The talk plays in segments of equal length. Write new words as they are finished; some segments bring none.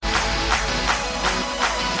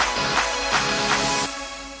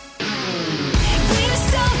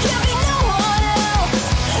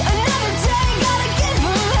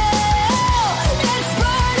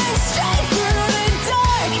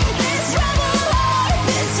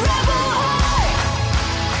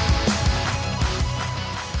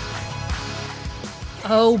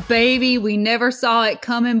Oh, baby, we never saw it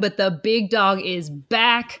coming, but the big dog is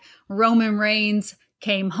back. Roman Reigns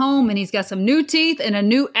came home and he's got some new teeth and a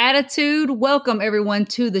new attitude. Welcome, everyone,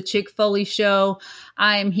 to the Chick Foley Show.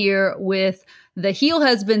 I am here with the heel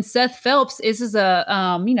husband, Seth Phelps. This is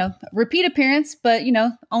a, repeat appearance, but,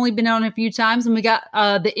 only been on a few times. And we got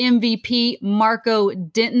the MVP, Marco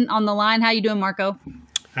Denton, on the line. How you doing, Marco?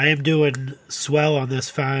 I am doing swell on this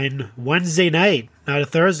fine Wednesday night, not a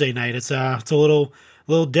Thursday night. It's a little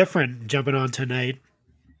different jumping on tonight.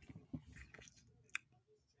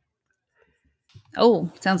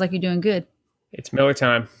 Oh, sounds like you're doing good. It's Miller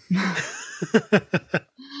time.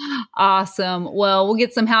 Awesome. Well, we'll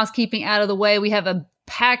get some housekeeping out of the way. We have a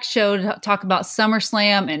packed show to talk about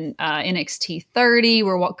SummerSlam and NXT 30.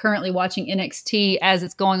 We're currently watching NXT as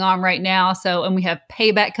it's going on right now. And we have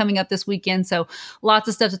Payback coming up this weekend. So lots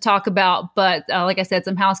of stuff to talk about. But like I said,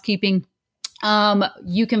 some housekeeping.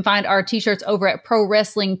 You can find our t-shirts over at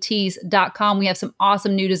prowrestlingtees.com. We have some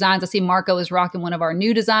awesome new designs. I see Marco is rocking one of our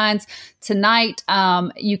new designs tonight.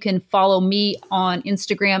 You can follow me on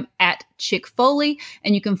Instagram at Chick Foley,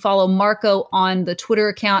 and you can follow Marco on the Twitter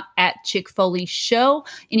account at Chick Foley Show.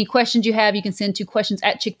 Any questions you have, you can send to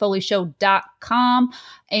questions@chickfoleyshow.com.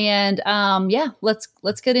 And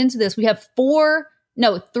let's get into this. We have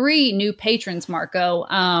three new patrons, Marco.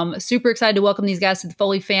 Super excited to welcome these guys to the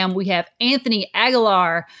Foley fam. We have Anthony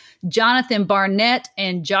Aguilar, Jonathan Barnett,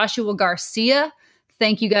 and Joshua Garcia.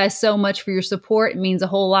 Thank you guys so much for your support. It means a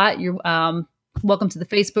whole lot. You're welcome to the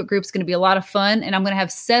Facebook group. It's going to be a lot of fun. And I'm going to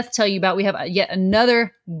have Seth tell you about, we have yet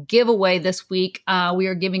another giveaway this week. We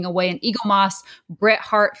are giving away an Eagle Moss Bret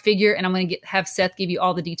Hart figure, and I'm going to have Seth give you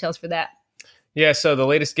all the details for that. Yeah, so the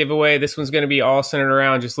latest giveaway, this one's going to be all centered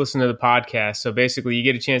around just listening to the podcast. So basically, you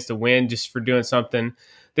get a chance to win just for doing something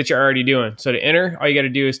that you're already doing. So to enter, all you got to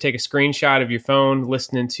do is take a screenshot of your phone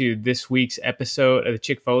listening to this week's episode of the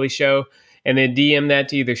Chick Foley Show, and then DM that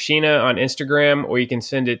to either Sheena on Instagram, or you can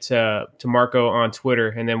send it to Marco on Twitter,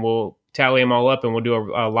 and then we'll tally them all up, and we'll do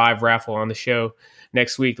a live raffle on the show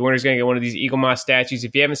next week. The winner's going to get one of these Eagle Moss statues.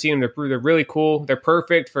 If you haven't seen them, they're really cool. They're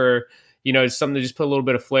perfect for... it's something to just put a little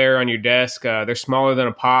bit of flair on your desk. They're smaller than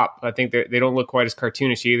a pop. I think they don't look quite as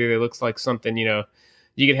cartoonish either. They look like something, you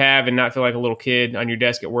could have and not feel like a little kid on your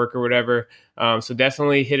desk at work or whatever. So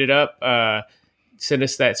definitely hit it up. Send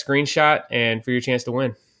us that screenshot and for your chance to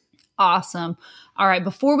win. Awesome. All right.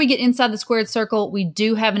 Before we get inside the squared circle, we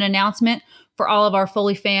do have an announcement for all of our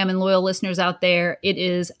Foley fam and loyal listeners out there. It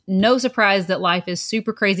is no surprise that life is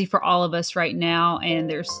super crazy for all of us right now. And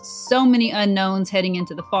there's so many unknowns heading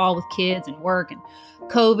into the fall with kids and work and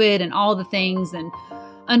COVID and all the things. And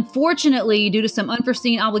unfortunately, due to some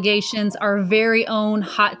unforeseen obligations, our very own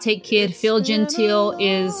hot take kid, Phil Gentile,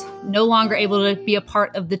 is no longer able to be a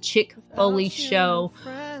part of the Chick Foley Show.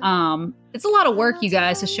 It's a lot of work, you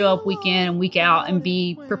guys, to show up week in and week out and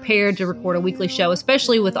be prepared to record a weekly show,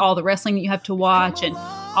 especially with all the wrestling that you have to watch and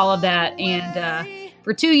all of that. And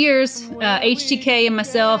for 2 years, HTK and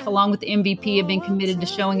myself, along with the MVP, have been committed to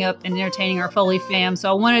showing up and entertaining our Foley fam. So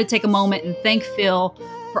I wanted to take a moment and thank Phil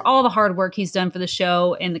for all the hard work he's done for the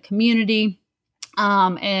show and the community.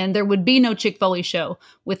 And there would be no Chick Foley Show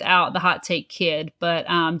without the Hot Take Kid. But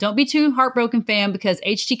don't be too heartbroken, fam, because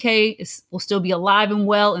HTK will still be alive and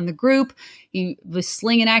well in the group. He was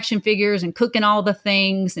slinging action figures and cooking all the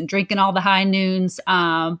things and drinking all the high noons.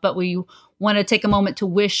 But we want to take a moment to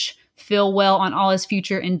wish Phil well on all his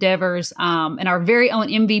future endeavors. And our very own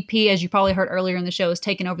MVP, as you probably heard earlier in the show, is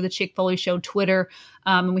taking over the Chick Foley Show Twitter.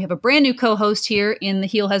 And we have a brand new co-host here in the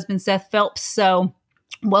heel husband, Seth Phelps. So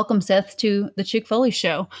welcome, Seth, to the Chick Foley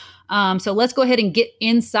Show. So let's go ahead and get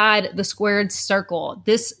inside the squared circle.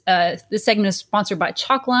 This segment is sponsored by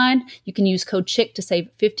Chalkline. You can use code CHICK to save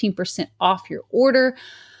 15% off your order.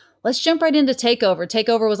 Let's jump right into Takeover.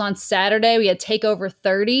 Takeover was on Saturday. We had Takeover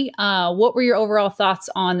 30. What were your overall thoughts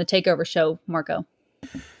on the Takeover show, Marco?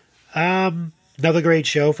 Another great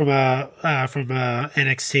show from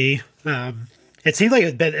NXT. It seems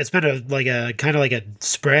like it's been a kind of like a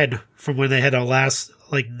spread from when they had their last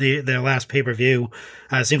pay-per-view.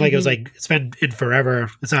 It seemed like it's been in forever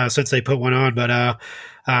since they put one on, but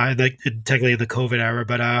technically in the COVID era.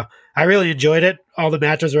 But I really enjoyed it. All the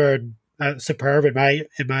matches were superb in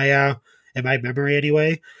my memory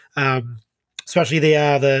anyway. Especially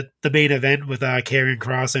the main event with Karrion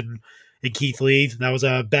Kross and Keith Lee. That was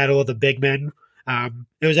a battle of the big men.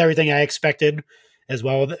 It was everything I expected as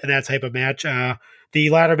well in that type of match. The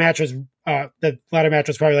ladder match was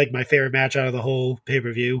probably like my favorite match out of the whole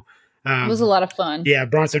pay-per-view. It was a lot of fun. Yeah,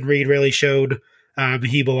 Bronson Reed really showed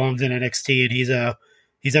he belongs in NXT, and he's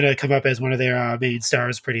going to come up as one of their main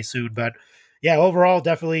stars pretty soon. But yeah, overall,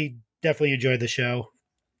 definitely enjoyed the show.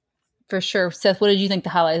 For sure. Seth, what did you think the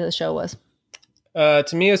highlight of the show was?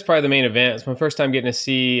 To me, it was probably the main event. It's my first time getting to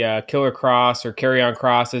see Killer Cross, or Carry On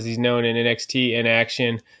Cross as he's known in NXT, in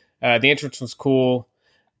action. The entrance was cool.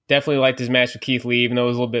 Definitely liked his match with Keith Lee, even though it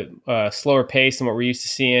was a little bit slower pace than what we're used to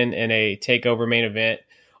seeing in a Takeover main event.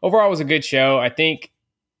 Overall, it was a good show. I think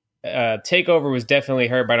Takeover was definitely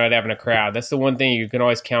hurt by not having a crowd. That's the one thing you can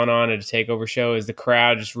always count on at a Takeover show, is the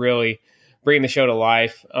crowd just really bringing the show to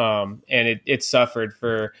life. And it suffered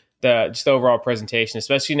for just the overall presentation,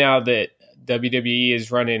 especially now that WWE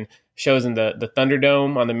is running shows in the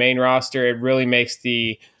Thunderdome on the main roster. It really makes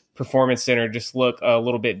the Performance Center just look a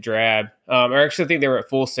little bit drab. I actually think they were at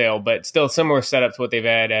Full Sail, but still similar setup to what they've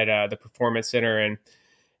had at the Performance Center. And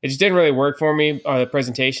it just didn't really work for me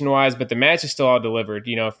presentation-wise, but the match is still all delivered,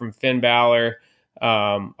 from Finn Balor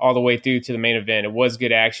all the way through to the main event. It was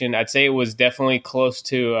good action. I'd say it was definitely close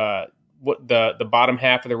to what the bottom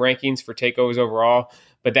half of the rankings for takeovers overall,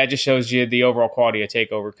 but that just shows you the overall quality of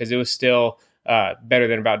Takeover, because it was still better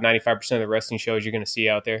than about 95% of the wrestling shows you're going to see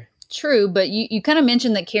out there. True, but you kind of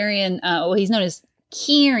mentioned that Karrion, he's known as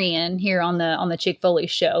Karrion here on the Chick Foley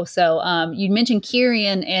Show. So you mentioned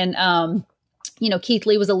Karrion, and Keith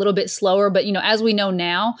Lee was a little bit slower, but as we know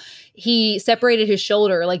now, he separated his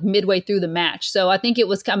shoulder like midway through the match. So I think it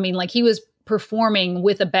was, he was performing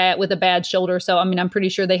with a bad shoulder. So, I'm pretty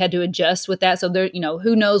sure they had to adjust with that. So there,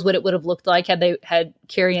 who knows what it would have looked like had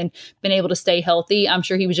Karrion been able to stay healthy. I'm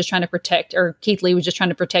sure he was just trying to protect, or Keith Lee was just trying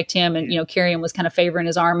to protect him. And, Karrion was kind of favoring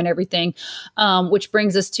his arm and everything. Which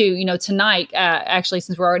brings us to, tonight, actually,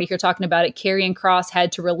 since we're already here talking about it, Karrion Kross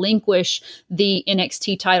had to relinquish the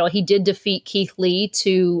NXT title. He did defeat Keith Lee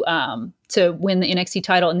to win the NXT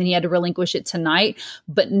title, and then he had to relinquish it tonight.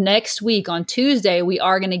 But next week on Tuesday, we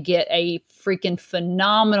are going to get a freaking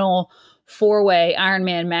phenomenal 4-way Iron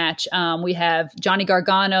Man match. We have Johnny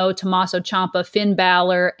Gargano, Tommaso Ciampa, Finn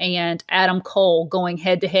Balor, and Adam Cole going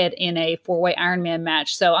head-to-head in a 4-way Iron Man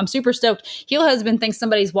match. So I'm super stoked. Heel Husband thinks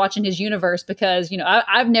somebody's watching his universe, because,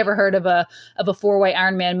 I've never heard of a 4-way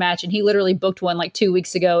Iron Man match, and he literally booked one like 2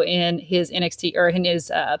 weeks ago in his NXT, or in his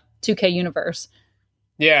 2K universe.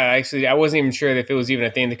 Yeah, actually, I wasn't even sure if it was even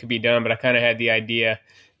a thing that could be done, but I kind of had the idea,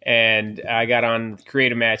 and I got on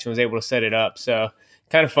Create a Match and was able to set it up. So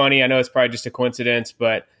kind of funny. I know it's probably just a coincidence,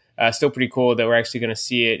 but still pretty cool that we're actually going to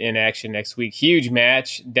see it in action next week. Huge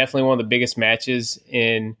match. Definitely one of the biggest matches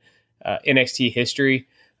in NXT history.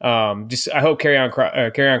 I hope Karrion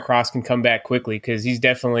Kross can come back quickly, because he's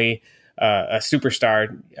definitely a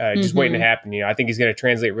superstar just waiting to happen. I think he's going to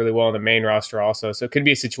translate really well in the main roster also. So it could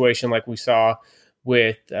be a situation like we saw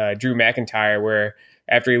with Drew McIntyre, where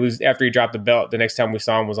after he dropped the belt, the next time we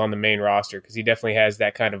saw him was on the main roster, because he definitely has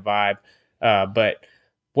that kind of vibe. But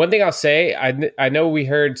one thing I'll say, I know we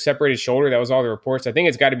heard separated shoulder. That was all the reports. I think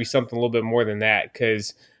it's got to be something a little bit more than that,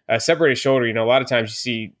 because separated shoulder, a lot of times you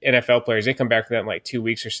see NFL players, they come back from that in like 2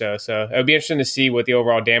 weeks or so. So it would be interesting to see what the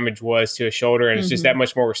overall damage was to a shoulder. And it's just that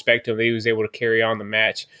much more respect to him that he was able to carry on the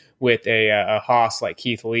match with a hoss like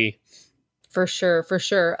Keith Lee. For sure.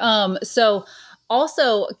 So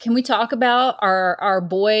also, can we talk about our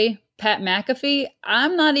boy Pat McAfee?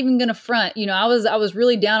 I'm not even going to front. I was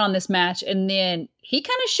really down on this match, and then he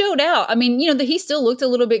kind of showed out. That he still looked a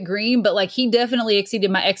little bit green, but he definitely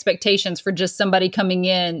exceeded my expectations for just somebody coming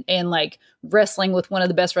in and wrestling with one of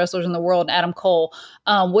the best wrestlers in the world, Adam Cole.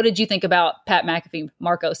 What did you think about Pat McAfee,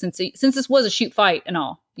 Marco? Since this was a shoot fight and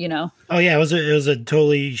all, Oh yeah, it was a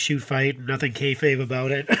totally shoot fight. Nothing kayfabe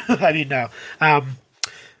about it. No.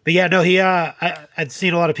 But yeah, no, I'd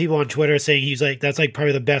seen a lot of people on Twitter saying that's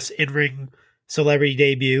probably the best in-ring celebrity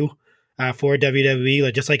debut for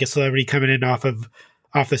WWE, just like a celebrity coming in off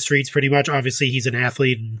the streets pretty much. Obviously, he's an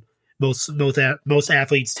athlete, and most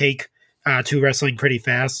athletes take to wrestling pretty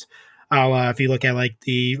fast. If you look at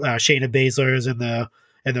the Shayna Baszlers and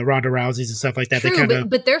the Ronda Rouseys and stuff like that. True,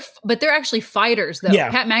 but they're actually fighters though.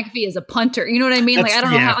 Yeah. Pat McAfee is a punter. You know what I mean? I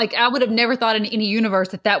don't know how. I would have never thought in any universe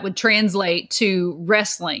that would translate to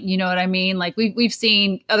wrestling. You know what I mean? We've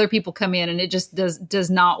seen other people come in and it just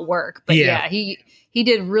does not work. But yeah he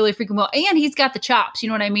did really freaking well, and he's got the chops. You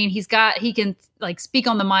know what I mean? He can speak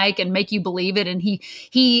on the mic and make you believe it, and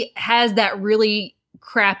he has that really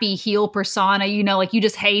crappy heel persona, you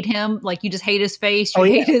just hate him, you just hate his face,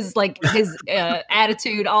 hate his his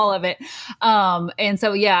attitude, all of it. And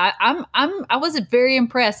so I was very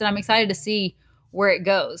impressed, and I'm excited to see where it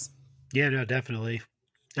goes. Yeah, no, definitely.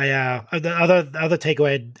 The other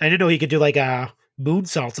takeaway, I didn't know he could do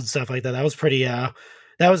moonsaults and stuff like that. That was pretty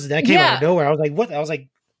that came out of nowhere. I was like, what? I was like,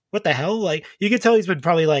 what the hell? You could tell he's been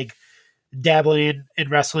probably dabbling in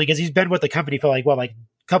wrestling, because he's been with the company for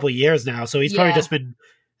couple of years now, so he's probably just been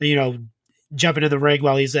jumping in the ring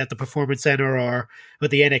while he's at the Performance Center or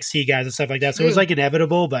with the NXT guys and stuff like that. So it was like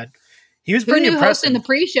inevitable, but he was pretty Who knew impressive. hosting the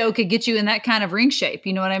pre-show could get you in that kind of ring shape?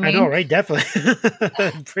 You know what I mean? I know, right? Definitely.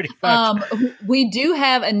 Pretty much. We do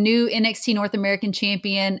have a new NXT North American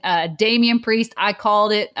champion, Damian Priest. I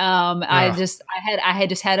called it. I had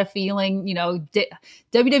just had a feeling,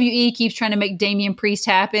 WWE keeps trying to make Damian Priest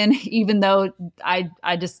happen, even though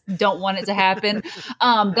I just don't want it to happen.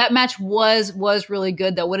 That match was really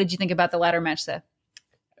good though. What did you think about the ladder match, Seth?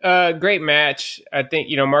 Great match. I think,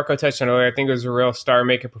 Marco touched on it earlier. I think it was a real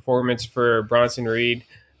star-making performance for Bronson Reed.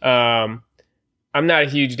 I'm not a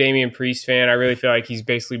huge Damian Priest fan. I really feel like he's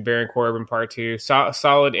basically Baron Corbin Part 2.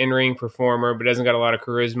 Solid in-ring performer, but doesn't got a lot of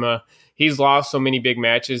charisma. He's lost so many big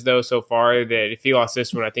matches, though, so far, that if he lost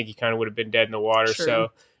this one, I think he kind of would have been dead in the water. True.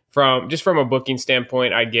 So from a booking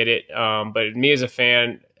standpoint, I get it. But me as a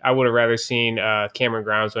fan, I would have rather seen Cameron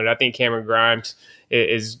Grimes win. I think Cameron Grimes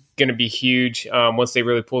is going to be huge once they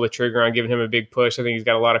really pull the trigger on giving him a big push. I think he's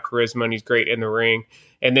got a lot of charisma and he's great in the ring.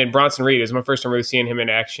 And then Bronson Reed is my first time really seeing him in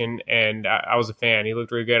action, and I was a fan. He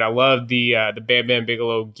looked really good. I love the Bam Bam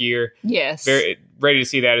Bigelow gear. Yes, very ready to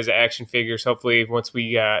see that as an action figure. So hopefully, once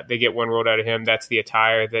they get one rolled out of him, that's the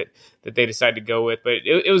attire that they decide to go with. But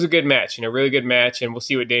it was a good match, really good match, and we'll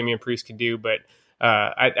see what Damian Priest can do. But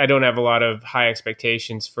I don't have a lot of high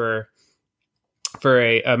expectations for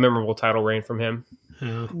a memorable title reign from him.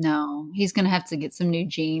 No, he's going to have to get some new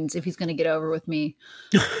jeans if he's going to get over with me.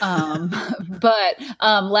 But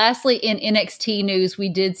lastly, in NXT news, we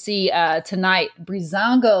did see tonight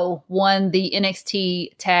Breezango won the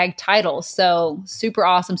NXT tag title. So super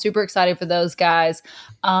awesome, super excited for those guys.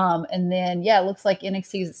 And then, it looks like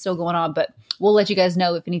NXT is still going on, but we'll let you guys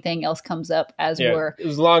know if anything else comes up as we're. It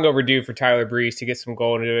was long overdue for Tyler Breeze to get some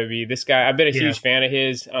gold in WWE. This guy, I've been a huge fan of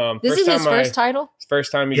his. This is his first title?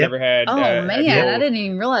 First time he's ever had. Oh, man, I didn't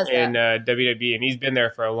even realize that. In WWE, and he's been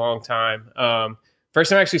there for a long time.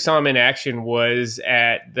 First time I actually saw him in action was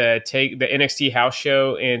at the NXT house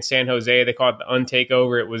show in San Jose. They call it the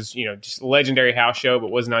Untakeover. It was, just a legendary house show,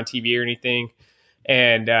 but wasn't on TV or anything.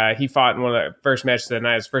 And he fought in one of the first matches of the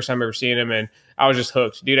night. It was the first time ever seeing him, and I was just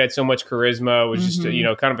hooked. Dude had so much charisma. It was just,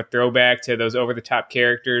 kind of a throwback to those over-the-top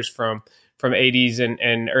characters from 80s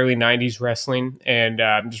and early 90s wrestling. And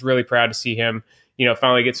I'm just really proud to see him,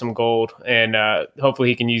 finally get some gold. And hopefully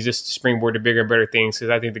he can use this to springboard to bigger and better things,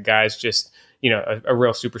 because I think the guy's just, a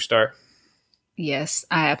real superstar. Yes,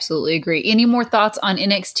 I absolutely agree. Any more thoughts on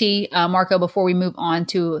NXT, Marco, before we move on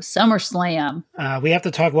to SummerSlam? We have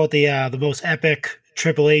to talk about the most epic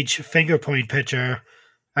Triple H finger point picture,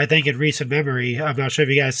 I think, in recent memory. I'm not sure if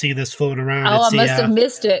you guys seen this floating around. Oh, I must have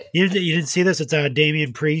missed it. You didn't see this? It's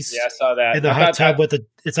Damian Priest. Yeah, I saw that. In the hot tub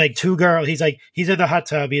it's like two girls. He's in the hot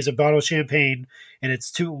tub. He has a bottle of champagne, and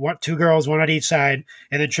it's two girls, one on each side.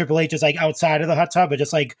 And then Triple H is outside of the hot tub, but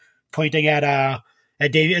just pointing at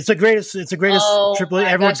Damian. It's the greatest Triple H.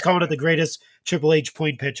 Everyone's calling it the greatest Triple H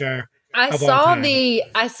point picture. I saw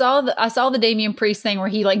the Damian Priest thing where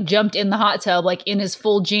he jumped in the hot tub in his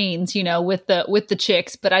full jeans, with the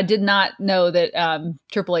chicks, but I did not know that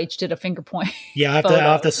Triple H did a finger point. Yeah, I'll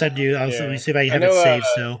have to send you. Let me see if I have it saved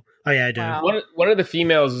still. Oh yeah, I do. Wow. One of the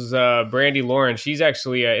females is Brandy Lauren. She's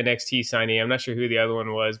actually an NXT signee. I'm not sure who the other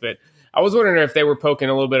one was, but I was wondering if they were poking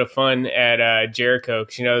a little bit of fun at Jericho,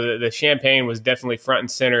 because the champagne was definitely front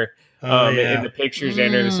and center in the pictures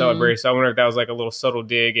and during the celebration. So I wonder if that was a little subtle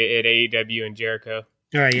dig at AEW and Jericho.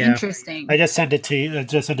 All right, yeah, interesting. I just sent it to you. I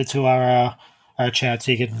just sent it to our chat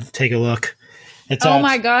so you can take a look. Oh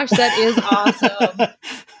my gosh, that is awesome!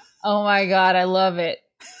 Oh my god, I love it.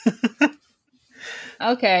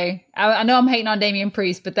 Okay, I know I'm hating on Damian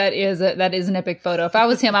Priest, but that is an epic photo. If I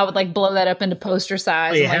was him, I would blow that up into poster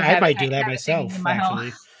size. Yeah, I might do that myself.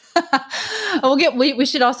 Actually, we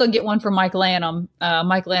should also get one for Mike Lanham.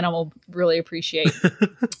 Mike Lanham will really appreciate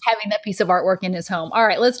having that piece of artwork in his home. All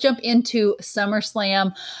right, let's jump into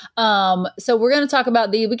SummerSlam. So we're going to talk about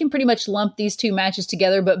we can pretty much lump these two matches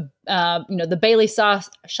together, but the Bayley Sasha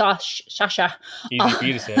easy for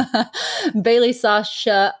you to say. Bayley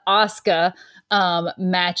Sasha Asuka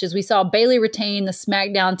matches. We saw Bayley retain the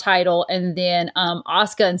SmackDown title, and then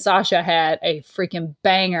Asuka and Sasha had a freaking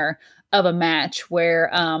banger of a match where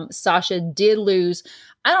Sasha did lose.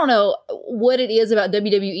 I don't know what it is about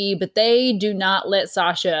WWE, but they do not let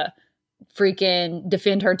Sasha freaking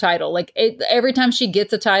defend her title. Every time she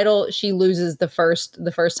gets a title, she loses the first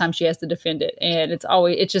time she has to defend it, and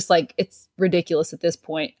it's just it's ridiculous at this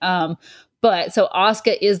point. But so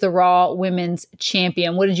Asuka is the Raw Women's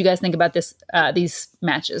Champion. What did you guys think about these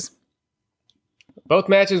matches? Both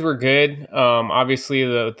matches were good. Obviously,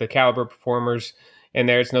 the caliber performers and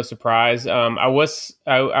there it's no surprise. I was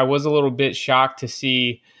a little bit shocked to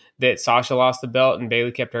see that Sasha lost the belt and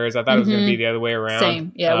Bayley kept hers. I thought it was going to be the other way around.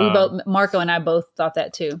 Same. Yeah, we both, Marco and I both thought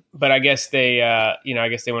that too. But I guess they, I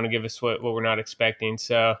guess they want to give us what we're not expecting.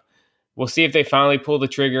 So we'll see if they finally pull the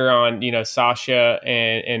trigger on, Sasha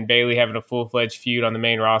and Bayley having a full-fledged feud on the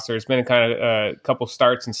main roster. It's been a kind of a couple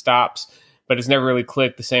starts and stops, but it's never really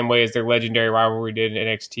clicked the same way as their legendary rivalry did in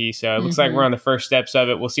NXT. So it looks like we're on the first steps of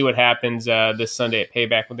it. We'll see what happens this Sunday at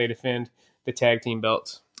Payback when they defend the tag team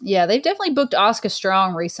belts. Yeah, they've definitely booked Asuka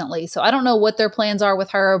strong recently. So I don't know what their plans are with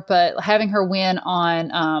her, but having her win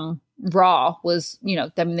on Raw was,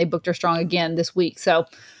 they booked her strong again this week. So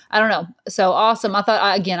I don't know. So awesome. I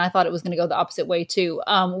thought it was going to go the opposite way too.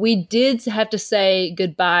 We did have to say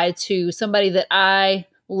goodbye to somebody that I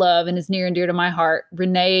love and is near and dear to my heart,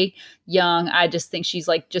 Renee Young. I just think she's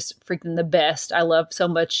just freaking the best. I love so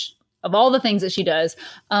much of all the things that she does.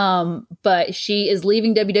 But she is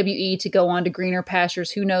leaving WWE to go on to greener pastures.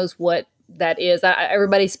 Who knows what that is?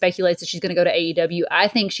 Everybody speculates that she's going to go to AEW. I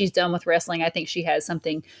think she's done with wrestling. I think she has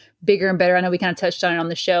something bigger and better. I know we kind of touched on it on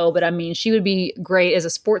the show, but I mean, she would be great as a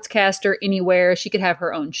sportscaster anywhere. She could have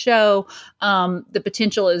her own show. The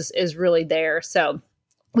potential is really there. So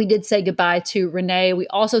we did say goodbye to Renee. We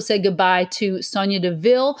also said goodbye to Sonya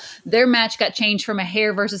Deville. Their match got changed from a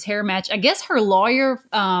hair versus hair match. I guess her lawyer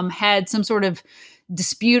had some sort of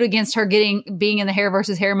dispute against her being in the hair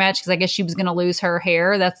versus hair match because I guess she was going to lose her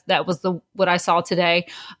hair. That was what I saw today.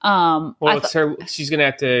 She's going to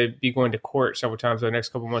have to be going to court several times over the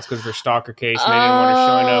next couple of months because of her stalker case. And they didn't want her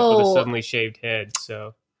showing up with a suddenly shaved head.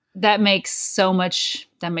 So that makes so much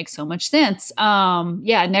sense.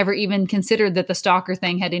 I never even considered that the stalker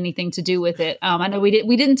thing had anything to do with it. I know we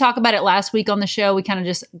didn't talk about it last week on the show. We kind of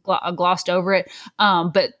just glossed over it.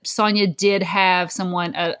 But Sonya did have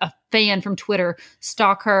someone, a fan from Twitter,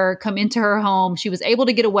 stalk her, come into her home. She was able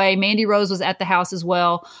to get away. Mandy Rose was at the house as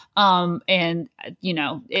well.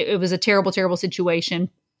 It was a terrible, terrible situation.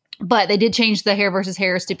 But they did change the hair versus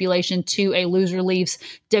hair stipulation to a loser leaves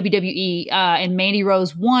WWE. And Mandy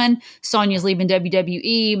Rose won. Sonya's leaving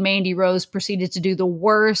WWE. Mandy Rose proceeded to do the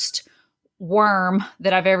worst worm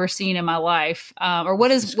that I've ever seen in my life. Or what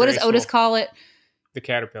does Otis call it? The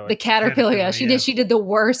caterpillar. The caterpillar. Yeah, she did the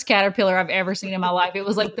worst caterpillar I've ever seen in my life. It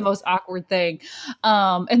was like the most awkward thing.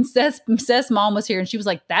 And Seth's mom was here, and she was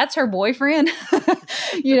like, "That's her boyfriend."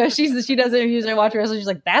 She doesn't usually watch wrestling. She's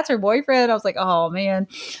like, "That's her boyfriend." I was like, "Oh man,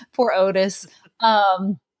 poor Otis."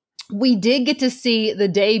 We did get to see the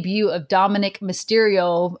debut of Dominic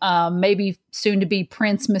Mysterio, maybe soon to be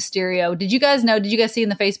Prince Mysterio. Did you guys see in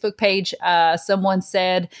the Facebook page, someone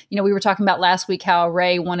said, we were talking about last week how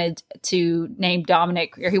Ray wanted to name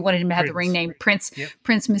Dominic, or he wanted him to have the ring name Prince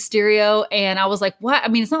Mysterio. And I was like, what? I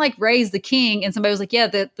mean, it's not like Ray's the king. And somebody was like, yeah,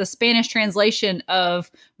 the Spanish translation of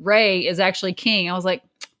Ray is actually king. I was like,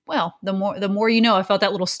 well, the more you know. I felt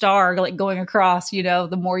that little star like going across,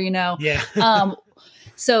 the more you know. Yeah.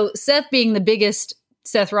 So Seth, being the biggest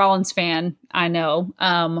Seth Rollins fan I know,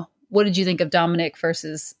 what did you think of Dominic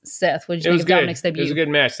versus Seth? What did you think of Dominic's debut? It was a good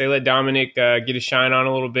match. They let Dominic get his shine on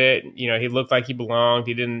a little bit. He looked like he belonged.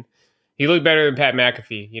 He looked better than Pat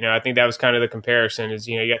McAfee. I think that was kind of the comparison is,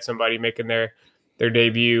 you got somebody making their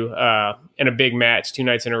debut in a big match 2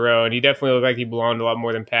 nights in a row. And he definitely looked like he belonged a lot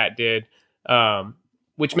more than Pat did,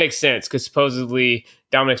 which makes sense because supposedly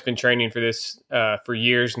Dominic's been training for this for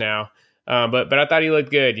years now. But I thought he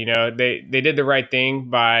looked good. They did the right thing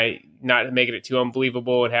by not making it too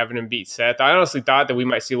unbelievable and having him beat Seth. I honestly thought that we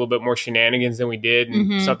might see a little bit more shenanigans than we did,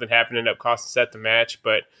 and something happened ended up costing Seth the match.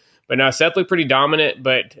 But no, Seth looked pretty dominant,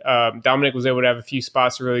 but Dominic was able to have a few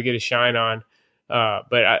spots to really get his shine on.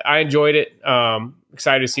 But I enjoyed it.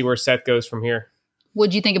 Excited to see where Seth goes from here. What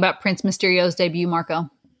did you think about Prince Mysterio's debut, Marco?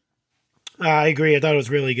 I agree. I thought it was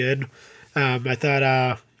really good. I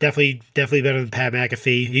thought definitely better than Pat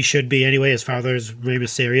McAfee. He should be anyway. His father's Rey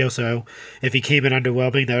Mysterio, so if he came in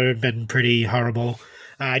underwhelming, that would have been pretty horrible.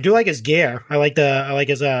 I do like his gear. I like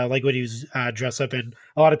what he was dressed up in.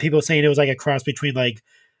 A lot of people saying it was like a cross between like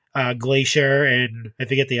Glacier and I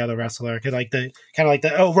forget the other wrestler.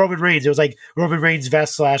 Roman Reigns. It was like Roman Reigns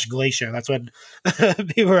vest / Glacier. That's what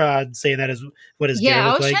people were saying that is what his gear looked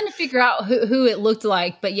like. I was trying to figure out who it looked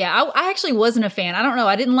like, but yeah, I actually wasn't a fan. I don't know.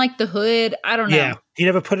 I didn't like the hood. I don't know. Yeah, he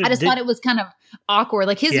never put it. I just thought it was kind of awkward.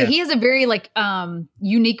 Like he has a very like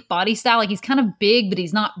unique body style. Like he's kind of big, but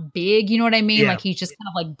he's not big. You know what I mean? Yeah. Like he's just kind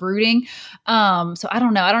of like brooding. So I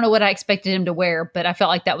don't know. I don't know what I expected him to wear, but I felt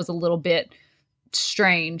like that was a little bit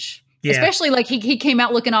strange. Yeah. Especially like he came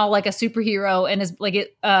out looking all like a superhero, and his like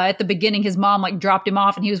it at the beginning his mom like dropped him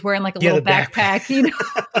off and he was wearing like a little the backpack.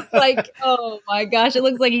 It's like, oh my gosh, it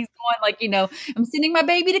looks like he's going like, I'm sending my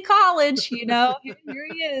baby to college. Here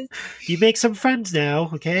he is. You make some friends now,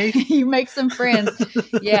 okay? You make some friends.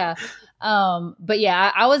 Yeah. But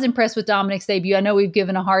yeah, I was impressed with Dominic's debut. I know we've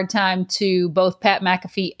given a hard time to both Pat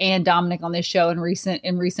McAfee and Dominic on this show in recent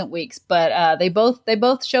weeks, but they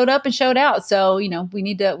both showed up and showed out. So we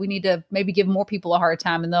need to maybe give more people a hard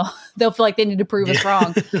time, and they'll feel like they need to prove us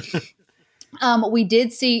wrong. We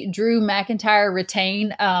did see Drew McIntyre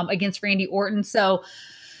retain against Randy Orton. So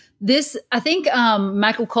this, I think,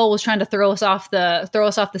 Michael Cole was trying to throw us off the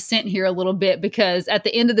scent here a little bit, because at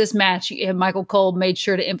the end of this match, Michael Cole made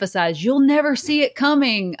sure to emphasize, "You'll never see it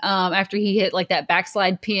coming." After he hit like that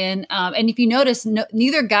backslide pin, and if you notice,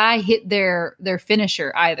 neither guy hit their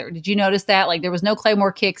finisher either. Did you notice that? Like there was no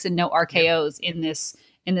Claymore kicks and no RKO's in this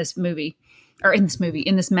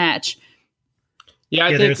match. Yeah,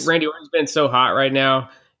 I think Randy Orton's been so hot right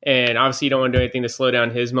now. And obviously, you don't want to do anything to slow down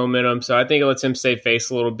his momentum. So I think it lets him save face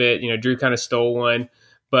a little bit. Drew kind of stole one,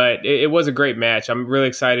 but it was a great match. I'm really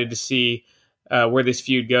excited to see where this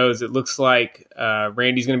feud goes. It looks like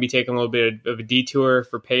Randy's going to be taking a little bit of a detour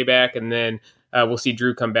for payback, and then we'll see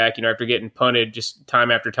Drew come back, after getting punted just time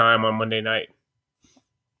after time on Monday night.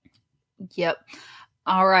 Yep.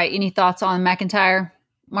 All right. Any thoughts on McIntyre,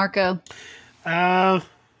 Marco? Not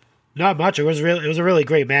much. It was a really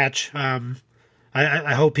great match.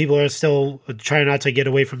 I hope people are still trying not to get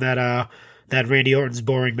away from that Randy Orton's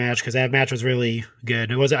boring match, because that match was really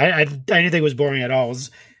good. It was I didn't think it was boring at all. It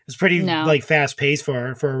was pretty like fast paced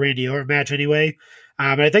for a Randy Orton match anyway.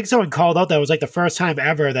 And I think someone called out that was like the first time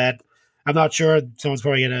ever that, I'm not sure, someone's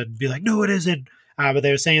probably gonna be like, no, it isn't. But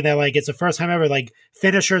they were saying that like it's the first time ever like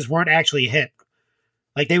finishers weren't actually hit.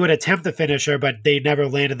 Like they would attempt the finisher, but they never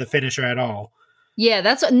landed the finisher at all. Yeah,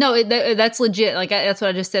 that's legit. Like that's what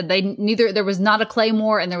I just said. There was not a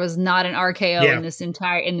Claymore and there was not an RKO in this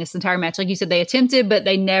entire match. Like you said, they attempted, but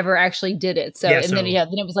they never actually did it. Then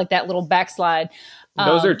it was like that little backslide.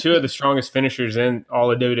 Those are two of the strongest finishers in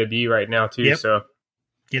all of WWE right now too. Yep. So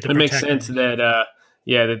it makes sense that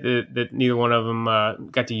that neither one of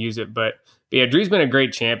them got to use it. But yeah, Drew's been a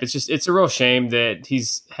great champ. It's a real shame that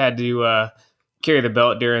he's had to carry the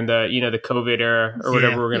belt during the the COVID era or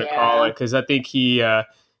whatever we're going to call it, because I think he's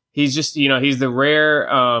just he's the rare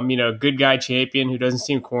good guy champion who doesn't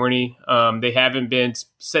seem corny. They haven't been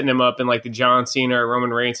setting him up in like the John Cena or Roman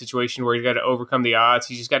Reigns situation where he's got to overcome the odds.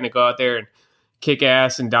 He's just got to go out there and kick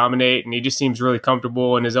ass and dominate, and he just seems really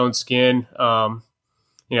comfortable in his own skin.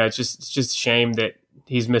 It's just a shame that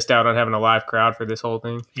he's missed out on having a live crowd for this whole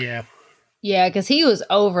thing. Yeah, because he was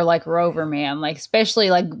over like Rover, man. Like especially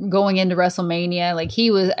like going into WrestleMania, like he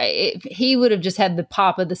would have just had the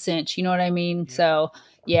pop of the cinch. You know what I mean? Yeah. So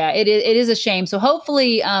yeah, it is a shame. So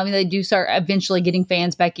hopefully they do start eventually getting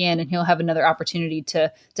fans back in, and he'll have another opportunity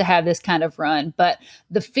to have this kind of run. But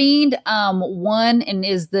the Fiend won and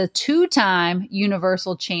is the 2-time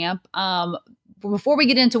Universal Champ. Before we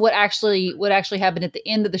get into what actually happened at the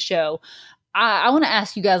end of the show, I want to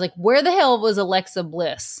ask you guys, like, where the hell was Alexa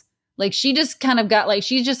Bliss? Like she just kind of got like,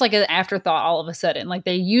 she's just like an afterthought all of a sudden. Like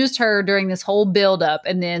they used her during this whole build up,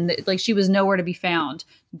 and then like she was nowhere to be found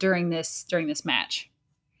during this match.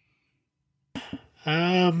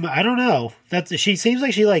 I don't know. She seems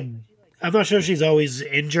like I'm not sure if she's always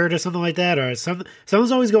injured or something like that, or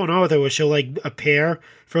something's always going on with her where she'll like appear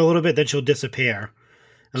for a little bit, then she'll disappear.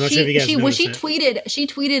 I'm not sure if you guys noticed it. She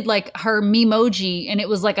tweeted like her memoji, and it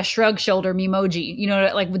was like a shrug shoulder memoji,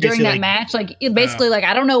 like during that match, like it basically like,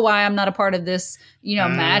 I don't know why I'm not a part of this,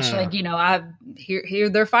 match. Like, I here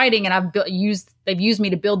they're fighting, and they've used me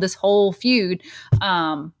to build this whole feud.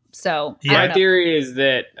 So my theory is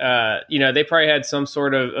that, they probably had some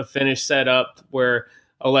sort of a finish set up where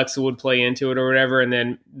Alexa would play into it or whatever. And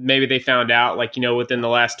then maybe they found out like, within the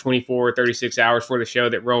last 24 or 36 hours for the show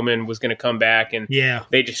that Roman was going to come back, and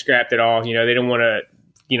they just scrapped it all. They didn't want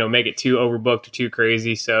to, make it too overbooked or too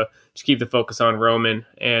crazy. So just keep the focus on Roman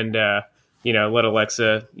and, let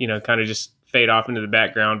Alexa, kind of just fade off into the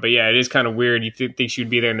background. But yeah, it is kind of weird. You think she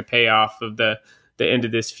would be there in the payoff of the end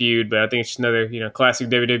of this feud, but I think it's just another, classic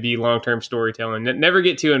WWE long-term storytelling. Never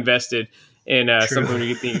get too invested in something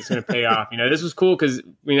you think it's going to pay off. This was cool because,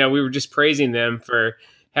 we were just praising them for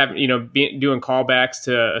having, doing callbacks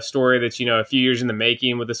to a story that's, a few years in the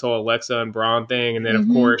making with this whole Alexa and Braun thing. And then, of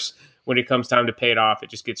course, when it comes time to pay it off, it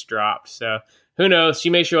just gets dropped. So who knows? She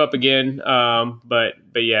may show up again. But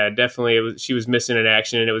yeah, definitely she was missing in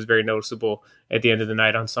action, and it was very noticeable at the end of the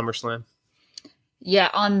night on SummerSlam. Yeah.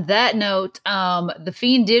 On that note, the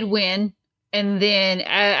Fiend did win. And then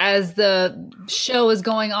as the show is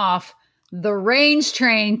going off, the range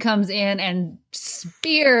train comes in and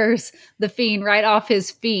spears the Fiend right off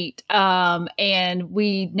his feet. And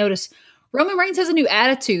we notice Roman Reigns has a new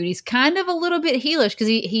attitude. He's kind of a little bit heelish because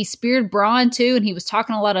he speared Braun too, and he was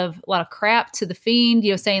talking a lot of crap to the Fiend,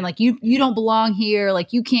 saying like you don't belong here,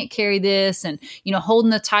 like you can't carry this, and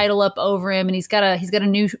holding the title up over him. And he's got a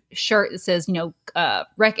new shirt that says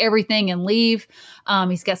wreck everything and leave.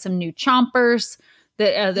 He's got some new chompers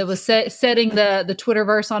that was setting the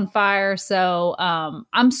Twitterverse on fire. So I'm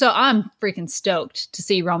freaking stoked to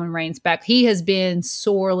see Roman Reigns back. He has been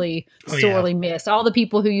sorely missed. All the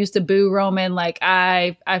people who used to boo Roman, like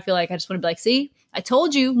I feel like I just want to be like, see, I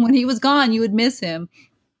told you when he was gone, you would miss him.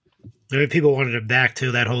 I mean, people wanted him back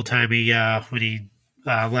too that whole time when he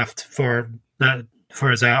left for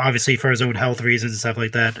his obviously for his own health reasons and stuff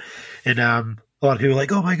like that. And a lot of people were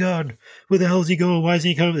like, oh my God, where the hell is he going? Why is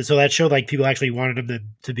he coming? So that showed like people actually wanted him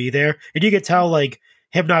to be there. And you could tell like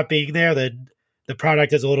him not being there, that the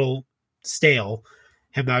product is a little stale.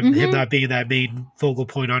 Him not being that main focal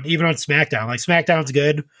point even on SmackDown. Like SmackDown's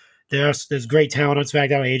good. There's great talent on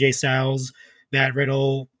SmackDown, AJ Styles, Matt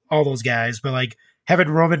Riddle, all those guys. But like having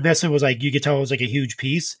Roman missing was like, you could tell it was like a huge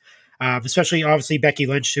piece. Especially obviously Becky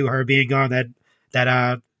Lynch too, her being gone,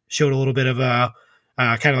 that showed a little bit of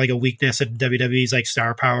kind of like a weakness in WWE's like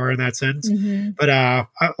star power in that sense. Mm-hmm. But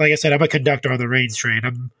like I said, I'm a conductor on the Reigns train.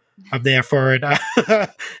 I'm there for it.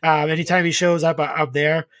 Anytime he shows up, I'm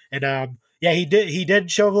there. And he did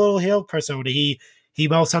show a little heel persona. He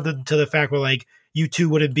mouthed something to the fact where like you two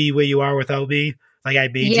wouldn't be where you are without me. Like I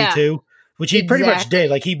made you two, which he pretty much did.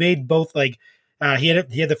 Like he made both. Like he had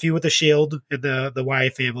the feud with the Shield and the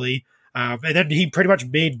Wyatt family. And then he pretty much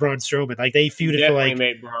made Braun Strowman. Like they feuded for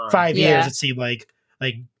like 5 years. It seemed like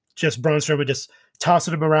just Braun Strowman just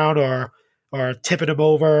tossing him around or tipping him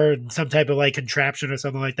over in some type of like contraption or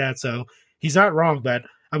something like that. So he's not wrong, but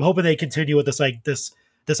I'm hoping they continue with this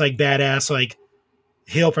badass like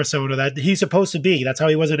heel persona that he's supposed to be. That's how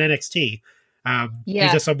he was in NXT.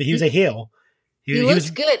 He was a heel. He looks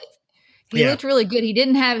good. He looked really good. He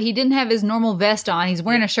didn't have his normal vest on. He's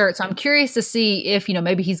wearing a shirt. So I'm curious to see if,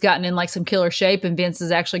 maybe he's gotten in like some killer shape and Vince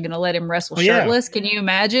is actually going to let him wrestle shirtless. Can you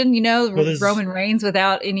imagine, Roman Reigns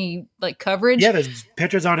without any like coverage? Yeah, there's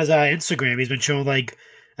pictures on his Instagram. He's been showing like,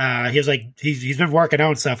 he's been working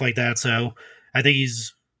out and stuff like that. So I think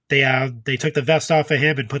they took the vest off of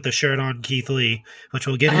him and put the shirt on Keith Lee, which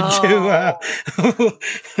we'll get into.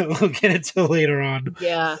 We'll get into later on.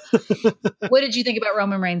 Yeah. What did you think about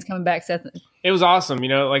Roman Reigns coming back, Seth? It was awesome.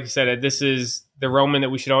 Like you said, this is the Roman that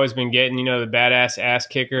we should always been getting. The badass ass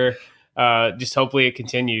kicker. Just hopefully it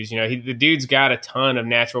continues. The dude's got a ton of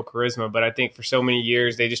natural charisma, but I think for so many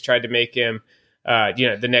years they just tried to make him,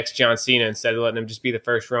 the next John Cena instead of letting him just be the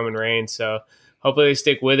first Roman Reigns. So hopefully they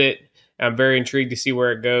stick with it. I'm very intrigued to see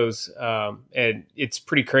where it goes. And it's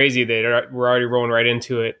pretty crazy that we're already rolling right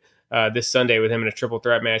into it this Sunday with him in a triple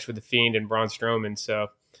threat match with The Fiend and Braun Strowman. So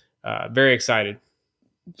very excited.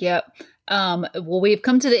 Yep. Well, we've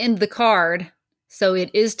come to the end of the card. So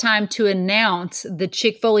it is time to announce the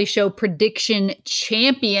Chick Foley Show prediction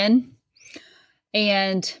champion.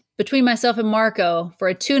 And between myself and Marco, for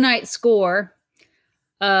a 2-night score,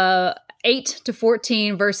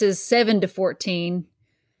 8-14 versus 7-14,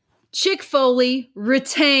 Chick Foley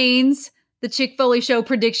retains the Chick Foley Show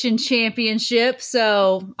prediction championship.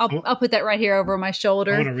 So I'll put that right here over my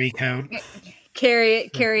shoulder. I want to recount. Carry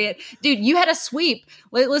it. Dude, you had a sweep.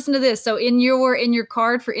 Listen to this. So in your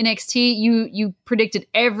card for NXT, you predicted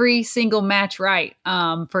every single match right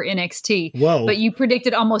for NXT. Whoa. But you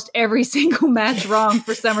predicted almost every single match wrong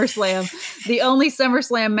for SummerSlam. The only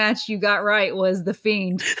SummerSlam match you got right was The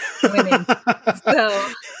Fiend winning. So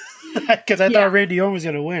because I thought Randy Orton was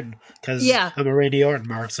going to win. Because I'm a Randy Orton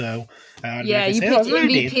mark, so you picked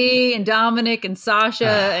MVP and Dominic and Sasha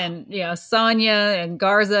and Sonya and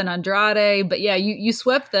Garza and Andrade. But you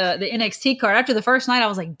swept the NXT card after the first night. I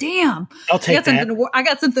was like, damn, I'll take that. I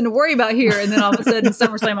got something to worry about here. And then all of a sudden,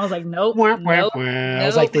 SummerSlam, I was like, nope. I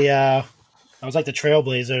was like the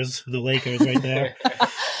Trailblazers, the Lakers, right there.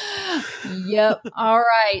 Yep. All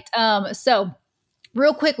right. So.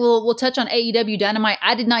 Real quick, we'll touch on AEW Dynamite.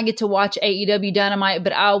 I did not get to watch AEW Dynamite,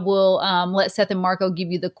 but I will let Seth and Marco give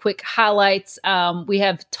you the quick highlights. We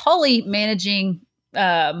have Tully managing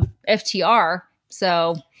FTR.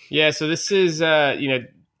 So this is a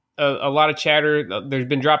lot of chatter. There's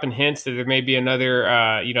been dropping hints that there may be another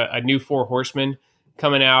a new 4 Horsemen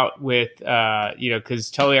coming out with because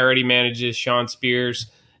Tully already manages Sean Spears,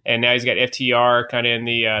 and now he's got FTR kind of in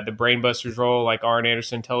the Brainbusters role like Arn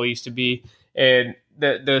Anderson Tully used to be. And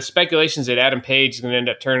the speculations that Adam Page is going to end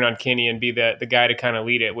up turning on Kenny and be the guy to kind of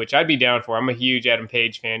lead it, which I'd be down for. I'm a huge Adam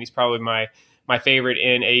Page fan. He's probably my favorite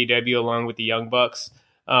in AEW along with the Young Bucks.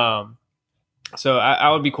 So I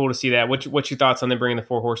would be cool to see that. What's your thoughts on them bringing the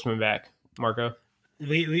Four Horsemen back, Marco?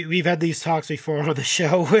 We've had these talks before on the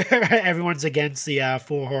show where everyone's against the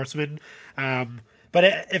Four Horsemen. But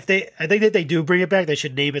I think that they do bring it back, they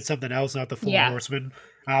should name it something else, not the Four Horsemen.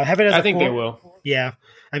 Have it as they will. Yeah,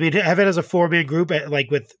 I mean, have it as a 4-man group, like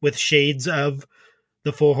with shades of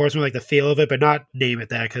the Four Horsemen, like the feel of it, but not name it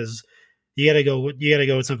that, because you gotta go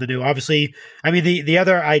with something new. Obviously, I mean, the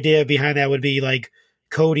other idea behind that would be like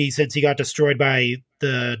Cody, since he got destroyed by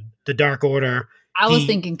the Dark Order. I was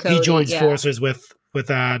thinking Cody. He joins forces with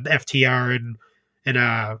FTR and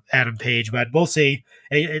Adam Page, but we'll see.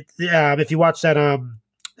 If you watch that,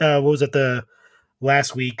 what was it, the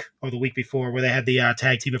last week or the week before, where they had the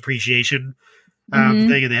tag team appreciation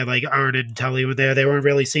thing, and they had like Arn and Tully were there. They weren't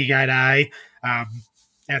really seeing eye to eye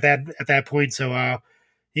at that point. So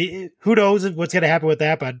who knows what's going to happen with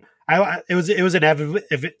that? But it was inevitable.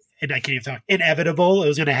 And I can't even talk. Inevitable. It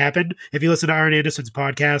was going to happen. If you listen to Arn Anderson's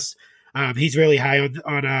podcast, he's really high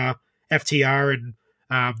on FTR, and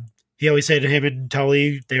he always said to him and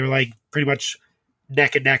Tully, they were like pretty much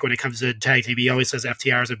neck and neck when it comes to tag team. He always says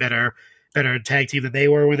FTR is a better tag team than they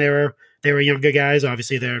were when they were younger guys.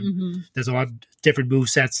 Obviously, there's a lot of different move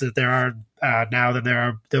sets that there are now than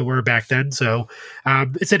there were back then. So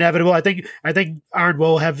it's inevitable. I think Arn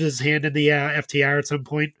will have his hand in the FTR at some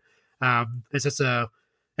point. It's just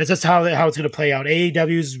how it's going to play out.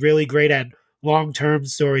 AEW is really great at long-term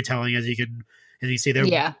storytelling, as you can see.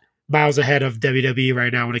 They're miles ahead of WWE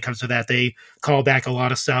right now when it comes to that. They call back a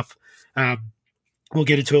lot of stuff. We'll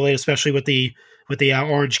get into it later, especially with the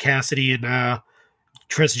Orange Cassidy and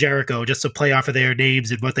Chris Jericho, just to play off of their names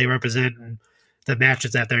and what they represent, and the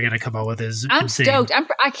matches that they're going to come out with is I'm insane. stoked.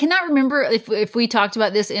 I cannot remember if we talked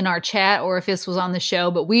about this in our chat or if this was on the show,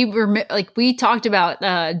 but we talked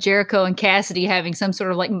about Jericho and Cassidy having some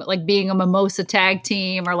sort of like being a Mimosa tag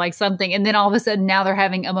team or like something, and then all of a sudden now they're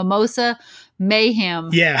having a Mimosa Mayhem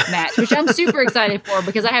match, which I'm super excited for,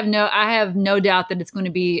 because I have no doubt that it's going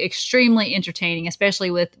to be extremely entertaining,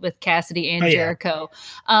 especially with Cassidy and Jericho.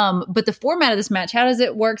 But the format of this match, how does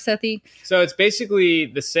it work, Sethi? So it's basically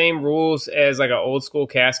the same rules as like an old school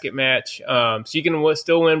casket match. So you can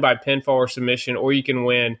still win by pinfall or submission, or you can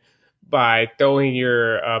win by throwing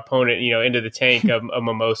your opponent, into the tank of a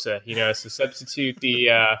mimosa. So substitute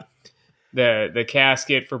the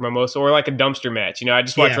casket for mimosa, or like a dumpster match. I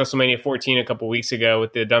just watched WrestleMania 14 a couple weeks ago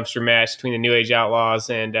with the dumpster match between the New Age Outlaws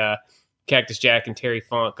and Cactus Jack and Terry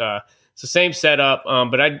Funk. So same setup,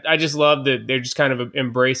 but I just love that they're just kind of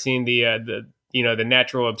embracing the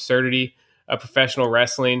natural absurdity of professional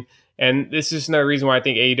wrestling. And this is another reason why I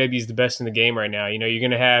think AEW is the best in the game right now. You're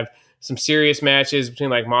going to have some serious matches between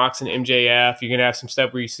like Mox and MJF. You're going to have some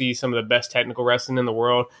stuff where you see some of the best technical wrestling in the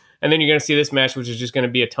world. And then you're going to see this match, which is just going to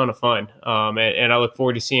be a ton of fun. And I look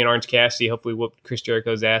forward to seeing Orange Cassidy hopefully whoop Chris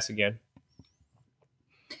Jericho's ass again.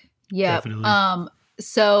 Yeah.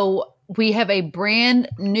 So we have a brand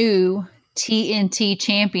new TNT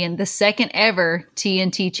champion, the second ever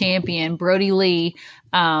TNT champion, Brody Lee,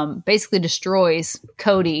 basically destroys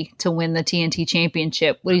Cody to win the TNT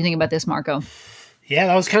championship. What do you think about this, Marco? Yeah,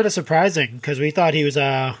 that was kind of surprising, because we thought he was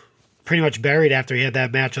pretty much buried after he had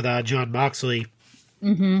that match with John Moxley.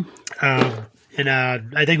 Mm-hmm. And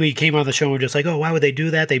I think we came on the show and were just like, oh, why would they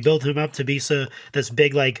do that? They built him up to be this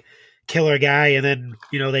big like killer guy, and then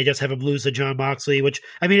they just have him lose to John Moxley, which,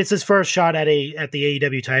 I mean, it's his first shot at the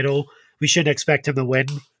AEW title. We shouldn't expect him to win,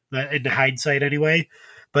 in hindsight anyway.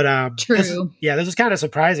 But true. This is kind of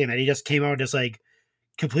surprising that he just came out and just like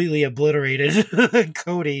completely obliterated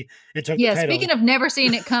Cody and took the title. Speaking of never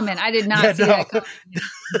seeing it coming, I did not see that coming.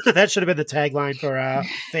 That should have been the tagline for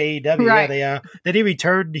AEW. Right. Yeah, then he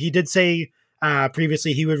returned. He did say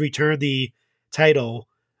previously he would return the title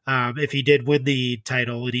if he did win the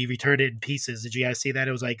title, and he returned it in pieces. Did you guys see that?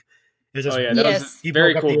 It was like, that was a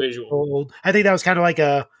very cool visual. I think that was kind of like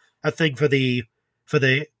a thing for the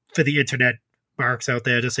internet marks out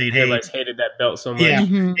there, just saying, hey, everybody's hated that belt so much. Yeah,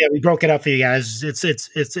 we broke it up for you guys. It's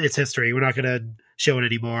history. We're not going to show it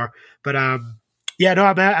anymore. But I'm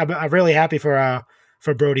really happy for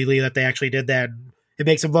Brody Lee that they actually did that. It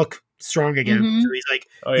makes him look strong again. Mm-hmm. So he's like,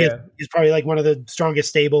 he's probably like one of the strongest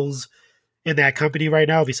stables in that company right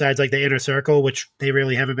now, besides like the Inner Circle, which they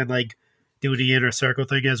really haven't been like doing the Inner Circle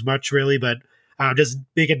thing as much, really. But just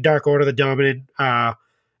making Dark Order the dominant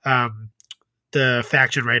the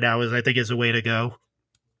faction right now is the way to go.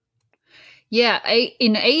 Yeah,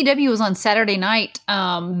 AEW was on Saturday night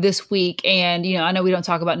this week, and I know we don't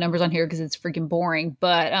talk about numbers on here because it's freaking boring,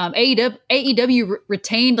 but AEW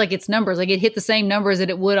retained like its numbers, like it hit the same numbers that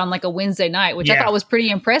it would on like a Wednesday night, which I thought was pretty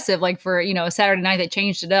impressive, like for a Saturday night that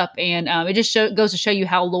changed it up, and it just goes to show you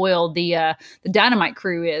how loyal the Dynamite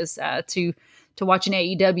crew is to watching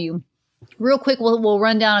AEW. Real quick, we'll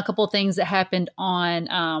run down a couple of things that happened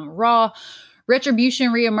on Raw.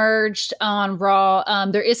 Retribution reemerged on Raw.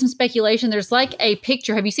 There is some speculation. There's like a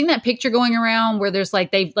picture. Have you seen that picture going around where there's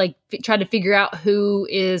like they've like tried to figure out who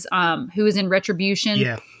is in Retribution?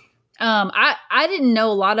 Yeah. I didn't know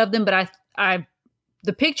a lot of them, but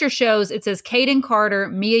the picture shows, it says Caden Carter,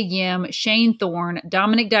 Mia Yim, Shane Thorne,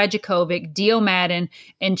 Dominic Dijakovic, Dio Madden,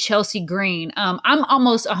 and Chelsea Green. I'm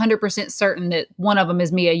almost 100% certain that one of them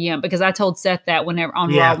is Mia Yim because I told Seth that whenever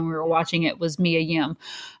on Raw when we were watching it was Mia Yim.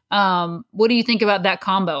 What do you think about that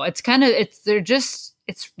combo? It's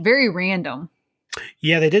very random.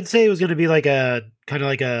 Yeah, they did say it was going to be like a kind of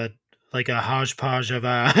like a hodgepodge of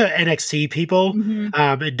NXT people. Mm-hmm.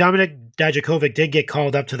 And Dominic Dijakovic did get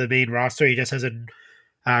called up to the main roster. He just hasn't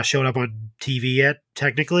showed up on TV yet,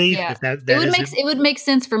 technically. Yeah. If that it would make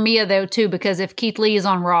sense for Mia though too, because if Keith Lee is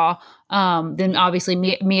on Raw, then obviously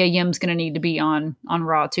Mia Yim's going to need to be on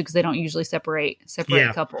Raw too, because they don't usually separate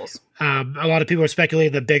couples. A lot of people are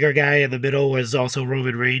speculating the bigger guy in the middle was also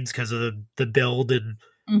Roman Reigns because of the build and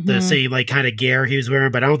the same like kind of gear he was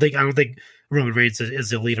wearing. But I don't think Roman Reigns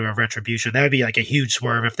is the leader of Retribution. That would be like a huge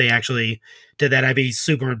swerve if they actually did that. I'd be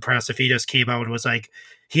super impressed if he just came out and was like,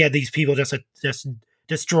 he had these people just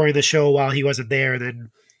destroying the show while he wasn't there, and then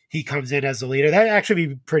he comes in as the leader. That'd actually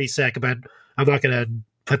be pretty sick, but I'm not going to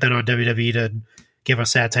put that on WWE to give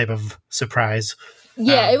us that type of surprise.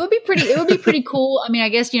 Yeah, it would be pretty cool. I mean, I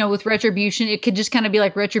guess, with Retribution, it could just kind of be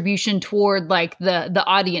like Retribution toward like the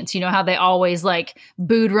audience, how they always like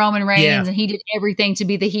booed Roman Reigns and he did everything to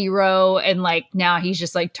be the hero. And like, now he's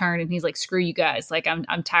just like turned and he's like, screw you guys. Like,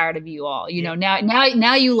 I'm tired of you all,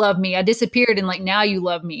 now you love me. I disappeared and like, now you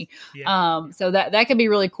love me. Yeah. So that could be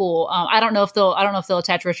really cool. I don't know if they'll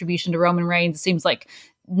attach Retribution to Roman Reigns. It seems like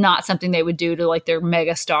not something they would do to like their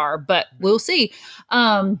mega star, but we'll see.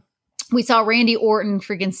 We saw Randy Orton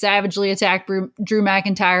freaking savagely attack Drew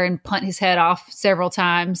McIntyre and punt his head off several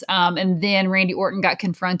times. And then Randy Orton got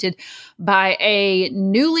confronted by a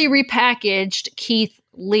newly repackaged Keith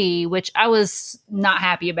Lee, which I was not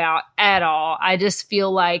happy about at all. I just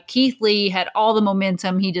feel like Keith Lee had all the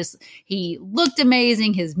momentum. He looked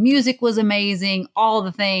amazing. His music was amazing, all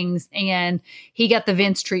the things. And he got the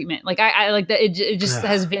Vince treatment. Like I like that. It just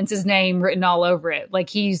has Vince's name written all over it. Like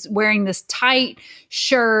he's wearing this tight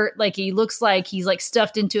shirt. Like he looks like he's like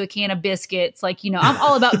stuffed into a can of biscuits. Like, I'm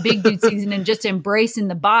all about big dude season and just embracing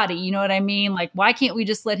the body. You know what I mean? Like, why can't we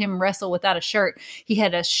just let him wrestle without a shirt? He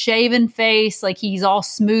had a shaven face. Like he's all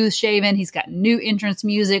smooth shaven. He's got new entrance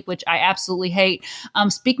music, which I absolutely hate.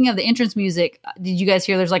 Speaking of the entrance music, did you guys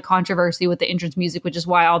hear there's like controversy with the entrance music, which is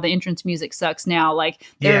why all the entrance music sucks now. Like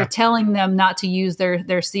they're telling them not to use their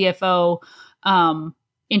CFO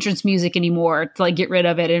entrance music anymore to like get rid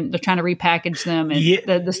of it, and they're trying to repackage them, and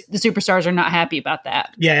the superstars are not happy about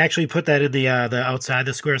that. Yeah, I actually put that in the outside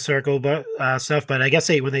the square circle stuff, but I guess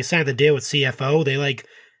when they signed the deal with CFO,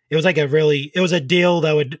 it was a deal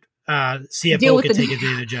that would CFO could take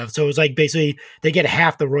advantage of. So it was like basically they get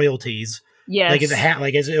half the royalties. Yes. Like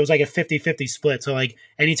it was like a 50-50 split. So like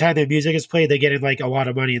anytime their music is played, they get in like a lot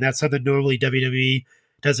of money, and that's something normally WWE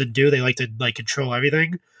doesn't do. They like to like control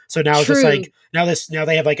everything. So now it's just like now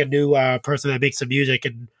they have like a new person that makes the music,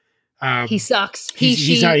 and he sucks.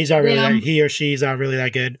 He's not really he or she's not really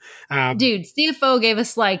that good. Dude, CFO gave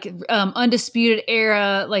us like Undisputed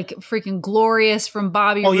Era, like freaking Glorious from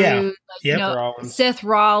Bobby Roode, Seth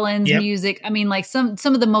Rollins music. I mean, like some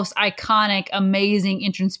of the most iconic, amazing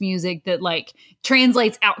entrance music that like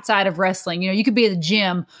translates outside of wrestling. You could be at the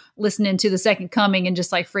gym listening to the Second Coming and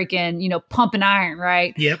just like freaking, pumping iron,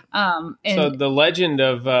 right? Yep. And so the legend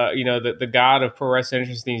of the god of pro wrestling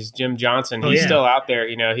entrance, Jim Johnson, he's still out there.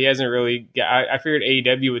 He hasn't really. I figured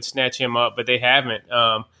AEW would snatch him up, but they haven't.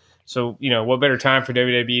 So what better time for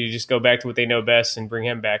WWE to just go back to what they know best and bring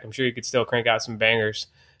him back? I'm sure you could still crank out some bangers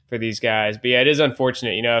for these guys. But yeah, it is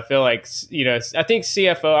unfortunate. I feel like I think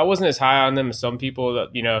CFO. I wasn't as high on them as some people.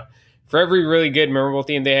 That for every really good memorable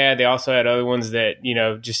theme they had, they also had other ones that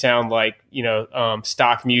just sound like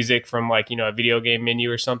stock music from like a video game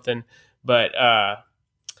menu or something. But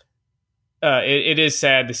it is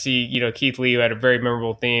sad to see Keith Lee, who had a very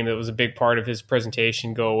memorable theme that was a big part of his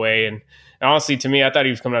presentation, go away. And honestly, to me, I thought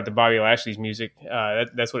he was coming out to Bobby Lashley's music.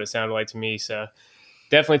 That's what it sounded like to me. So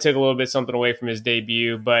definitely took a little bit something away from his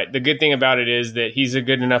debut. But the good thing about it is that he's a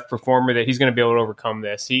good enough performer that he's going to be able to overcome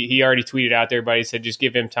this. He already tweeted out there, everybody said, just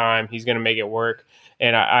give him time. He's going to make it work.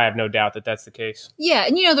 And I have no doubt that that's the case. Yeah.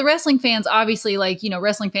 And, the wrestling fans, obviously,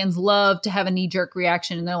 wrestling fans love to have a knee-jerk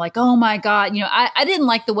reaction. And they're like, oh, my God. I didn't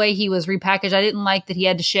like the way he was repackaged. I didn't like that he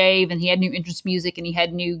had to shave and he had new entrance music and he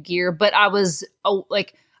had new gear. But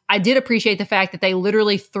I did appreciate the fact that they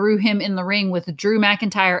literally threw him in the ring with Drew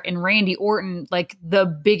McIntyre and Randy Orton, like the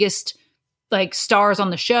biggest stars on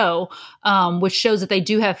the show, which shows that they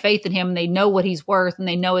do have faith in him and they know what he's worth and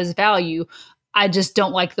they know his value. I just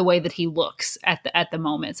don't like the way that he looks at the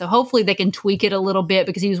moment. So hopefully they can tweak it a little bit,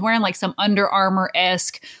 because he was wearing some Under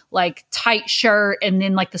Armour-esque tight shirt and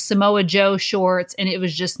then the Samoa Joe shorts, and it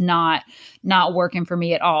was just not working for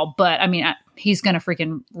me at all. But I mean, he's going to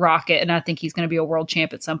freaking rock it, and I think he's going to be a world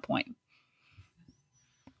champ at some point.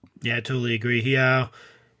 Yeah, I totally agree. They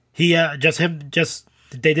did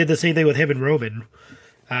the same thing with him and Roman.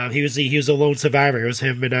 He was a lone survivor. It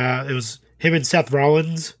was him and Seth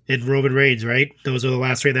Rollins and Roman Reigns, right? Those are the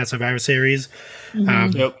last three in that Survivor Series.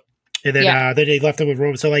 Yep. And then they left him with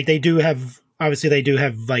Roman. So they do have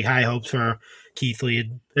high hopes for Keith Lee.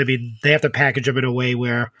 And I mean, they have to package him in a way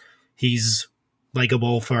where he's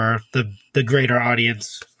likable for the greater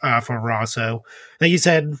audience for Raw. So like you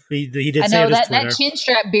said, he did say on his Twitter. That chin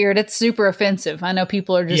strap beard, it's super offensive. I know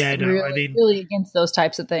people are just really against those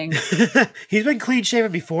types of things. He's been clean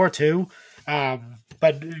shaven before too.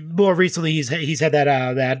 But more recently, he's had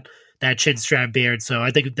that chin strap beard, so I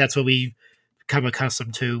think that's what we come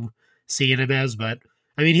accustomed to seeing him as. But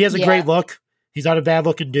I mean, he has a great look. He's not a bad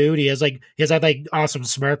looking dude. He has that awesome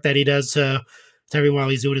smirk that he does to everyone while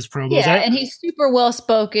he's doing his promos. Yeah, and he's super well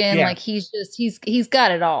spoken. Yeah. He's got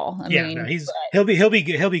it all. He'll be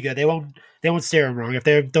good. They won't steer him wrong if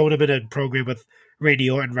they're throwing him in a program with Randy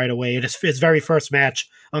Orton right away. And his very first match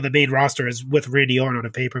on the main roster is with Randy Orton on a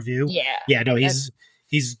pay-per-view. Yeah. No,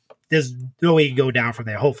 there's no way he can go down from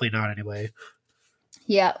there. Hopefully not anyway.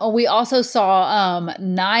 Yeah. We also saw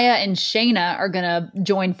Nia and Sheena are going to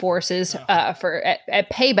join forces at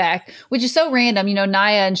Payback, which is so random.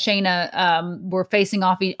 Nia and Sheena were facing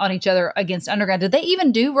off on each other against Underground. Did they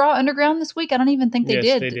even do Raw Underground this week? I don't even think they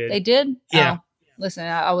did. They did? Yeah. Listen,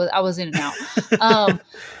 I was in and out.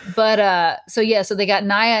 So they got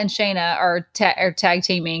Nia and Sheena are tag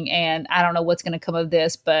teaming, and I don't know what's going to come of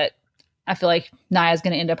this, but I feel like Nia's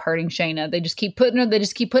going to end up hurting Sheena. They just keep putting them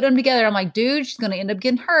together. I'm like, dude, she's going to end up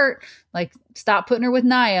getting hurt. Stop putting her with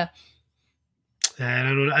Nia. I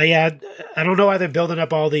don't know why they're building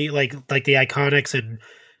up all the the Iconics and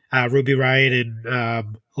Ruby Riott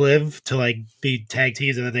and Liv to be tag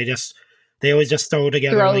teams, and then they always just throw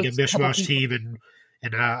together a mishmash team,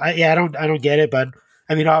 I don't get it, but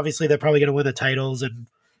I mean, obviously they're probably going to win the titles, and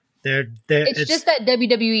it's just that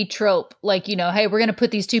WWE trope, hey, we're going to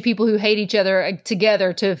put these two people who hate each other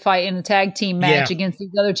together to fight in a tag team match against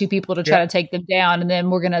these other two people to try to take them down, and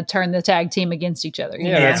then we're going to turn the tag team against each other.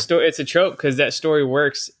 It's a trope because that story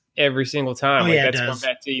works every single time. That's going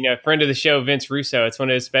back to friend of the show, Vince Russo. It's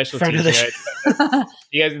one of his specialties.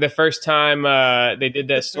 The first time they did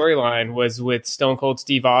that storyline was with Stone Cold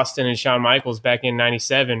Steve Austin and Shawn Michaels back in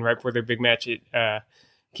 '97, right before their big match at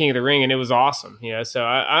King of the Ring, and it was awesome. So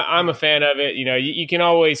I'm a fan of it. You can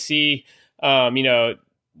always see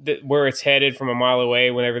where it's headed from a mile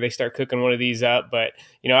away whenever they start cooking one of these up. But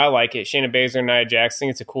I like it. Shayna Baszler and Nia Jax, I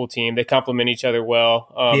think it's a cool team. They complement each other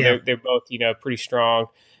well. They're both pretty strong.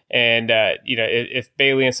 And if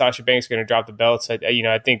Bayley and Sasha Banks are going to drop the belts,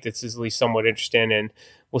 I think this is at least somewhat interesting, and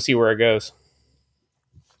we'll see where it goes.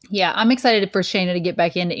 Yeah, I'm excited for Shayna to get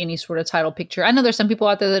back into any sort of title picture. I know there's some people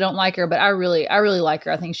out there that don't like her, but I really like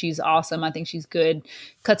her. I think she's awesome. I think she's good,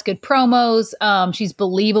 cuts good promos. She's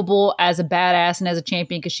believable as a badass and as a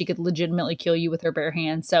champion because she could legitimately kill you with her bare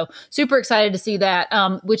hands. So super excited to see that,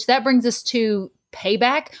 which that brings us to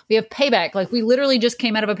Payback. We have Payback. We literally just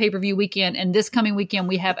came out of a pay-per-view weekend, and this coming weekend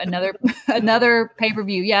we have another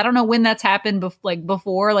pay-per-view. Yeah, I don't know when that's happened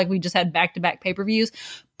before. We just had back-to-back pay-per-views,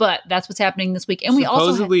 but that's what's happening this week. And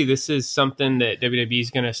supposedly this is something that WWE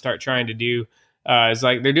is going to start trying to do. It's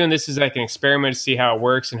they're doing this as an experiment to see how it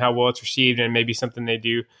works and how well it's received, and maybe something they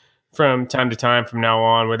do from time to time from now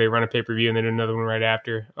on, where they run a pay-per-view and then another one right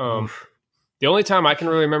after. The only time I can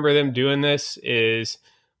really remember them doing this is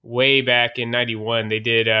way back in 91. They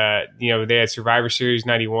did they had Survivor Series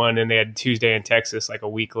 91, and they had Tuesday in Texas a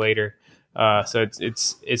week later. So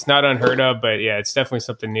it's not unheard of, but yeah, it's definitely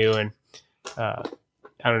something new, and I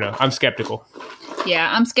don't know, I'm skeptical.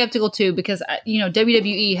 Yeah, I'm skeptical too because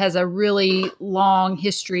WWE has a really long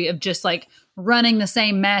history of just like running the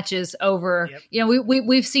same matches over. Yep. You know,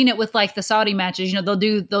 we've seen it with like the Saudi matches. You know,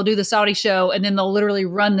 they'll do the Saudi show and then they'll literally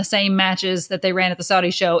run the same matches that they ran at the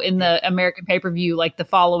Saudi show in the American pay-per-view like the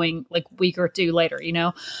following like week or two later, you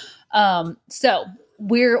know. So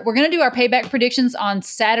we're going to do our payback predictions on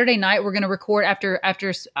Saturday night. We're going to record after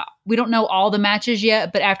we don't know all the matches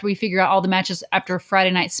yet, but after we figure out all the matches after Friday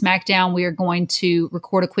night SmackDown, we are going to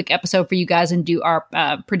record a quick episode for you guys and do our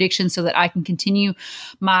predictions so that I can continue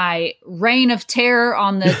my reign of terror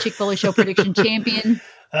on the Chick Foley Show prediction champion.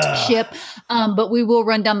 But we will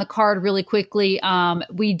run down the card really quickly.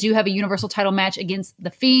 We do have a Universal title match against The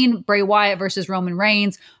Fiend, Bray Wyatt versus Roman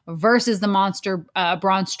Reigns versus the monster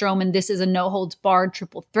Braun Strowman. This is a no holds barred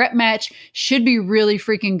triple threat match. Should be really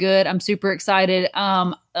freaking good. I'm super excited.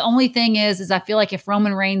 The only thing is I feel like if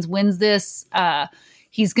Roman Reigns wins this,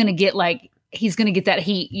 he's gonna get that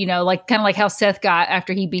heat, you know, like kind of like how Seth got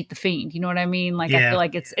after he beat The Fiend. You know what I mean? Like I feel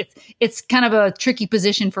like it's kind of a tricky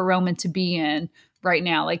position for Roman to be in right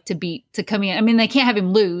now, like to come in. I mean, they can't have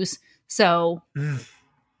him lose. So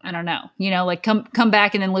I don't know, you know, like come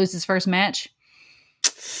back and then lose his first match.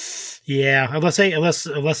 Yeah. Unless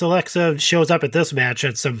Alexa shows up at this match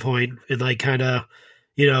at some point and like kind of,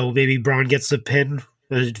 you know, maybe Braun gets the pin,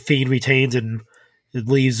 the Fiend retains and it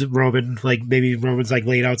leaves Roman, like maybe Roman's like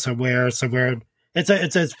laid out somewhere. It's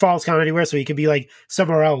a false count anywhere. So he could be like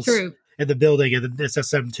somewhere else in the building and then it's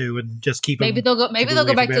SM2 and just keep maybe him. They'll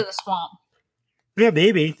go back to the swamp. Yeah,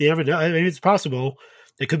 maybe. You never know. I mean, it's possible.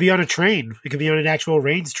 It could be on a train. It could be on an actual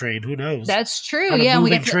Reigns train. Who knows? That's true. On Yeah, a we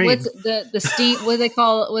moving got train. what's the steam. What they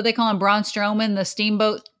call him? Braun Strowman, the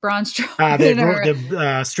steamboat Braun Strowman. The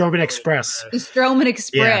Strowman Express. The Strowman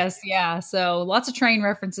Express. Yeah. So lots of train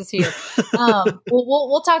references here.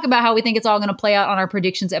 We'll talk about how we think it's all going to play out on our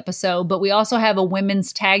predictions episode. But we also have a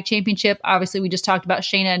women's tag championship. Obviously, we just talked about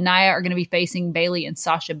Sheena and Nia are going to be facing Bayley and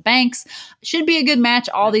Sasha Banks. Should be a good match.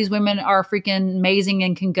 All these women are freaking amazing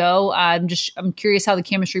and can go. I'm curious how the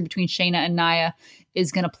chemistry between Sheena and Nia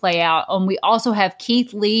is going to play out. We also have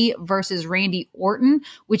Keith Lee versus Randy Orton,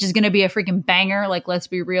 which is going to be a freaking banger. Like, let's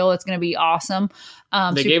be real. It's going to be awesome.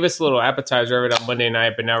 They gave us a little appetizer of it on Monday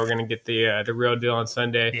night, but now we're going to get the real deal on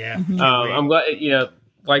Sunday. Yeah. I'm glad, you know,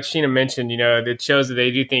 like Sheena mentioned, you know, it shows that they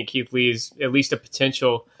do think Keith Lee is at least a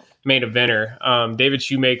potential main eventer. David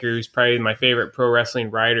Shoemaker, who's probably my favorite pro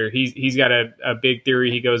wrestling writer, he's got a big theory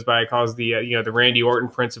he goes by, calls the Randy Orton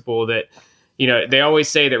principle, that, you know, they always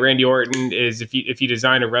say that Randy Orton is, if you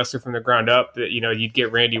design a wrestler from the ground up, that, you know, you'd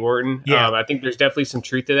get Randy Orton. Yeah. I think there's definitely some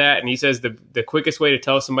truth to that. And he says the quickest way to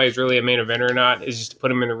tell if somebody's really a main eventer or not is just to put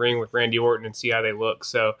them in the ring with Randy Orton and see how they look.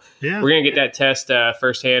 So we're going to get that test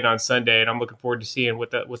firsthand on Sunday, and I'm looking forward to seeing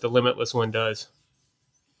what the Limitless one does.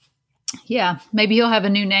 Yeah, maybe he'll have a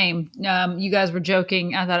new name. You guys were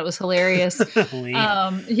joking. I thought it was hilarious. I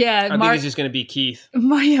think he's just going to be Keith.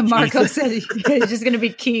 Marco said he's just going to be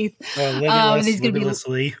Keith. And he's going to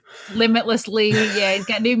be Limitless Lee. Yeah, he's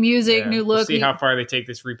got new music, new look. We'll see how far they take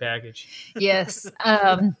this repackage. Yes.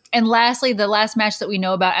 And lastly, the last match that we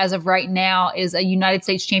know about as of right now is a United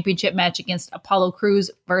States Championship match against Apollo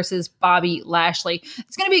Crews versus Bobby Lashley.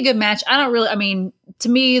 It's going to be a good match. To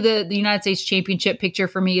me, the United States Championship picture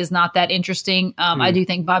for me is not that interesting. I do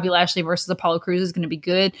think Bobby Lashley versus Apollo Crews is going to be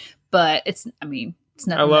good, but it's nothing.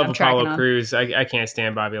 I love Apollo Crews. I can't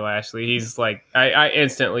stand Bobby Lashley. He's like, I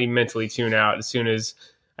instantly mentally tune out as soon as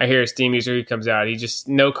I hear his theme music comes out. He just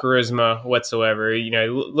no charisma whatsoever. You know, he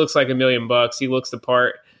looks like $1 million. He looks the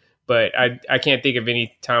part, but I can't think of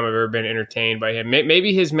any time I've ever been entertained by him.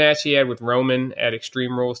 Maybe his match he had with Roman at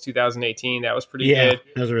Extreme Rules 2018, that was pretty good.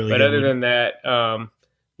 That was really good. But other than that,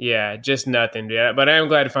 just nothing. Yeah, but I am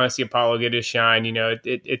glad to finally see Apollo get his shine. You know,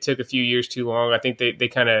 it took a few years too long. I think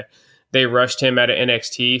they rushed him out of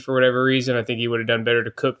NXT for whatever reason. I think he would have done better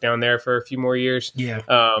to cook down there for a few more years. Yeah.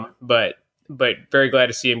 But very glad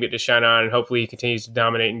to see him get to shine on, and hopefully he continues to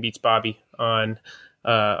dominate and beats Bobby on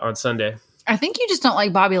Sunday. I think you just don't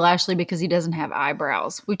like Bobby Lashley because he doesn't have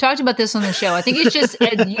eyebrows. We've talked about this on the show. I think it's just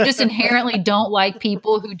you just inherently don't like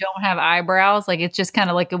people who don't have eyebrows. Like, it's just kind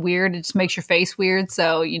of like it just makes your face weird.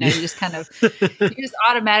 So, you know, you just kind of you just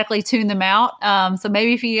automatically tune them out. So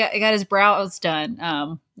maybe if he got his brows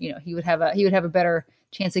done, you know, he would have a better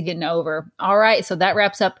chance of getting over. All right. So that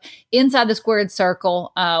wraps up Inside the Squared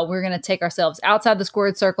Circle. We're going to take ourselves outside the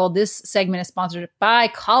Squared Circle. This segment is sponsored by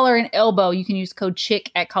Collar and Elbow. You can use code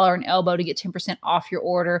CHICK at Collar and Elbow to get 10% off your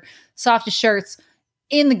order. Softest shirts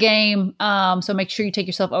in the game. So make sure you take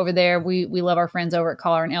yourself over there. We love our friends over at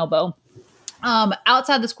Collar and Elbow.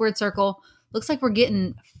 Outside the Squared Circle, looks like we're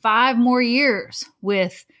getting 5 more years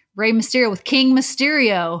with Rey Mysterio with King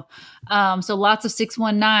Mysterio. So lots of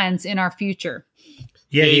 619s in our future.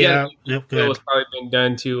 Yeah. Yep, it was probably been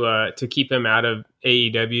done to keep him out of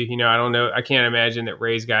AEW. You know, I don't know. I can't imagine that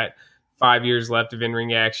Ray's got 5 years left of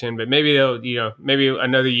in-ring action, but maybe they'll, maybe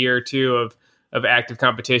another year or two of active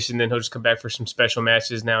competition. Then he'll just come back for some special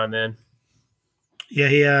matches now and then.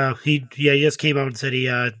 Yeah, he just came out and said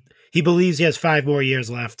he believes he has 5 more years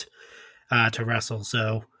left to wrestle.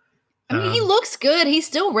 So, I mean, he looks good. He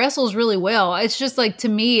still wrestles really well. It's just like, to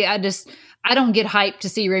me, I don't get hyped to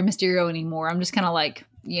see Rey Mysterio anymore. I'm just kind of like,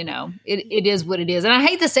 it is what it is. And I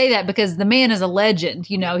hate to say that because the man is a legend.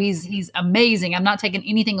 He's amazing. I'm not taking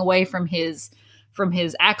anything away from his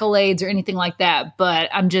accolades or anything like that. But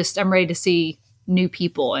I'm ready to see new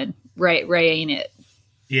people, and Ray ain't it.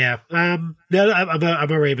 Yeah. No,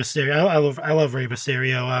 I'm a Rey Mysterio. I love Rey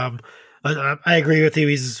Mysterio. I agree with you.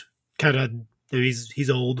 He's kind of, he's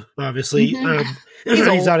old, obviously. Mm-hmm.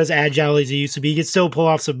 He's not as agile as he used to be. He can still pull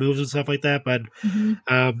off some moves and stuff like that. But,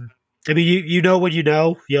 I mean, you know when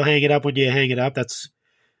you'll hang it up when you hang it up. That's,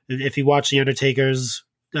 if you watch the Undertaker's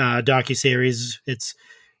docuseries, it's,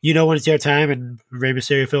 when it's your time, and Rey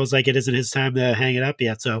Mysterio feels like it isn't his time to hang it up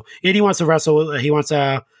yet. So, and he wants to wrestle. He wants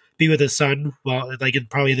to be with his son,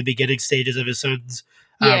 probably in the beginning stages of his son's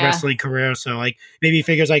wrestling career. So, like, maybe he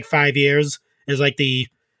figures like 5 years is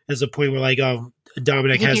the point where, like, oh,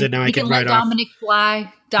 Dominic has it now. I can let Dominic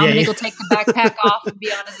fly. Dominic will take the backpack off and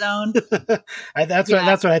be on his own. That's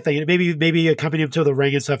what I think. Maybe accompany him to the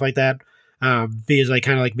ring and stuff like that. Be his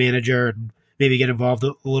kind of manager, and maybe get involved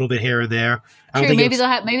a little bit here and there. True. Maybe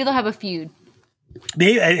they'll have a feud.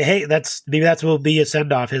 Maybe that's will be a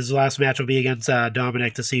send off. His last match will be against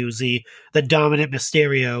Dominic to see who's the dominant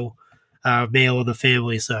Mysterio male in the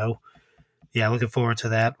family. So yeah, looking forward to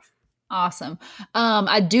that. Awesome.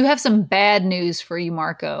 I do have some bad news for you,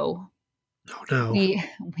 Marco. Oh no. We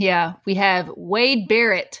have Wade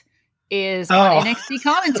Barrett is on NXT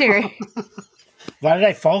commentary. Why did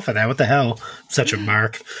I fall for that? What the hell? Such a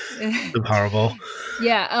mark. I'm horrible.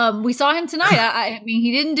 Yeah, we saw him tonight. I mean,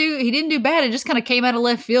 he didn't do bad. It just kind of came out of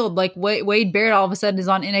left field. Like Wade Barrett all of a sudden is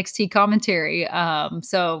on NXT commentary.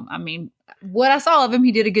 So I mean, what I saw of him,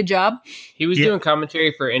 he did a good job. He was doing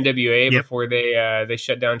commentary for NWA before they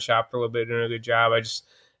shut down shop for a little bit, doing a good job.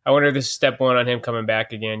 I wonder if this is step one on him coming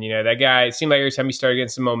back again. That guy, it seemed like every time he started getting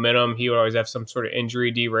some momentum, he would always have some sort of injury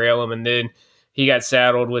derail him, and then he got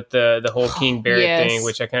saddled with the whole King Barrett thing,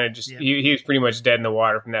 which I kind of just he was pretty much dead in the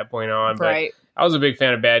water from that point on. Right. But I was a big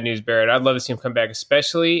fan of Bad News Barrett. I'd love to see him come back,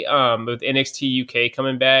 especially with NXT UK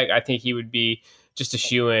coming back. I think he would be just a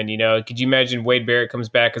shoe-in. Could you imagine Wade Barrett comes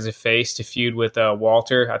back as a face to feud with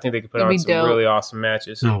Walter? I think they could put on some really awesome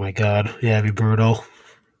matches. Oh my god, yeah, it'd be brutal.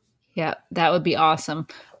 Yeah, that would be awesome.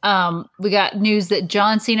 We got news that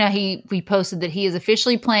John Cena, he posted that he is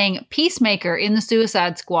officially playing Peacemaker in the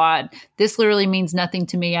Suicide Squad. This literally means nothing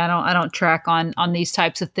to me. I don't track on these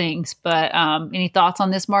types of things. But any thoughts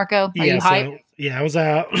on this, Marco? Are you hyped? I was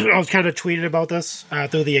kind of tweeting about this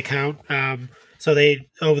through the account. So they,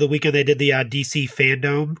 over the weekend, they did the DC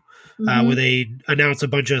Fandom, where they announced a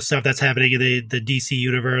bunch of stuff that's happening in the DC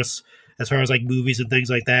universe as far as movies and things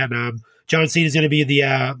like that. And John Cena is going to be in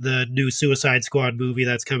the new Suicide Squad movie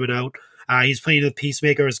that's coming out. He's playing the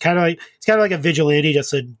Peacemaker. It's kind of like a vigilante,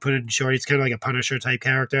 just to put it in short. He's kind of like a Punisher type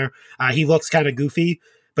character. He looks kind of goofy,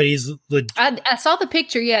 but he's. I saw the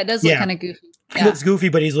picture. Yeah, it does look kind of goofy. He looks goofy,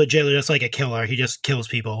 but he's legit just like a killer. He just kills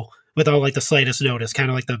people without the slightest notice, kind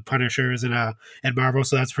of like the Punishers and Marvel.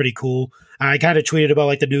 So that's pretty cool. I kind of tweeted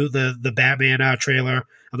about the new the Batman trailer.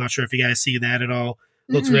 I'm not sure if you guys seen that at all.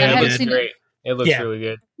 Looks really good. It looks great. It looks really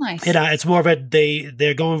good. Nice. It's more of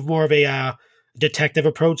they're going more of a detective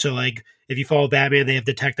approach. So if you follow Batman, they have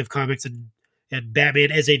detective comics, and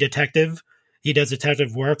Batman is a detective. He does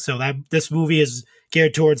detective work. So this movie is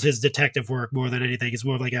geared towards his detective work more than anything. It's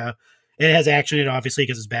more of it has action in it, obviously,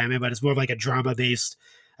 because it's Batman, but it's more of a drama based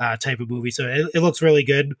type of movie. So it looks really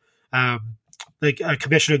good.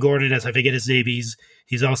 Commissioner Gordon, as I forget his name,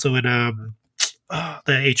 he's also in the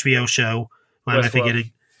HBO show. Why am I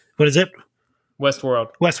forgetting? What is it?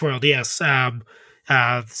 Westworld, yes.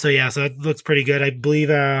 So it looks pretty good. I believe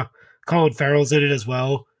Colin Farrell's in it as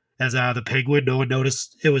well as the Penguin. No one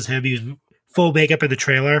noticed it was him. He was full makeup in the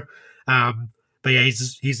trailer. But yeah,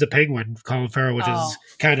 he's the Penguin, Colin Farrell, which is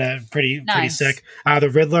kind of pretty sick. The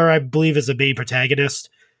Riddler, I believe, is the main protagonist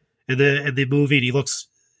in the movie, and he looks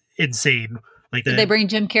insane. Did they bring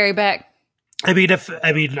Jim Carrey back? I'm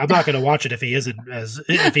not going to watch it if he isn't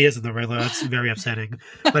the Riddler. That's very upsetting.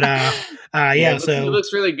 But it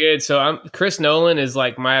looks really good. So Chris Nolan is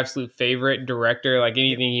my absolute favorite director.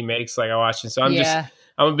 Anything he makes, I watch it. So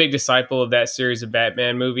I'm a big disciple of that series of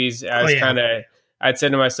Batman movies. I'd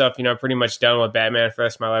said to myself, I'm pretty much done with Batman for the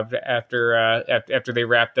rest of my life after they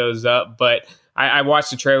wrap those up. But I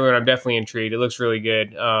watched the trailer and I'm definitely intrigued. It looks really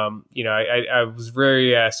good. I was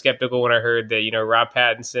very skeptical when I heard that, Rob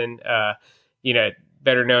Pattinson,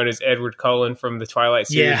 better known as Edward Cullen from the Twilight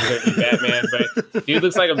series, is going to be Batman. But dude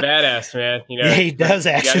looks like a badass, man. Yeah, he does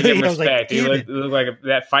actually. You gotta give him respect. He looked like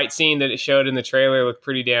that fight scene that it showed in the trailer looked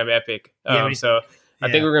pretty damn epic. I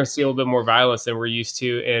think we're going to see a little bit more violence than we're used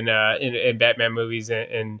to in Batman movies,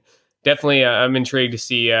 and definitely I'm intrigued to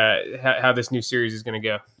see how this new series is going to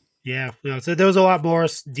go. Yeah, so there was a lot more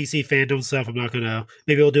DC fandom stuff. I'm not gonna.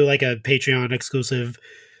 Maybe we'll do like a Patreon exclusive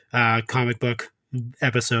comic book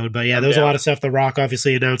episode. But yeah, there was a lot of stuff. The Rock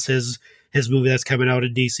obviously announced his movie that's coming out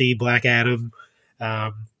in DC, Black Adam.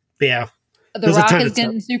 But yeah. The Rock is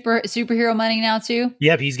getting superhero money now too.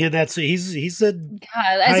 Yep, he's getting that. So he's a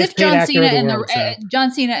God, as if John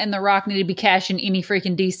Cena and The Rock need to be cashing any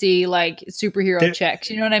freaking DC like superhero checks.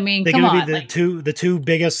 You know what I mean? They're going to be the two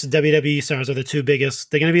biggest WWE stars are the two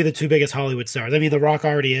biggest. They're going to be the two biggest Hollywood stars. I mean, The Rock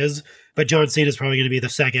already is, but John Cena is probably going to be the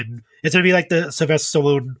second. It's going to be like the Sylvester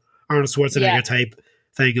Stallone, Arnold Schwarzenegger type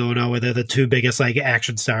thing going on, where they're the two biggest like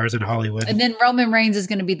action stars in Hollywood. And then Roman Reigns is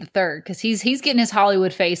going to be the third because he's getting his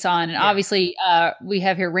Hollywood face on. And obviously we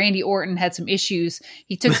have here Randy Orton had some issues.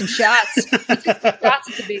 He took some shots. At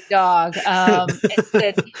the big dog.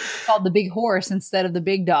 Instead, he called the big horse instead of the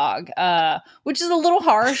big dog, which is a little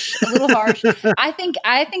harsh. I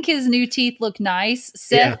think his new teeth look nice.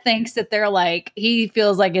 Seth thinks that they're like, he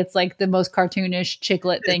feels like it's like the most cartoonish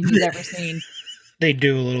chiclet thing he's ever seen. They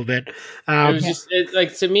do a little bit. It was just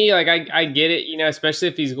like, to me, like I get it, especially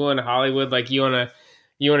if he's going to Hollywood, like you want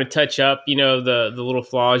to touch up, the little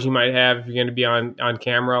flaws you might have if you're going to be on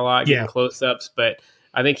camera a lot, getting close ups. But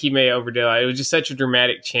I think he may overdo it. It was just such a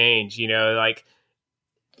dramatic change, like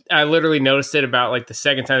I literally noticed it about like the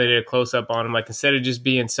second time they did a close up on him. Like instead of just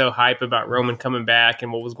being so hype about Roman coming back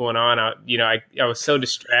and what was going on, I was so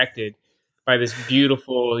distracted by this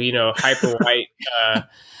beautiful, hyper white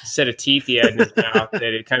set of teeth he had in his mouth that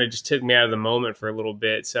it kind of just took me out of the moment for a little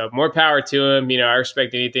bit. So more power to him. I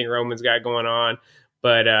respect anything Roman's got going on,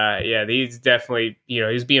 but he's definitely,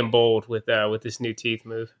 he's being bold with this new teeth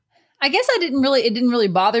move. I guess it didn't really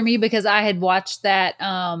bother me because I had watched that.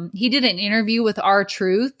 He did an interview with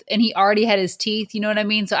R-Truth and he already had his teeth, you know what I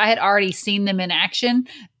mean? So I had already seen them in action.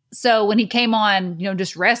 So when he came on,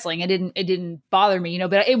 just wrestling, it didn't bother me,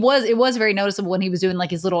 but it was very noticeable when he was doing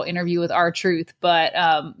like his little interview with R-Truth. But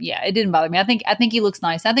it didn't bother me. I think he looks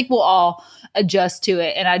nice. I think we'll all adjust to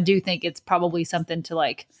it, and I do think it's probably something to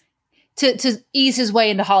like to ease his way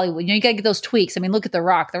into Hollywood. You got to get those tweaks. I mean, look at The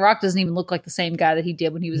Rock. The Rock doesn't even look like the same guy that he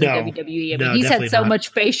did when he was in WWE. I mean, he's had so much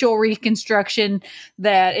facial reconstruction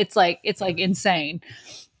that it's like insane.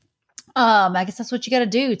 I guess that's what you got to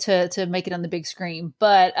do to make it on the big screen.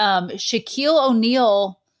 But Shaquille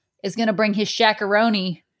O'Neal is going to bring his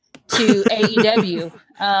Shaq-a-roni to AEW,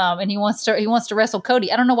 and he wants to wrestle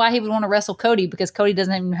Cody. I don't know why he would want to wrestle Cody because Cody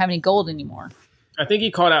doesn't even have any gold anymore. I think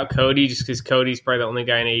he called out Cody just because Cody's probably the only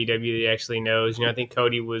guy in AEW that he actually knows. I think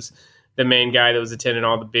Cody was the main guy that was attending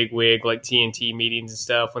all the big wig like TNT meetings and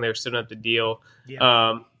stuff when they were setting up the deal.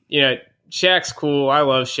 Yeah. Shaq's cool. I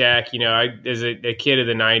love Shaq. As a kid of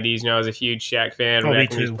the 90s, I was a huge Shaq fan back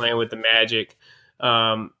when he was playing with the Magic.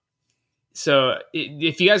 So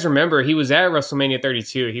if you guys remember, he was at WrestleMania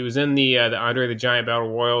 32. He was in the Andre the Giant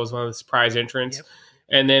Battle Royal as one of the surprise entrants. Yep.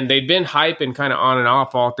 And then they'd been hyping kind of on and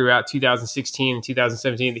off all throughout 2016 and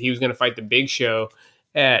 2017 that he was going to fight the Big Show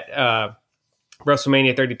at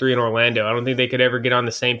WrestleMania 33 in Orlando. I don't think they could ever get on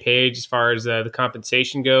the same page as far as the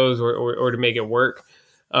compensation goes or to make it work.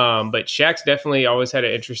 But Shaq's definitely always had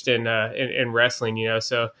an interest in wrestling,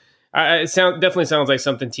 So it definitely sounds like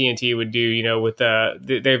something TNT would do, with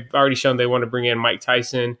they've already shown they want to bring in Mike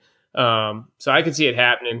Tyson. So I could see it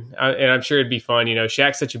happening, and I'm sure it'd be fun.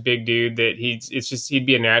 Shaq's such a big dude that he'd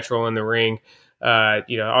be a natural in the ring. All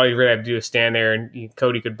you really have to do is stand there, and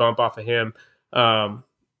Cody could bump off of him. I'm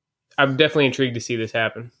definitely intrigued to see this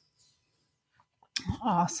happen.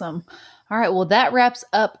 Awesome. All right. Well, that wraps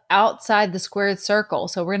up Outside the Squared Circle.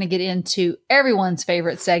 So we're going to get into everyone's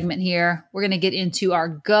favorite segment here. We're going to get into our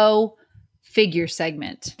Go Figure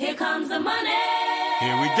segment. Here comes the money.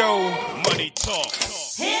 Here we go. Money talk.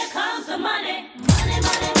 Here comes the money. Money,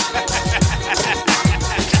 money, money.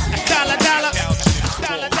 Dollar, dollar.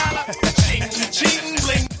 Dollar, dollar. Ching,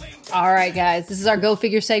 bling. All right, guys, this is our Go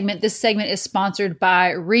Figure segment. This segment is sponsored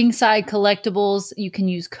by Ringside Collectibles. You can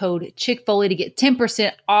use code Chick Foley to get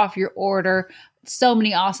 10% off your order. So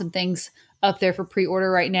many awesome things up there for pre-order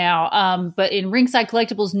right now. But in Ringside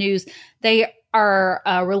Collectibles news, they are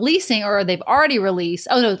releasing, or they've already released.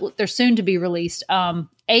 Oh no, they're soon to be released.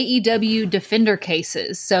 AEW Defender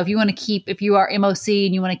cases. So if you want to keep, if you are MOC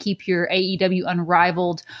and you want to keep your AEW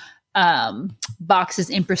Unrivaled boxes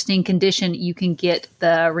in pristine condition, you can get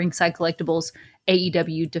the Ringside Collectibles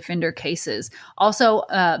AEW Defender cases. Also,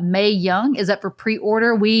 Mae Young is up for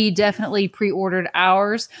pre-order. We definitely pre-ordered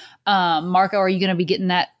ours. Marco, are you going to be getting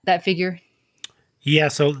that figure? Yeah,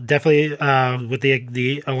 so definitely with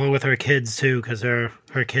the along with her kids too, because her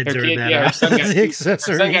kids are in that. Yeah, her son got the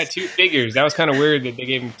accessories. Her son got 2 figures. That was kind of weird that they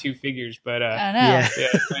gave him 2 figures, but I know.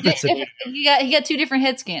 Yeah. He got 2 different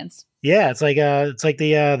head scans. Yeah, it's like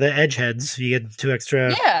the edge heads. You get 2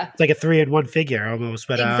 extra. Yeah, it's like a 3-in-1 figure almost.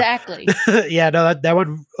 But exactly. Yeah, no, that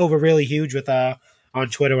went over really huge with on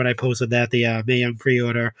Twitter when I posted that the Mae Young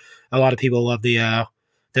pre-order. A lot of people love the.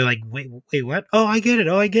 They're like, wait, what? Oh, I get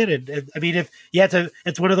it. And, I mean, if you had to,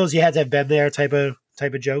 it's one of those you had to have been there type of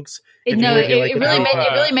jokes. It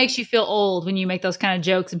really makes you feel old when you make those kind of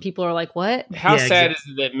jokes and people are like, what? How sad is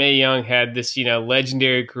it that Mae Young had this,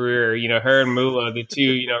 legendary career, her and Moolah, the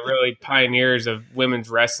 2, really pioneers of women's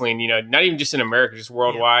wrestling, not even just in America, just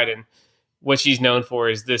worldwide. And what she's known for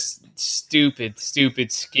is this stupid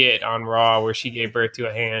skit on Raw where she gave birth to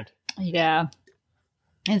a hand. Yeah.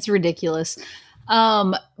 It's ridiculous.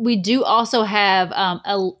 We do also have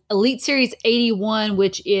Elite Series 81,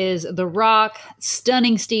 which is The Rock,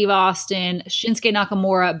 Stunning Steve Austin, Shinsuke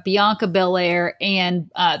Nakamura, Bianca Belair,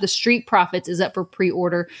 and the Street Profits is up for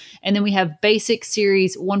pre-order. And then we have Basic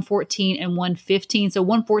Series 114 and 115. So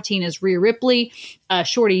 114 is Rhea Ripley,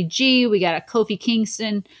 Shorty G. We got a Kofi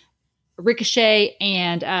Kingston, Ricochet,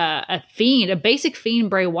 and a Basic Fiend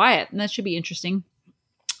Bray Wyatt. And that should be interesting.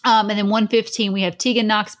 And then 115, we have Tegan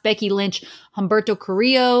Knox, Becky Lynch, Humberto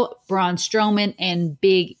Carrillo, Braun Strowman, and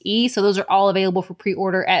Big E. So those are all available for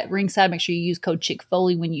pre-order at Ringside. Make sure you use code Chick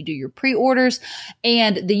Foley when you do your pre-orders.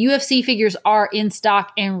 And the UFC figures are in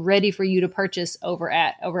stock and ready for you to purchase over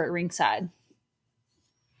at Ringside.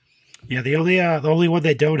 Yeah, the only one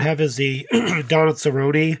they don't have is the Donald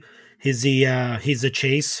Cerrone. He's the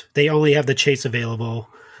Chase. They only have the Chase available.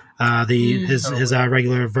 His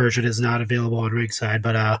regular version is not available on Ringside,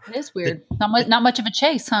 but it is weird. Not much of a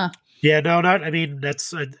Chase, huh? Yeah, no, not. I mean,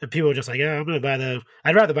 that's people are just like, yeah,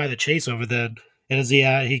 I'd rather buy the Chase over the. And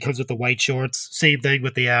he comes with the white shorts. Same thing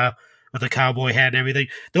with the cowboy hat and everything.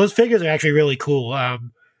 Those figures are actually really cool.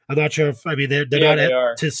 I'm not sure if they're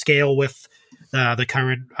not to scale with the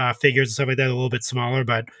current figures and stuff like that. They're a little bit smaller,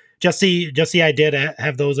 but just the idea to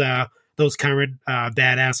have those current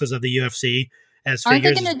badasses of the UFC. As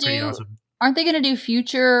figures is pretty awesome. Aren't they going to do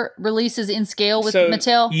future releases in scale with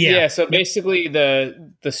Mattel? Yeah. So basically,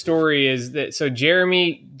 the story is that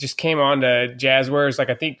Jeremy just came on to Jazzwares,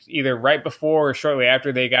 I think either right before or shortly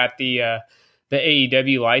after they got the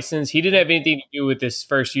AEW license. He didn't have anything to do with this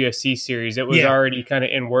first UFC series. It was already kind of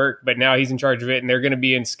in work, but now he's in charge of it, and they're going to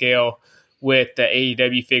be in scale with the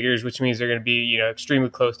AEW figures, which means they're going to be extremely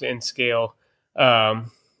close to in scale.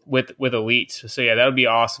 With elites. So yeah, that would be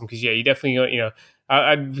awesome. Cause you definitely,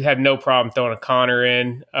 I'd have no problem throwing a Connor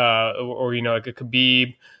in, or like a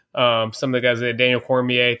Khabib, some of the guys that Daniel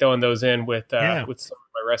Cormier, throwing those in with some of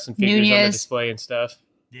my wrestling figures on the display and stuff.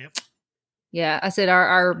 Yep. Yeah. I said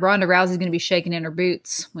our Ronda Rousey's going to be shaking in her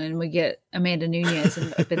boots when we get Amanda Nunes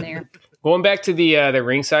up in there. Going back to the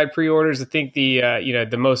Ringside pre-orders, I think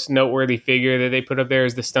the most noteworthy figure that they put up there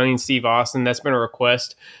is the Stunning Steve Austin. That's been a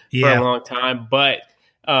request for a long time, but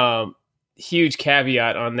huge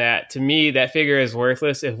caveat on that. To me, that figure is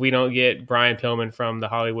worthless if we don't get Brian Pillman from the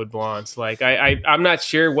Hollywood Blondes. Like I'm not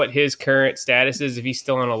sure what his current status is, if he's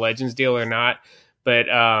still on a Legends deal or not. But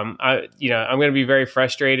I'm going to be very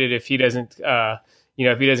frustrated if he doesn't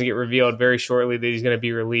get revealed very shortly that he's going to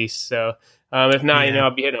be released. So if not,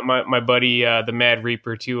 I'll be hitting up my buddy the Mad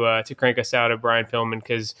Reaper to crank us out of Brian Pillman,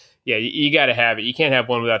 because you got to have it. You can't have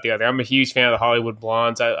one without the other. I'm a huge fan of the Hollywood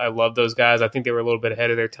Blondes. I love those guys. I think they were a little bit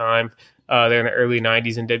ahead of their time. They're in the early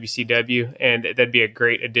 90s in WCW, and that'd be a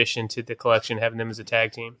great addition to the collection, having them as a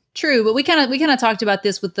tag team. True, but we kind of talked about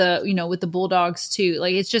this with the Bulldogs too.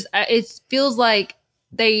 Like it feels like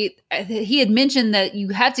he had mentioned that you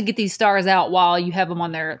had to get these stars out while you have them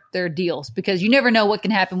on their deals, because you never know what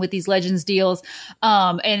can happen with these Legends deals.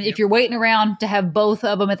 And if you're waiting around to have both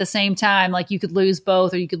of them at the same time, like you could lose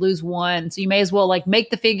both or you could lose one. So you may as well like make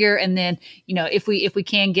the figure. And then, if we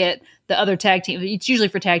can get the other tag team, it's usually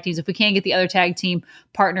for tag teams. If we can get the other tag team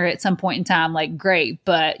partner at some point in time, like great,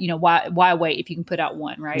 but why wait if you can put out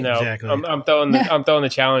one, right? No, exactly. I'm throwing the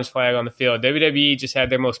challenge flag on the field. WWE just had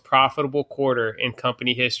their most profitable quarter in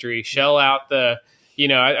company history. Shell out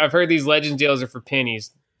I've heard these Legends deals are for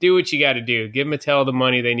pennies. do what you got to do. Give Mattel the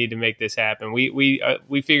money they need to make this happen.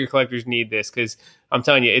 We figure collectors need this because I'm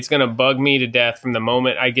telling you, it's going to bug me to death from the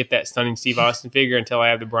moment I get that stunning Steve Austin figure until I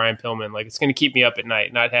have the Brian Pillman. Like, it's going to keep me up at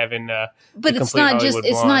night, not having. But it's not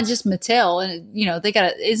just Mattel, and they got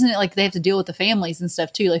to. Isn't it like they have to deal with the families and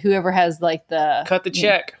stuff too? Like whoever has like the cut the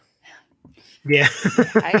check. Yeah,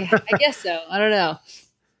 I guess so. I don't know.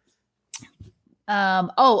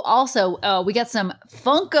 Also, we got some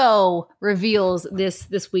Funko reveals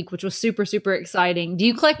this week, which was super, super exciting.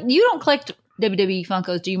 You don't collect WWE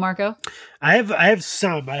Funkos, do you, Marco? I have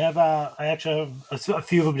some. I actually have a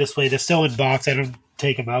few of them displayed. They're still in box. I don't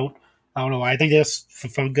take them out. I don't know why. I think just for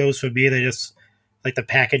Funkos, for me, they just like the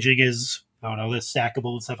packaging is, I don't know, they're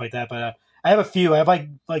stackable and stuff like that. But I have a few. I have like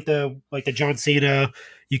the John Cena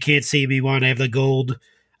You Can't See Me one. I have the gold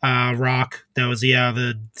Rock. That was the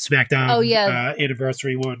SmackDown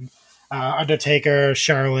anniversary one. Undertaker,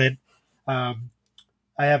 Charlotte. I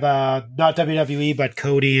have not WWE, but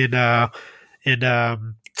Cody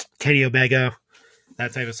and Kenny Omega,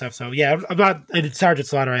 that type of stuff. So yeah, I'm not, and Sergeant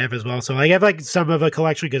Slaughter I have as well. So I have like some of a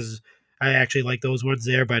collection because I actually like those ones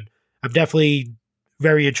there. But I'm definitely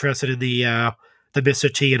very interested in the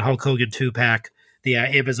Mr. T and Hulk Hogan 2-pack. The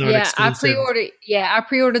Amazon exclusive. I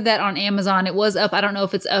pre-ordered that on Amazon. It was up. I don't know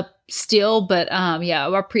if it's up still, but I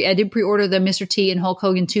did pre-order the Mr. T and Hulk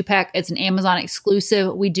Hogan 2-pack. It's an Amazon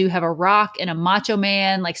exclusive. We do have a Rock and a Macho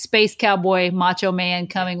Man, like Space Cowboy Macho Man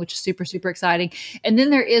coming, which is super, super exciting. And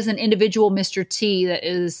then there is an individual Mr. T that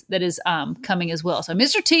is coming as well. So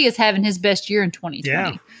Mr. T is having his best year in 2020.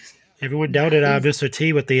 Yeah. Everyone doubted Mr.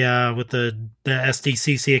 T with the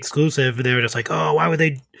SDCC exclusive, and they were just like, "Oh, why would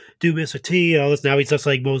they do Mr. T?" All this. Now he's just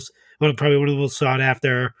like probably one of the most sought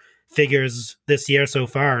after figures this year so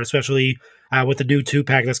far, especially with the new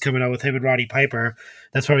 2-pack that's coming out with him and Roddy Piper.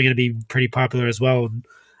 That's probably going to be pretty popular as well. And,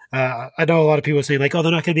 I know a lot of people are saying like, "Oh,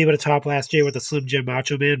 they're not going to be able to top last year with the Slim Jim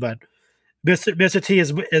Macho Man," but Mr. T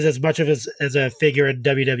is as much of as a figure in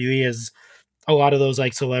WWE as a lot of those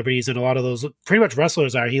like celebrities and a lot of those pretty much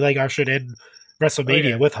wrestlers are. He like ushered in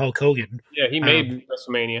WrestleMania with Hulk Hogan. Yeah, he made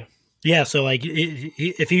WrestleMania. Yeah, so like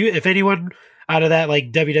if anyone out of that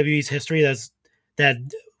like WWE's history that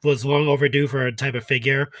was long overdue for a type of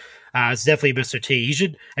figure, it's definitely Mr. T. He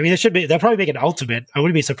should. I mean, they'll probably make an Ultimate. I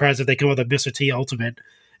wouldn't be surprised if they come up with a Mr. T Ultimate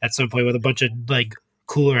at some point with a bunch of like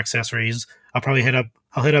cooler accessories. I'll probably hit up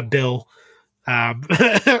Bill on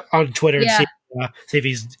Twitter and see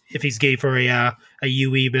if he's game for a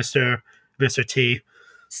UE Mr. T.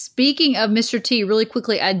 Speaking of Mr. T, really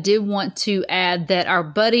quickly, I did want to add that our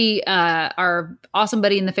buddy, our awesome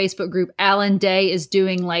buddy in the Facebook group, Alan Day, is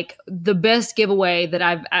doing like the best giveaway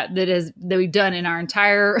that we've done in our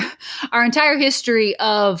entire history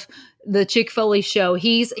of the Chick Foley Show.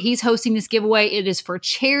 He's hosting this giveaway. It is for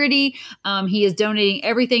charity. He is donating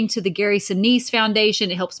everything to the Gary Sinise Foundation.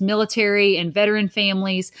 It helps military and veteran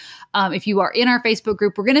families. If you are in our Facebook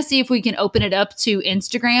group, we're going to see if we can open it up to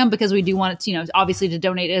Instagram because we do want it to, obviously to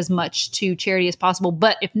donate as much to charity as possible.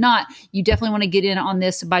 But if not, you definitely want to get in on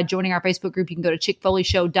this by joining our Facebook group. You can go to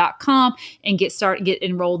chickfoleyshow.com and get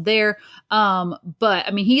enrolled there. But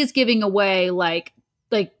I mean, he is giving away like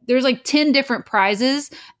there's like 10 different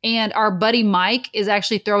prizes, and our buddy Mike is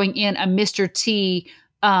actually throwing in a Mr. T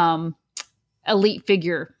elite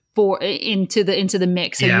figure into the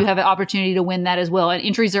mix. So you have an opportunity to win that as well. And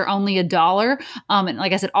entries are only $1. And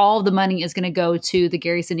like I said, all of the money is going to go to the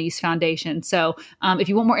Gary Sinise Foundation. So if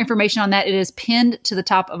you want more information on that, it is pinned to the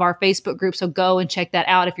top of our Facebook group. So go and check that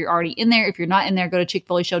out if you're already in there. If you're not in there, go to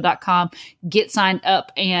chickfoleyshow.com, get signed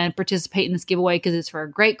up and participate in this giveaway because it's for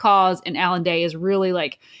a great cause. And Alan Day is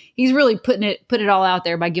really he's really put it all out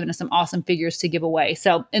there by giving us some awesome figures to give away.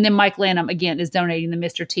 So, and then Mike Lanham again is donating the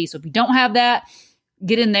Mr. T. So if you don't have that,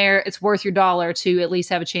 get in there. It's worth your $1 to at least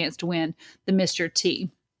have a chance to win the Mr. T.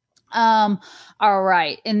 All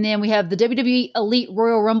right. And then we have the WWE Elite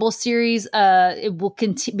Royal Rumble series. It will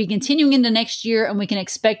be continuing into next year, and we can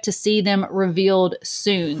expect to see them revealed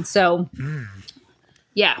soon. So,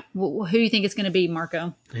 yeah. Who do you think it's going to be,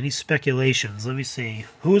 Marco? Any speculations? Let me see.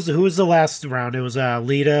 Who was the last round? It was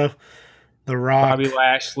Lita, The Rock, Bobby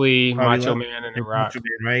Lashley, Macho Man, and The Rock.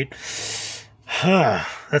 Right?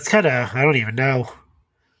 That's kind of, I don't even know.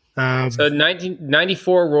 So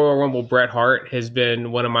 1994 Royal Rumble Bret Hart has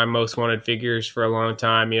been one of my most wanted figures for a long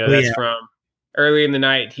time. From early in the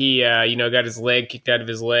night. He got his leg kicked out of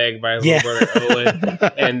his leg by his little brother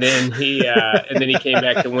Owen, and then he came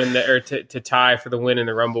back to win to tie for the win in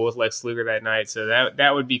the Rumble with Lex Luger that night. So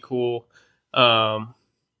that would be cool. I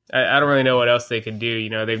don't really know what else they could do.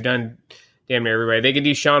 They've done damn near everybody. They could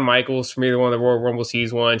do Shawn Michaels from either one of the Royal Rumbles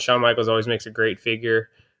he's won. Shawn Michaels always makes a great figure.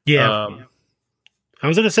 Yeah. I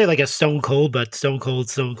was gonna say like a Stone Cold, but Stone Cold,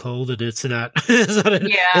 and it's not.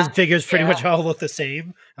 His figures pretty much all look the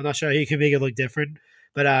same. I'm not sure how you can make it look different,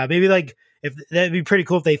 but maybe like if that'd be pretty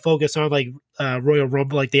cool if they focus on like Royal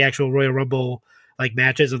Rumble, like the actual Royal Rumble like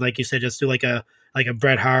matches, and like you said, just do like a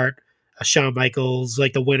Bret Hart, a Shawn Michaels,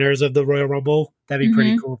 like the winners of the Royal Rumble. That'd be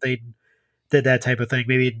pretty cool if they did that type of thing.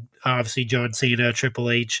 Maybe obviously John Cena, Triple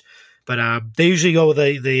H, but they usually go with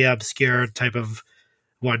the obscure type of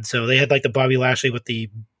one. So they had like the Bobby Lashley with the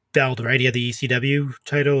belt, right? He had the ECW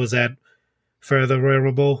title. Was that for the Royal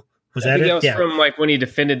Rumble? Was that it? That was from like when he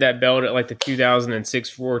defended that belt at like the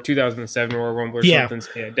 2006 or 2007 Royal Rumble or something.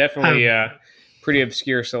 So, yeah, definitely pretty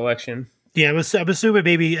obscure selection. Yeah, I'm assuming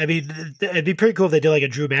maybe. I mean, it'd be pretty cool if they did like a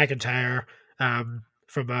Drew McIntyre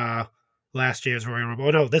from last year's Royal Rumble.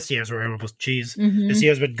 Oh no, this year's Royal Rumble. Jeez, this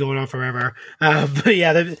year's been going on forever. But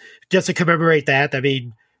yeah, just to commemorate that, that'd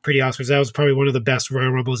be pretty awesome because that was probably one of the best Royal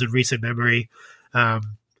Rumbles in recent memory. And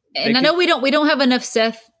I know we don't have enough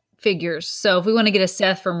Seth figures, so if we want to get a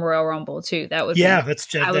Seth from Royal Rumble too, that would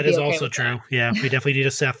that is okay also true. That. Yeah, we definitely need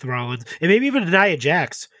a Seth Rollins and maybe even Nia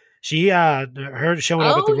Jax. She her showing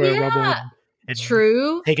up at the Royal Rumble and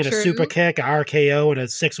taking a super kick, a RKO, and a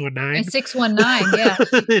 619. 619, yeah,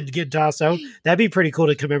 and get tossed out. That'd be pretty cool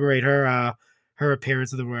to commemorate her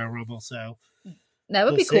appearance in the Royal Rumble. So that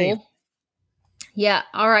would be cool. Yeah.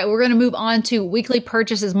 All right. We're going to move on to weekly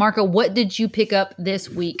purchases. Marco, what did you pick up this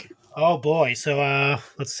week? Oh boy. So,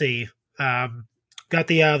 let's see. Got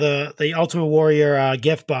the Ultimate Warrior,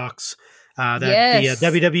 gift box, the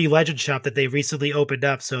WWE Legend shop that they recently opened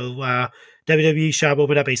up. So, WWE shop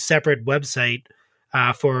opened up a separate website,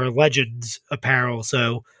 for Legends apparel.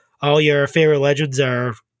 So all your favorite Legends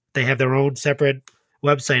they have their own separate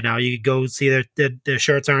website now. You can go see their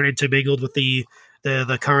shirts aren't intermingled with the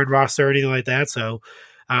current roster or anything like that. So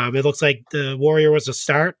it looks like the Warrior was the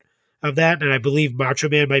start of that, and I believe Macho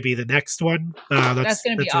Man might be the next one. That's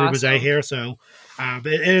going to be awesome. Rumors I hear. So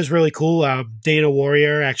it is really cool. Dana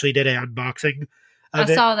Warrior actually did an unboxing. I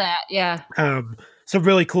saw that. Yeah. Some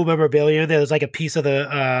really cool memorabilia. There's like a piece of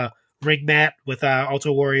the ring mat with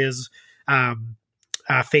Ultimate Warrior's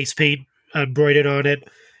face paint embroidered on it.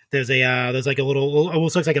 There's like a little,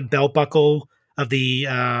 almost looks like a belt buckle of the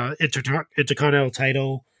Intercontinental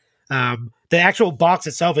title. The actual box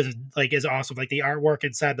itself is awesome. Like the artwork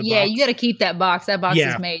inside the box. Yeah, you got to keep that box. That box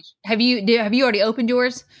is made. Have you already opened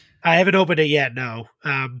yours? I haven't opened it yet. No.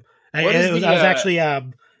 I was actually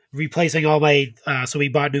replacing all my. So we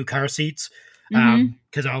bought new car seats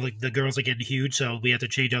because all the girls are getting huge, so we have to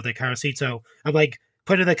change out their car seats. So I'm like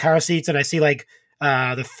putting in the car seats, and I see like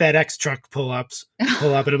the FedEx truck pull up, and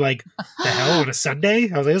I'm like, the hell on a Sunday?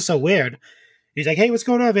 I was like, this is so weird. He's like, hey, what's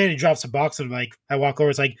going on, man? He drops a box, and I walk over.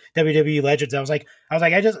 It's like WWE Legends. I was like,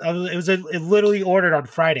 it literally ordered on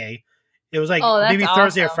Friday. It was like maybe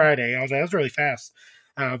Thursday or Friday. I was like, that was really fast.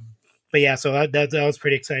 But yeah, so that was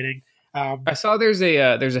pretty exciting. I saw there's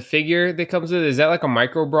a figure that comes with it. Is that like a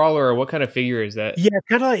micro brawler, or what kind of figure is that? Yeah,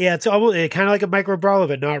 it's almost kind of like a micro brawler,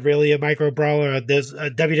 but not really a micro brawler. There's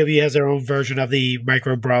WWE has their own version of the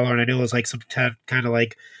micro brawler, and I know there's like some kind of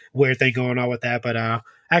like weird thing going on with that, but I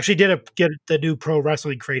actually did get the new pro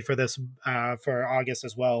wrestling crate for this for August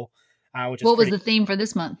as well. Which is what was the theme for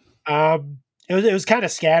this month? It was kind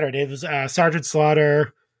of scattered. It was Sergeant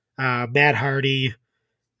Slaughter, Matt Hardy,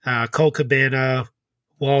 Colt Cabana,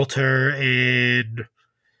 Walter, and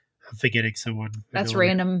I'm forgetting someone. That's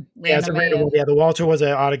random. Yeah, it's a random one. Yeah, the Walter was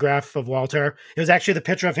an autograph of Walter. It was actually the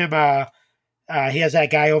picture of him. He has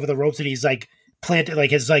that guy over the ropes, and he's like planted,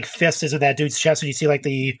 like his like fist is in that dude's chest, and you see like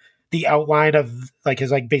the outline of like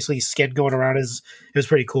his like basically skin going around his. It was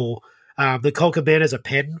pretty cool. The Colt Cabana is a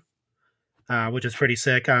pin, which is pretty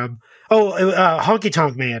sick. Honky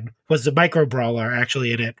Tonk Man was the micro brawler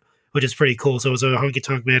actually in it, which is pretty cool. So it was a Honky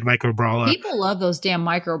Tonk Man micro brawler. People love those damn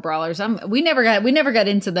micro brawlers. We never got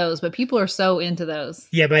into those, but people are so into those.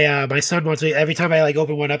 Yeah, my son wants me every time I like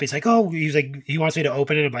open one up. He's like, he wants me to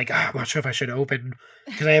open it. I'm like, I'm not sure if I should open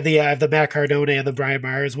because I have the Matt Cardona and the Brian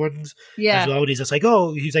Myers ones as well. And he's just like,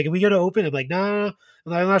 he's like, are we gonna open? I'm like, nah.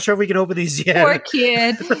 I'm not sure if we can open these yet. Poor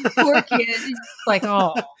kid. He's like,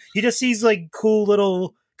 he just sees like cool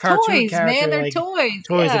little cartoon toys, character, man. They're like, toys,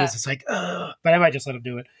 and it's just like, but I might just let him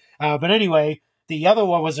do it. But anyway, the other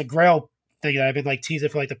one was a Grail thing that I've been like teasing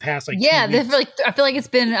for like the past like 2 weeks. I feel like it's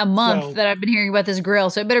been a month that I've been hearing about this Grail,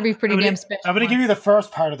 so it better be pretty damn special. I'm going to give you the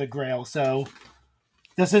first part of the Grail. So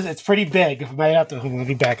it's pretty big. I might have to let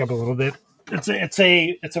me back up a little bit. It's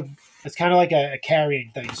kind of like a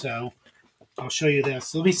carrying thing. So I'll show you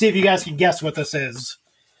this. Let me see if you guys can guess what this is.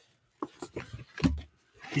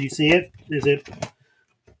 Can you see it? Is it?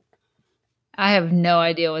 I have no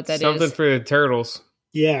idea what that is. Something for the turtles.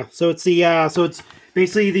 Yeah, so it's it's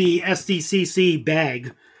basically the SDCC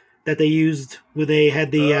bag that they used when they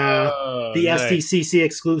had the nice. SDCC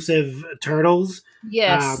exclusive turtles.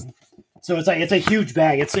 Yes. So it's a huge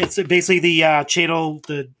bag. It's basically the channel,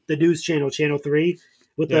 the news channel, Channel 3,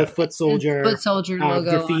 with the foot soldier, Foot soldier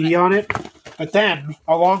logo graffiti on it. But then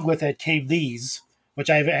along with it came these, which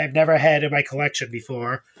I've never had in my collection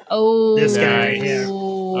before. Oh, This guy Nice. here.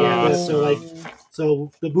 Yeah,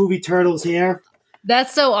 so the movie Turtles here.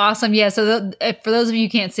 That's so awesome. Yeah. So for those of you who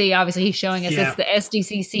can't see, obviously he's showing us, Yeah. it's the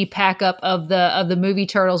SDCC pack up of the movie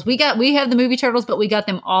Turtles. We have the movie Turtles, but we got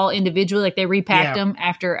them all individually. Like they repacked them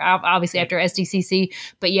after SDCC.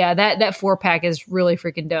 But yeah, that 4-pack is really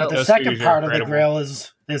freaking dope. But the Those second figures are part of the incredible. grill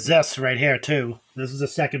is this right here too. This is the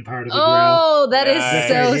second part of the Oh, that is Nice.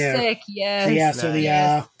 so Right here. sick. Yes. grill. Yeah, so the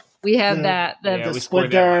Yes. We have the- that. Yeah, the we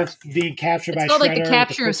scored Splinter that being captured by It's called Shredder. like the with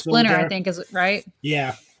capture foot of Splinter, soldier. I think, is right.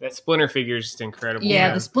 Yeah, That Splinter figure is just incredible.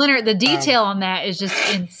 Yeah, the Splinter, the detail on that is just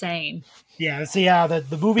insane. yeah. So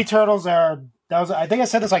the movie Turtles are. That was, I think I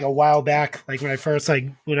said this like a while back, like when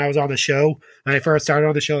I was on the show. When I first started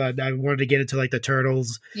on the show, I wanted to get into like the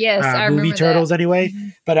Turtles, Yes, I remember movie Turtles that. anyway.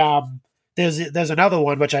 But there's another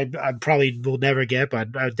one which I probably will never get,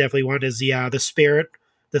 but I definitely want is the Spirit,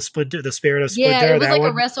 the Spirit of Splinter. Yeah, it was that like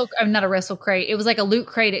one. not a wrestle crate. It was like a loot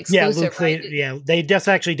crate Yeah, exclusive. Luke Clayton, right? yeah. They just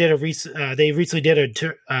actually did they recently did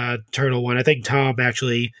a turtle one. I think Tom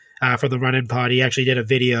actually from the Run In Pod, he actually did a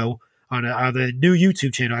video on the new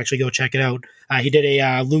YouTube channel. Actually, go check it out. He did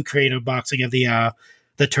a Loot Crate unboxing of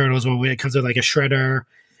the turtles one where it comes with like a shredder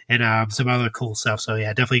and some other cool stuff. So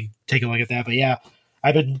yeah, definitely take a look at that. But yeah,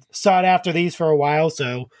 I've been sought after these for a while.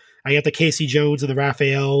 So I got the Casey Jones and the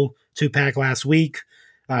Raphael 2-pack last week.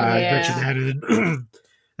 I mentioned that, and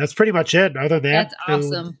that's pretty much it. Other than that, That's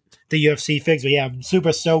awesome. The UFC figs. But yeah, I'm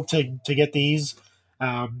super stoked to get these.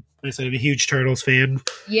 Like I said, I'm a huge Turtles fan.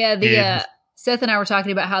 Yeah, And- Seth and I were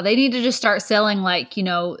talking about how they need to just start selling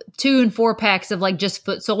 2 and 4 packs of just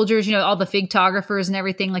foot soldiers, all the figtographers and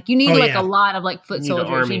everything. Like you need yeah. a lot of foot You need an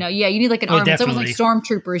soldiers, army. Yeah, you need like an army. It's almost like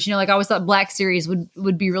definitely. stormtroopers, I always thought Black Series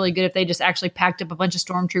would be really good if they just actually packed up a bunch of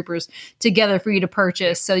stormtroopers together for you to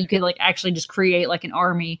purchase. So you could actually just create an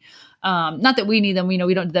army. Not that we need them, we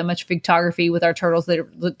don't do that much photography with our turtles. They're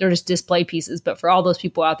just display pieces, but for all those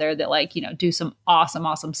people out there that do some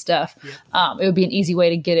awesome stuff, it would be an easy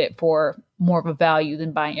way to get it for more of a value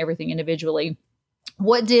than buying everything individually.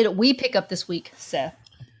 What did we pick up this week, Seth?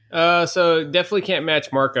 So definitely can't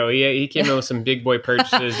match Marco. He came in with some big boy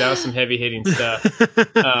purchases. That was some heavy hitting stuff.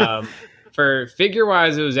 For figure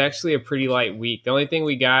wise, it was actually a pretty light week. The only thing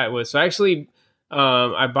we got was I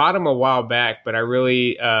bought them a while back, but I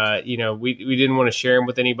really, we didn't want to share them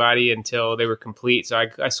with anybody until they were complete. So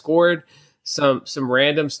I scored some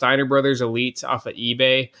random Steiner Brothers Elites off of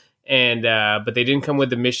eBay, and but they didn't come with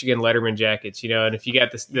the Michigan Letterman jackets, And if you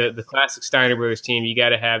got the classic Steiner Brothers team, you got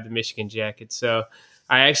to have the Michigan jackets. So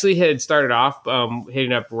I actually had started off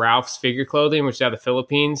hitting up Ralph's Figure Clothing, which is out of the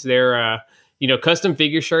Philippines. They're custom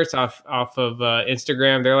figure shirts off of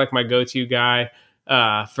Instagram. They're like my go-to guy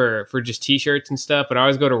for just t-shirts and stuff. But I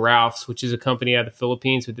always go to Ralph's, which is a company out of the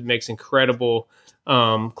Philippines that makes incredible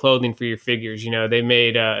clothing for your figures. They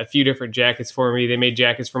made a few different jackets for me. They made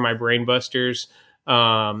jackets for my Brainbusters.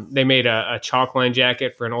 They made a chalkline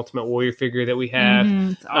jacket for an Ultimate Warrior figure that we have.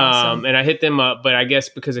 It's awesome. And I hit them up, but I guess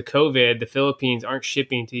because of COVID, the Philippines aren't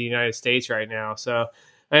shipping to the United States right now. So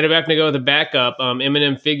I ended up having to go with the backup.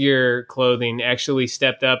 M&M Figure Clothing actually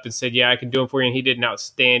stepped up and said, yeah, I can do them for you. And he did an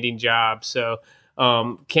outstanding job. So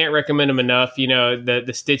can't recommend them enough.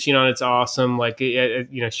 The stitching on it's awesome.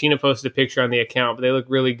 Sheena posted a picture on the account, but they look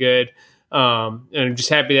really good. And I'm just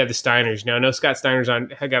happy to have the Steiners. I know Scott Steiner's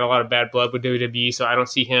got a lot of bad blood with WWE, so I don't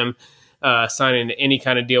see him signing any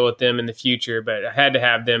kind of deal with them in the future. But I had to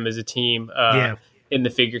have them as a team in the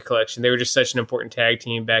figure collection. They were just such an important tag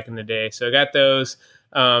team back in the day. So I got those.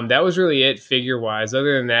 That was really it figure wise.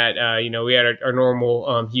 Other than that, we had our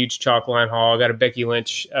normal huge Chalkline haul. I got a Becky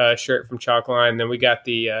Lynch shirt from Chalkline. Then we got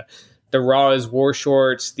the Raw is War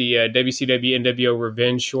shorts, the WCW NWO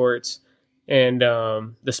Revenge shorts, and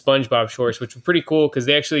the SpongeBob shorts, which were pretty cool because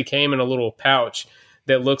they actually came in a little pouch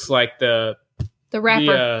that looks like the wrapper,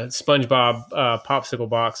 the SpongeBob popsicle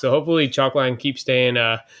box. So hopefully Chalkline keeps staying.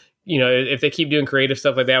 If they keep doing creative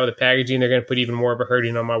stuff like that with the packaging, they're going to put even more of a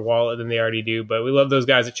hurting on my wallet than they already do. But we love those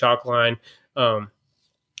guys at Chalkline.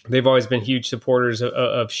 They've always been huge supporters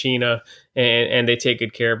of Sheena, and they take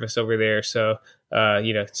good care of us over there. So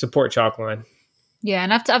support Chalkline. Yeah,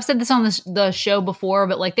 and I've said this on the show before,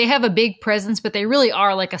 but they have a big presence, but they really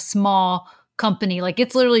are a small company. Like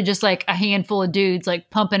it's literally just like a handful of dudes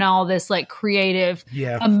like pumping all this like creative,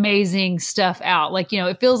 amazing stuff out. Like,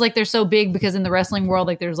 it feels like they're so big because in the wrestling world,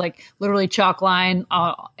 like there's like literally chalk line.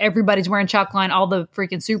 Everybody's wearing chalk line. All the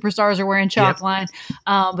freaking superstars are wearing chalk line.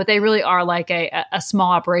 But they really are like a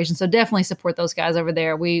small operation. So definitely support those guys over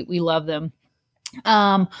there. We love them.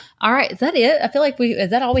 All right. Is that it? I feel like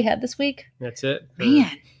is that all we had this week? That's it.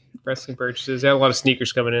 Man. Wrestling purchases. They had a lot of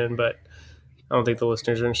sneakers coming in, but I don't think the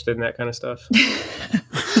listeners are interested in that kind of stuff.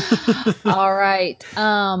 All right.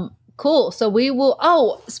 Cool. So we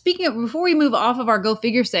will, speaking of, before we move off of our Go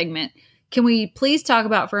Figure segment, can we please talk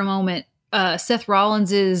about for a moment, Seth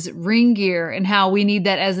Rollins's ring gear and how we need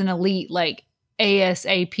that as an elite, like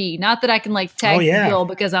ASAP. Not that I can like tag Bill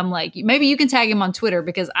because I'm like, maybe you can tag him on Twitter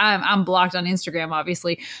because I'm blocked on Instagram,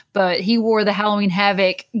 obviously, but he wore the Halloween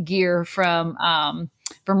Havoc gear from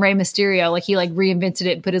Rey Mysterio. Like he like reinvented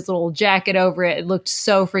it and put his little jacket over it. It looked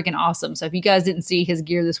so freaking awesome. So if you guys didn't see his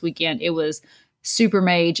gear this weekend, it was super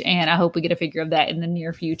mage, and I hope we get a figure of that in the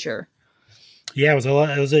near future. Yeah, it was a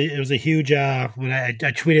lot. It was a huge. When I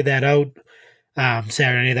tweeted that out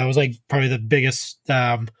Saturday, that was like probably the biggest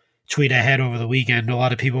tweet I had over the weekend. A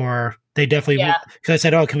lot of people they definitely because I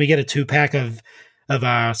said, "Oh, can we get a 2-pack of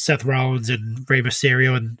Seth Rollins and Rey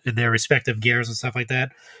Mysterio and their respective gears and stuff like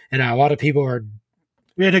that?" And a lot of people are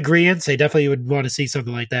in agreement. They definitely would want to see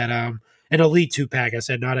something like that. An elite 2-pack, I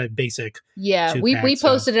said, not a basic. Yeah, we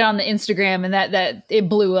posted it on the Instagram, and that it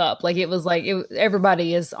blew up. Like it was like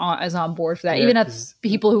everybody is on board for that. Yeah, even us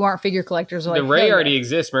people who aren't figure collectors are like, the Ray already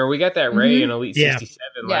exists. Remember, we got that Ray in Elite 67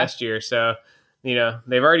 last year, so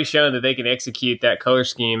they've already shown that they can execute that color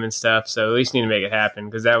scheme and stuff. So at least need to make it happen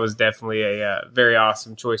because that was definitely a very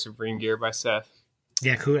awesome choice of ring gear by Seth.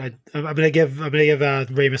 Yeah, cool. I'm gonna give Rey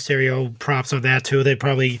Mysterio props on that too. They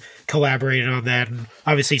probably collaborated on that, and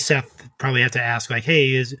obviously Seth probably had to ask like,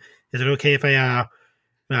 "Hey, is it okay if I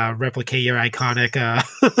replicate your iconic?" I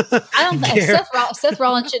don't think Seth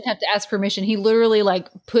Rollins shouldn't have to ask permission. He literally like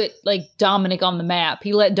put like Dominic on the map.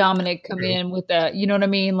 He let Dominic come in with the, you know what I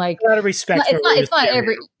mean? Like out of respect. It's not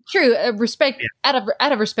every true respect out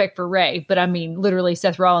of respect for Ray, but I mean literally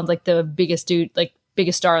Seth Rollins, like the biggest dude, like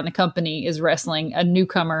biggest star in the company, is wrestling a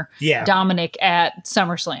newcomer, Dominic, at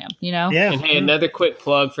SummerSlam, Yeah. And hey, another quick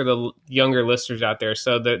plug for the younger listeners out there.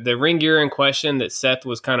 So the ring gear in question that Seth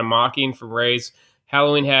was kind of mocking from Ray's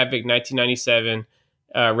Halloween Havoc 1997,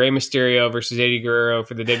 Rey Mysterio versus Eddie Guerrero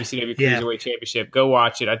for the WCW Cruiserweight Championship. Go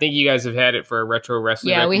watch it. I think you guys have had it for a retro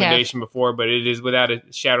wrestling recommendation before, but it is without a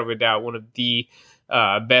shadow of a doubt one of the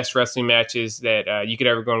best wrestling matches that you could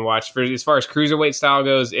ever go and watch. For as far as cruiserweight style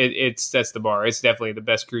goes, it sets the bar. It's definitely the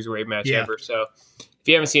best cruiserweight match ever. So if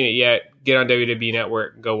you haven't seen it yet, get on WWE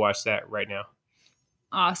Network and go watch that right now.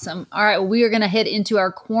 Awesome. All right, well, we are going to head into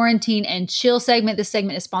our quarantine and chill segment. This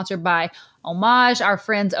segment is sponsored by Homage, our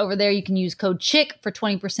friends over there. You can use code CHICK for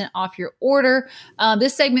 20% off your order.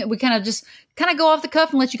 This segment, we kind of go off the cuff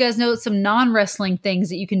and let you guys know some non-wrestling things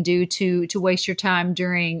that you can do to waste your time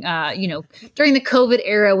during during the COVID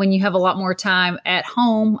era when you have a lot more time at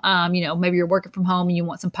home. Maybe you're working from home and you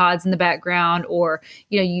want some pods in the background, or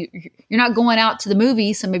you're not going out to the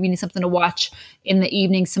movies, so maybe you need something to watch in the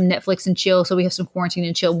evening, some Netflix and chill. So we have some quarantine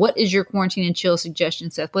and chill. What is your quarantine and chill suggestion,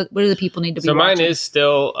 Seth? What do the people need to be watching? So mine is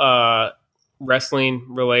still wrestling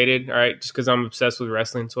related, all right, just because I'm obsessed with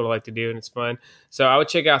wrestling. It's what I like to do, and it's fun. So I would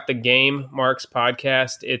check out the Game Marks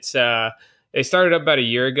podcast. It's they started up about a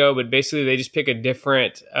year ago, but basically they just pick a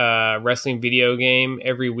different wrestling video game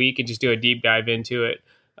every week and just do a deep dive into it.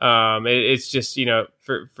 It's just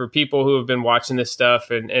for people who have been watching this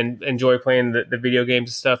stuff and enjoy playing the video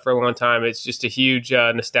games and stuff for a long time, it's just a huge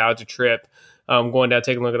nostalgia trip. Going down,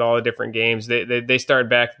 taking a look at all the different games. They started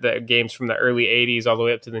back the games from the early 80s all the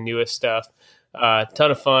way up to the newest stuff.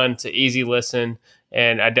 Ton of fun. It's an easy listen,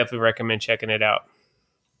 and I definitely recommend checking it out.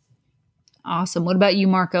 Awesome. What about you,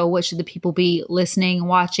 Marco? What should the people be listening,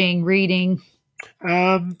 watching, reading?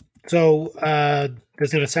 So this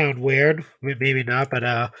is going to sound weird, maybe not,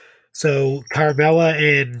 but so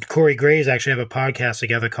Carmella and Corey Graves actually have a podcast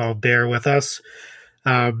together called Bear With Us.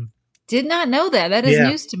 Did not know that. That is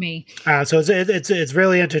news to me. So it's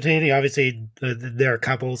really entertaining. Obviously, they're a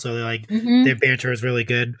couple, so their banter is really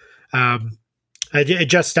good. It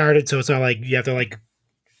just started, so it's not like you have to like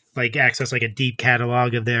access like a deep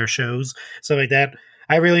catalog of their shows, stuff like that.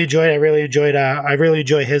 I really enjoyed. I really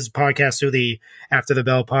enjoy his podcast through the After the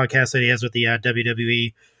Bell podcast that he has with the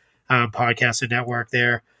WWE podcast and network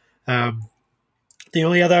there. The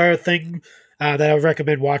only other thing that I would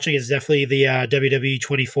recommend watching is definitely the WWE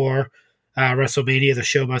 24 WrestleMania, The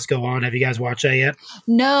Show Must Go On. Have you guys watched that yet?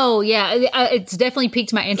 No, yeah, it's definitely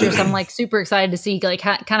piqued my interest. I'm like super excited to see like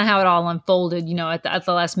kind of how it all unfolded, at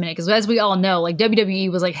the last minute. Because as we all know, like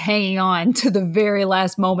WWE was like hanging on to the very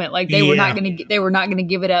last moment, like they were not going to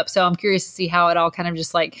give it up. So I'm curious to see how it all kind of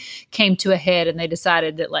just like came to a head, and they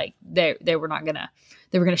decided that like they were not gonna.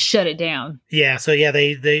 They were going to shut it down. Yeah, so yeah,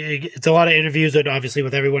 they it's a lot of interviews, and obviously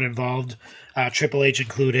with everyone involved, Triple H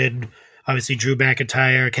included. Obviously, Drew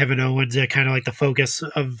McIntyre, Kevin Owens are kind of like the focus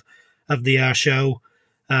of the show.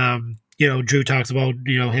 Drew talks about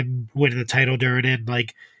him winning the title during it, and,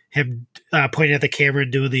 like him pointing at the camera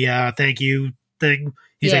and doing the thank you thing.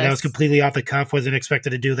 He's like, that was completely off the cuff. Wasn't expected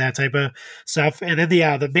to do that type of stuff. And then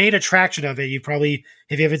the main attraction of it,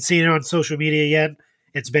 if you haven't seen it on social media yet,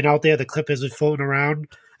 it's been out there. The clip has been floating around.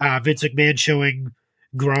 Vince McMahon showing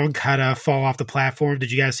Gronk how to fall off the platform.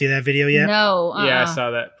 Did you guys see that video yet? No. Yeah, I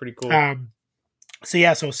saw that. Pretty cool. So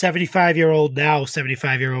 75-year-old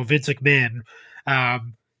Vince McMahon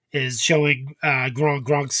is showing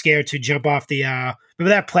Gronk scared to jump off the remember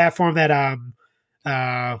that platform that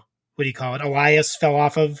what do you call it? Elias fell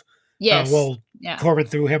off of? Yes. Corbin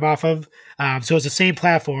threw him off of. So it's the same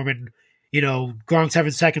platform, and Gronk's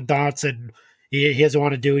having second thoughts, and he doesn't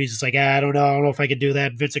want to do it. He's just like, I don't know if I can do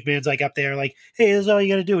that. And Vince McMahon's like up there, like, hey, this is all you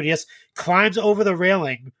got to do. And he just climbs over the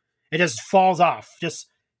railing and just falls off. Just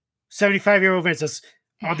 75-year-old Vince just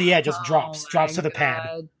on the edge, just drops to the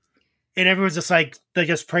pad. And everyone's just like, they're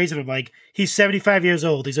just praising him. Like, he's 75 years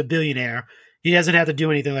old. He's a billionaire. He doesn't have to do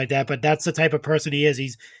anything like that, but that's the type of person he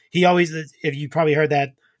is. He always, if you probably heard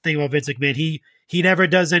that thing about Vince McMahon, he never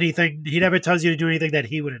does anything. He never tells you to do anything that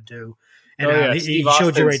he wouldn't do. And he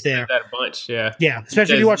showed you right there. That a bunch, yeah. Yeah,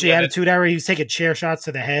 especially if you watch the Attitude Era, he was taking chair shots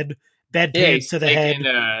to the head, bedpans to the head.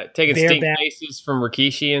 Taking stink faces from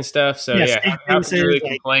Rikishi and stuff. So, how can you really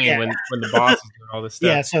complain when the boss is doing all this stuff?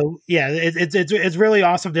 Yeah, so, it's really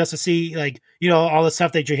awesome just to see, like, all the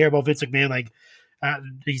stuff that you hear about Vince McMahon, like,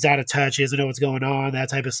 he's out of touch, he doesn't know what's going on, that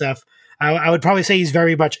type of stuff. I would probably say he's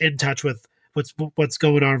very much in touch with what's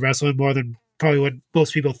going on in wrestling more than probably what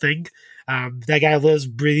most people think. That guy lives,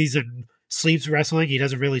 breathes, and sleeps wrestling. He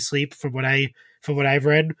doesn't really sleep from what I've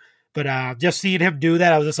read, but just seeing him do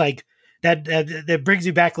that, I was just like, that brings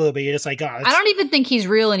you back a little bit. You're just like, I don't even think he's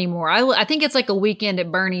real anymore. I think it's like a Weekend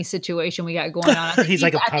at Bernie's situation we got going on. He's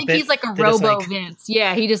like a puppet. I think he's like a robo Vince.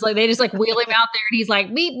 Yeah, they just like wheel him out there, and he's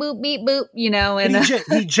like beep boop beep boop,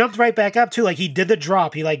 And he jumped right back up too. Like, he did the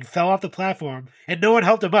drop. He like fell off the platform, and no one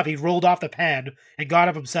helped him up. He rolled off the pad and got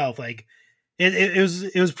up himself. Like, it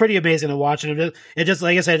was pretty amazing to watch. And it just,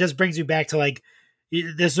 like I said, it just brings you back to, like,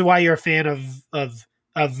 this is why you're a fan of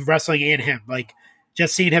wrestling and him. Like,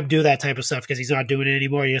 just seeing him do that type of stuff because he's not doing it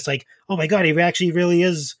anymore. You're just like, oh my God, he actually really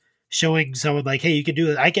is showing someone like, hey, you can do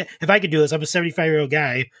this. If I can do this, I'm a 75-year-old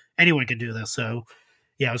guy. Anyone can do this. So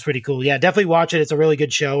yeah, it was pretty cool. Yeah, definitely watch it. It's a really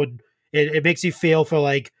good show, and it makes you feel for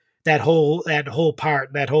like that whole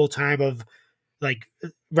time of like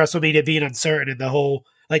WrestleMania being uncertain, and the whole,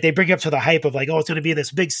 like, they bring you up to the hype of like, oh, it's going to be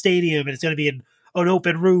this big stadium, and it's going to be an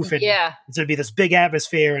open roof, and it's going to be this big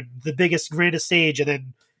atmosphere and the biggest, grandest stage, and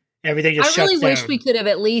then everything just shuts down. I really wish we could have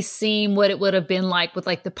at least seen what it would have been like with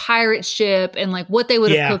like the pirate ship and like what they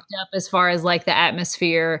would have cooked up as far as like the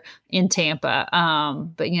atmosphere in Tampa.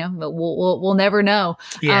 But we'll never know.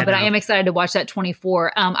 But I am excited to watch that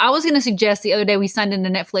 24. I was going to suggest the other day we signed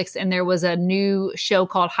into Netflix, and there was a new show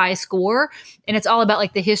called High Score, and it's all about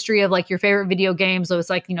like the history of like your favorite video games. So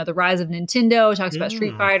it's like, the rise of Nintendo. It talks about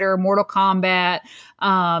Street Fighter, Mortal Kombat,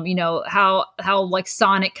 how like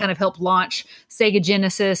Sonic kind of helped launch Sega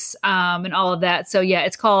Genesis, and all of that. So yeah,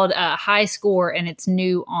 it's called High Score, and it's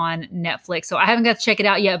new on Netflix. So I haven't got to check it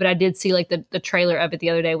out yet, but I did see like the trailer of it the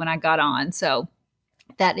other day when I got on. So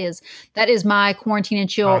that is my quarantine and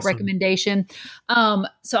chill recommendation. So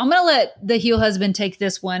I'm going to let the heel husband take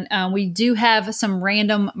this one. We do have some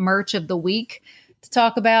random merch of the week to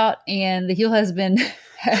talk about, and the heel husband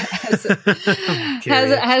has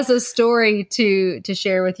a story to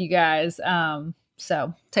share with you guys.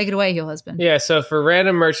 So take it away, heel husband. Yeah. So for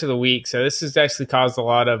random merch of the week, so this has actually caused a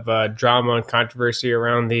lot of drama and controversy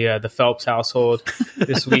around the Phelps household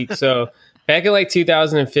this week. So back in like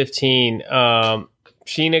 2015,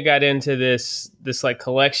 Sheena got into this like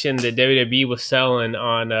collection that WWE was selling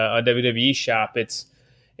on a WWE shop. It's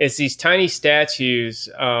these tiny statues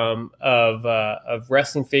of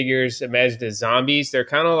wrestling figures imagined as zombies. They're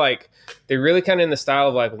really kind of in the style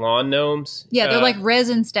of like lawn gnomes. Yeah, they're like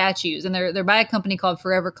resin statues, and they're by a company called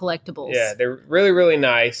Forever Collectibles. Yeah, they're really, really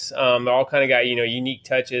nice. They all kind of got, unique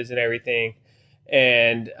touches and everything.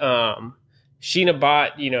 And Sheena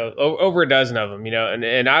bought, over a dozen of them,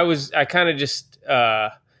 and I kind of just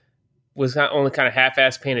was only kind of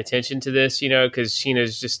half-assed paying attention to this, because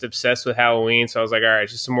Sheena's just obsessed with Halloween. So I was like, all right,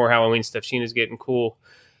 just some more Halloween stuff. Sheena's getting cool.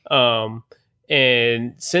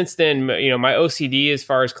 And since then, my OCD as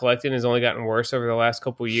far as collecting has only gotten worse over the last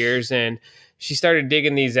couple of years. And she started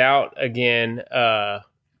digging these out again.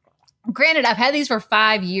 Granted, I've had these for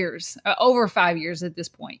 5 years, over 5 years at this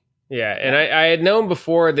point. Yeah, and I had known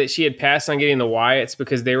before that she had passed on getting the Wyatts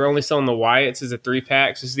because they were only selling the Wyatts as a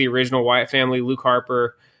 3-pack. So this is the original Wyatt family: Luke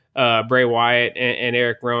Harper, Bray Wyatt, and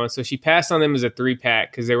Eric Rowan. So she passed on them as a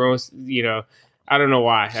 3-pack because they were almost, I don't know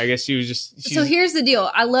why. I guess she was just. So here's the deal: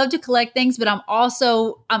 I love to collect things, but I'm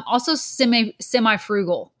also semi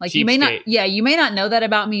frugal. Like you may not know that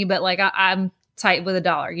about me, but like I'm tight with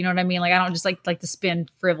 $1. You know what I mean? Like I don't just like to spend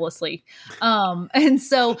frivolously. And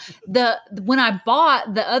so when I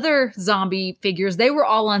bought the other zombie figures, they were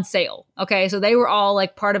all on sale. Okay. So they were all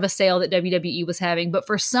like part of a sale that WWE was having. But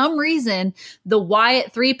for some reason, the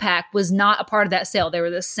Wyatt 3-pack was not a part of that sale. They were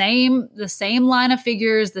the same line of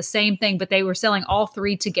figures, the same thing, but they were selling all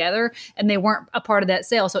 3 together and they weren't a part of that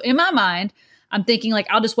sale. So in my mind, I'm thinking like,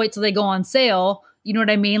 I'll just wait till they go on sale. You know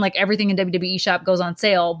what I mean? Like everything in WWE shop goes on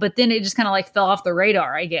sale, but then it just kind of like fell off the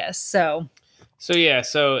radar, I guess. So I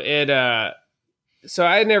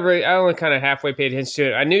only kind of halfway paid attention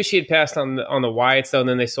to it. I knew she had passed on the Wyatts though, and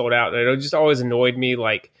then they sold out. And it just always annoyed me.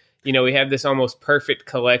 Like, we have this almost perfect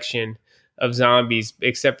collection of zombies,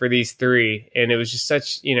 except for these 3. And it was just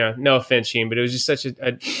such, no offense, Sheen, but it was just such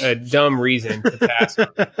a dumb reason to pass on.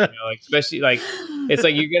 Especially like, it's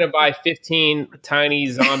like you're going to buy 15 tiny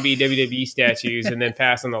zombie WWE statues and then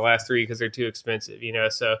pass on the last 3 because they're too expensive,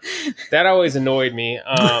 so that always annoyed me.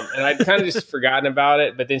 And I'd kind of just forgotten about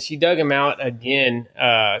it, but then she dug them out again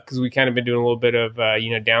because we kind of been doing a little bit of,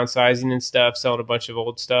 downsizing and stuff, selling a bunch of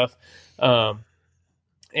old stuff. And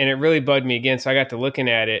it really bugged me again. So I got to looking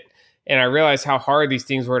at it. And I realized how hard these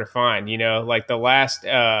things were to find, like the last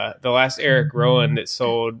Eric Rowan that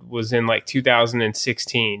sold was in like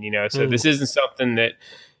 2016, so this isn't something that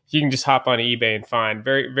you can just hop on eBay and find.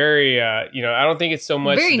 Very, very, I don't think it's so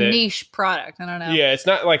much very niche product. I don't know. Yeah. It's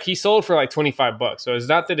not like he sold for like $25. So it's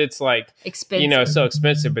not that it's like, expensive, so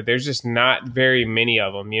expensive, but there's just not very many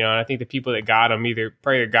of them, and I think the people that got them either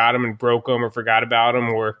got them and broke them or forgot about them,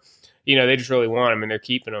 or, they just really want them and they're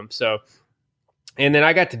keeping them. So, and then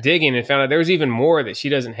I got to digging and found out there was even more that she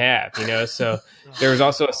doesn't have, So there was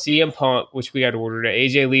also a CM Punk, which we got ordered, a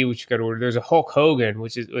AJ Lee, which we got ordered. There's a Hulk Hogan,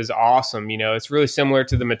 which was awesome. It's really similar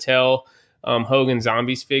to the Mattel Hogan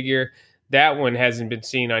Zombies figure. That one hasn't been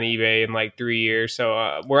seen on eBay in like 3 years.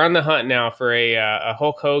 So we're on the hunt now for a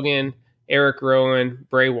Hulk Hogan, Eric Rowan,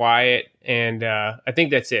 Bray Wyatt, and I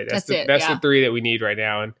think that's it. That's the 3 that we need right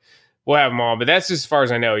now. And we'll have them all, but that's just as far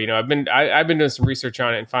as I know. I've been doing some research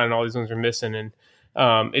on it and finding all these ones we're missing, and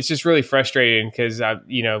it's just really frustrating because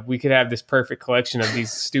we could have this perfect collection of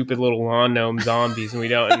these stupid little lawn gnome zombies, and we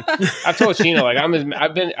don't. And I've told Sheena, like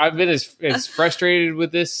I've been as frustrated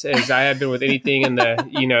with this as I have been with anything in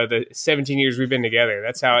the 17 years we've been together.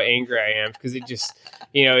 That's how angry I am, because it just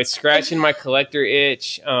it's scratching my collector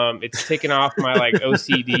itch. It's taking off my like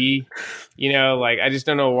OCD. Like I just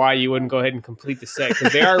don't know why you wouldn't go ahead and complete the set,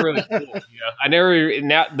 because they are really cool.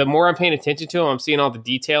 Now the more I'm paying attention to them, I'm seeing all the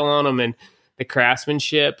detail on them and the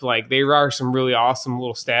craftsmanship. Like they are some really awesome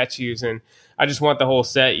little statues, and I just want the whole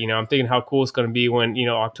set. I'm thinking how cool it's going to be when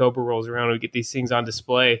October rolls around and we get these things on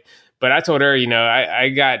display. But I told her, I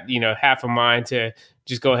got half a mind to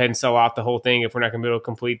just go ahead and sell off the whole thing if we're not going to be able to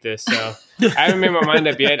complete this. So I haven't made my mind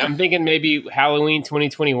up yet. I'm thinking maybe Halloween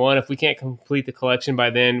 2021. If we can't complete the collection by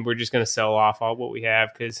then, we're just going to sell off all what we have.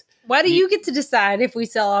 Because why do you get to decide if we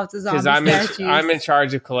sell off the zombie statues? Because I'm in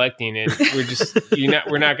charge of collecting it.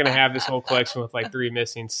 We're not going to have this whole collection with like 3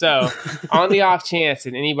 missing. So on the off chance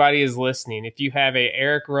that anybody is listening, if you have a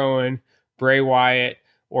Eric Rowan, Bray Wyatt,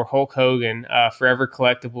 or Hulk Hogan Forever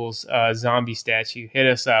Collectibles zombie statue, hit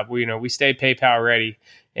us up. We stay PayPal ready,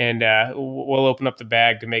 and we'll open up the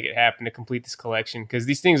bag to make it happen to complete this collection, because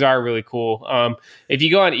these things are really cool. If you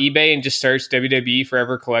go on eBay and just search WWE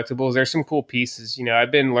Forever Collectibles, there's some cool pieces.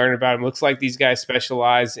 I've been learning about them. Looks like these guys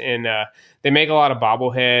specialize in they make a lot of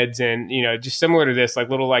bobbleheads and just similar to this, like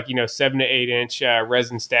little 7 to 8 inch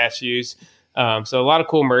resin statues. So a lot of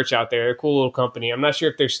cool merch out there. They're a cool little company. I'm not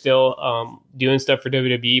sure if they're still doing stuff for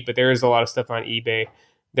WWE, but there is a lot of stuff on eBay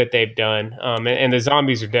that they've done. And the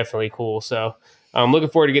zombies are definitely cool. So I'm looking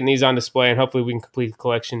forward to getting these on display, and hopefully we can complete the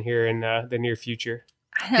collection here in the near future.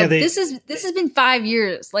 I know, this has been 5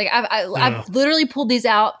 years. Like I've literally pulled these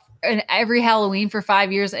out every Halloween for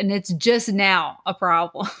 5 years, and it's just now a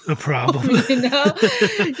problem. A problem. You know?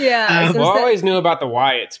 Yeah. Well, I always knew about the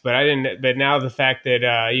Wyatts, but I didn't. But now the fact that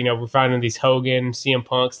we're finding these Hogan, CM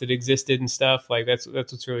Punks that existed and stuff like that's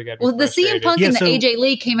what's really got me Well, the CM frustrated. Punk Yeah, and the so- AJ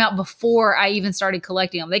Lee came out before I even started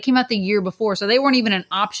collecting them. They came out the year before, so they weren't even an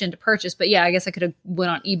option to purchase. But yeah, I guess I could have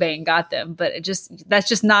went on eBay and got them. But that's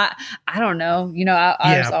just not. I don't know. You know, I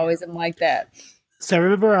Yeah. just always am like that. So I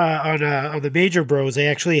remember on the Major Bros, they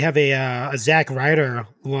actually have a Zack Ryder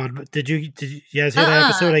one. Did you guys hear that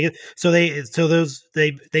episode? I guess,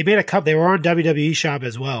 they made a cup. They were on WWE Shop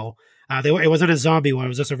as well. It wasn't a zombie one. It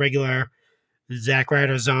was just a regular Zack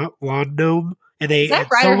Ryder lawn gnome. And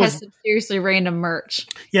Zack Ryder has some seriously random merch.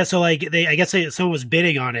 Yeah, so like someone was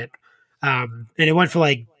bidding on it, and it went for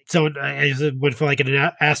like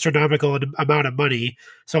an astronomical amount of money.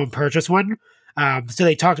 Someone purchased one. So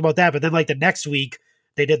they talked about that, but then like the next week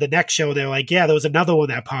they did the next show. They're like, yeah, there was another one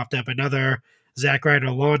that popped up, another Zack Ryder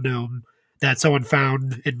lawn gnome that someone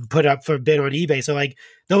found and put up for a bid on eBay. So like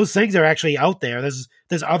those things are actually out there.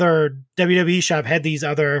 There's other WWE Shop had these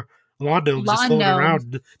other lawn gnomes just floating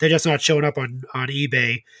around. They're just not showing up on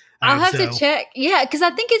eBay. I'll have to check. Yeah, because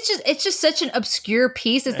I think it's just such an obscure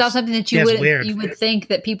piece. It's not something that you would think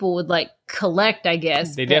that people would like collect. I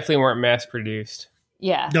guess They definitely weren't mass produced.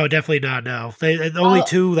 Yeah. No, definitely not. No, only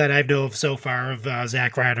two that I know of so far of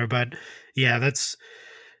Zack Ryder. But yeah, that's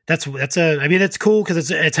I mean, it's cool because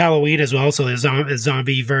it's Halloween as well. So there's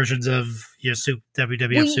zombie versions of your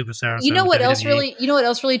WWF superstars. You know what else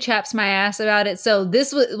really chaps my ass about it? So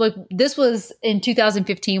this was in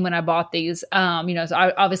 2015 when I bought these. So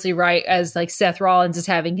I obviously right as like Seth Rollins is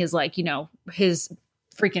having his his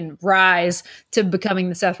freaking rise to becoming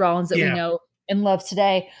the Seth Rollins that we know and love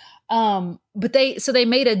today. But they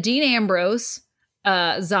made a Dean Ambrose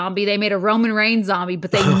zombie. They made a Roman Reigns zombie,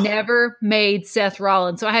 but they never made Seth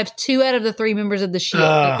Rollins. So I have 2 out of the 3 members of the Shield.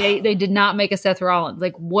 Like they did not make a Seth Rollins.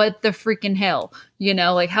 Like what the freaking hell? You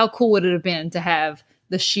know, like how cool would it have been to have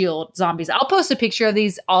the Shield zombies? I'll post a picture of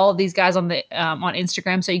all of these guys on the on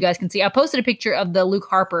Instagram so you guys can see. I posted a picture of the Luke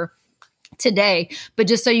Harper today, but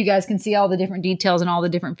just so you guys can see all the different details and all the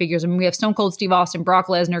different figures. I mean, we have Stone Cold Steve Austin, Brock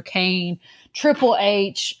Lesnar, Kane, Triple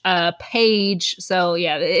H, Paige. So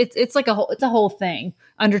yeah, it's like it's a whole thing.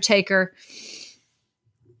 Undertaker.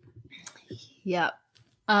 Yep.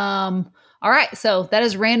 All right, so that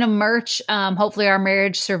is random merch. Hopefully, our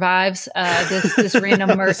marriage survives this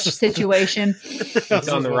random merch situation. It's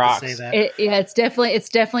on the rocks. It's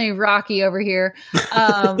definitely rocky over here.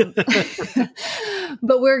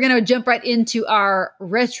 But we're gonna jump right into our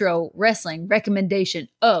retro wrestling recommendation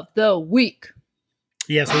of the week.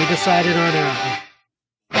 Yeah, so we decided on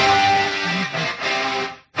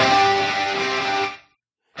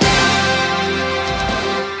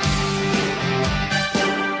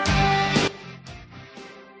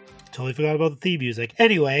totally forgot about the theme music.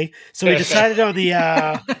 Anyway, so we decided on the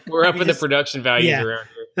we're up in the production values around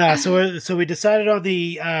here. So we decided on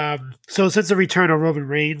the so since the return of Roman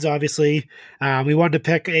Reigns, obviously, we wanted to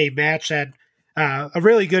pick a match that a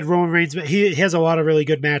really good Roman Reigns. He has a lot of really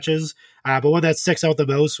good matches, but one that sticks out the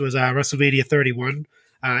most was WrestleMania 31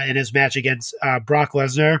 in his match against Brock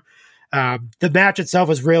Lesnar. The match itself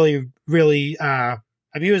was really, really. I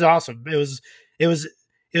mean, it was awesome. It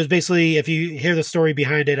was basically, if you hear the story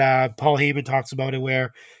behind it, Paul Heyman talks about it,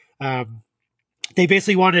 where they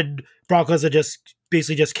basically wanted Brock Lesnar just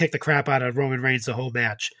kick the crap out of Roman Reigns the whole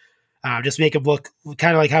match, just make him look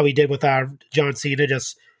kind of like how he did with John Cena,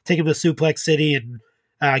 just take him to Suplex City and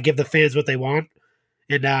give the fans what they want.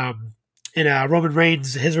 And Roman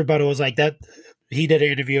Reigns, his rebuttal was like that. He did an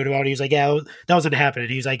interview about it. He was like, yeah, that wasn't happening.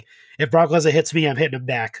 He was like, if Brock Lesnar hits me, I'm hitting him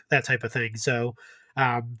back, that type of thing. So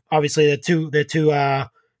obviously the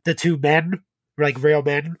two men, like real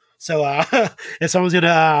men. So if someone's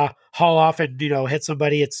gonna haul off and hit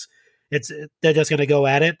somebody, they're just gonna go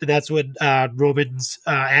at it, and that's what Roman's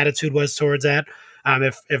attitude was towards that.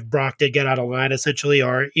 If Brock did get out of line, essentially,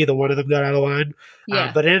 or either one of them got out of line,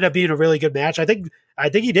 but it ended up being a really good match. I think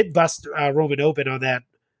he did bust Roman open on that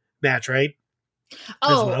match, right?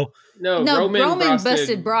 Oh, well. No, Roman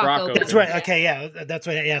busted Brock open. That's right. Okay, yeah, that's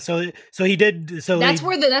right. Yeah, so he did. So that's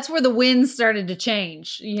where the winds started to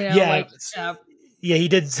change. Yeah, he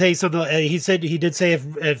did say something. He did say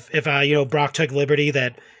if Brock took liberty,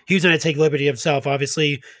 that he was going to take liberty himself.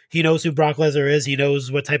 Obviously, he knows who Brock Lesnar is. He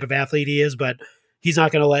knows what type of athlete he is, but he's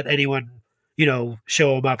not going to let anyone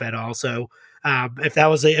show him up at all. So if that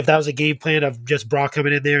was a game plan of just Brock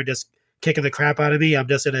coming in there and just kicking the crap out of me, I'm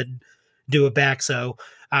just going to do it back. So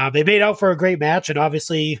they made out for a great match, and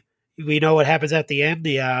obviously we know what happens at the end.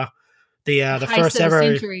 The first ever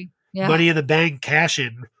century. Money in the Bank cash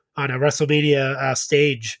in on a WrestleMania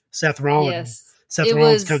stage. Seth Rollins. Yes. Seth It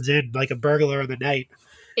Rollins was comes in like a burglar in the night.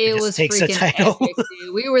 it just was takes the freaking title. epic,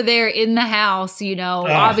 dude. We were there in the house, you know.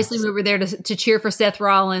 Obviously we were there to cheer for Seth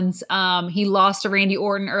Rollins. He lost to Randy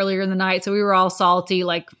Orton earlier in the night, so we were all salty,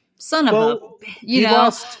 like son of a, he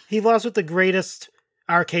lost with the greatest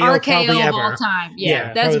RKO probably RKO of ever. all time.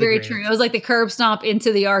 Yeah, that's probably the very greatest. true. It was like the curb stomp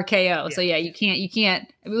into the RKO. So yeah, you can't.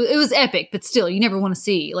 It was epic, but still, you never want to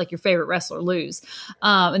see like your favorite wrestler lose.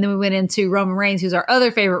 And then we went into Roman Reigns, who's our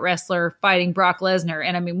other favorite wrestler, fighting Brock Lesnar.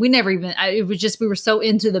 And I mean, we never even. It was just we were so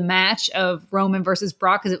into the match of Roman versus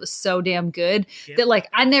Brock because it was so damn good that like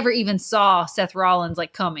I never even saw Seth Rollins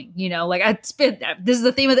like coming. You know, like this is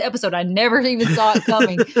the theme of the episode. I never even saw it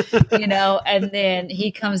coming. You know, and then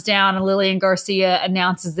he comes down and Lillian Garcia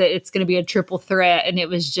announces that it's going to be a triple threat, and it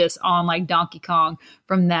was just on like Donkey Kong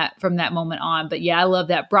from that moment on. But yeah, I love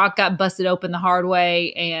that. Brock got busted open the hard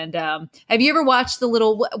way. And have you ever watched the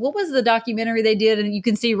little what was the documentary they did? And you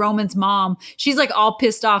can see Roman's mom. She's like all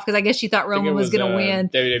pissed off because I guess she thought Roman was going to win.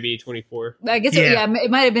 WWE 24. I guess it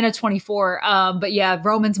might have been a 24. But yeah,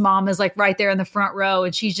 Roman's mom is like right there in the front row,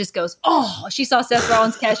 and she just goes, "Oh!" She saw Seth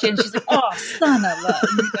Rollins cash in. She's like, "Oh, son of a,"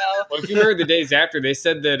 you know. Well, if you heard the days after, they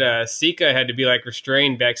said that Sika had to be like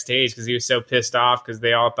restrained backstage because he was so pissed off because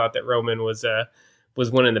they all thought that Roman was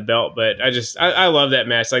winning the belt. But I love that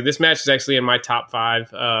match. Like, this match is actually in my top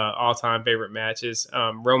 5 all-time favorite matches.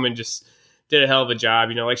 Roman just did a hell of a job.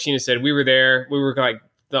 You know, like Sheena said, we were there. We were like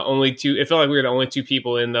the only two. It felt like we were the only 2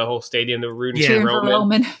 people in the whole stadium that were rooting for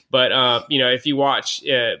Roman. But you know, if you watch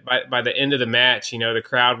by the end of the match, you know, the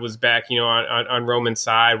crowd was back, you know, on Roman's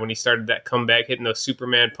side when he started that comeback, hitting those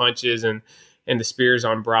Superman punches and the spears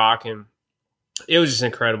on Brock. And it was just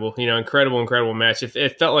incredible, you know, incredible match.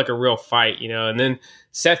 It felt like a real fight, you know. And then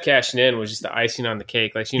Seth cashing in was just the icing on the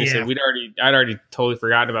cake. Like Sheena said, I'd already totally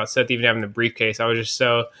forgotten about Seth even having the briefcase. I was just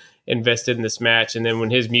so invested in this match. And then when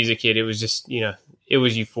his music hit, it was just, you know, it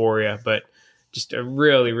was euphoria. But just a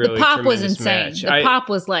really the pop was insane. Match. The pop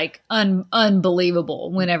was like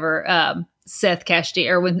unbelievable whenever Seth cashed in,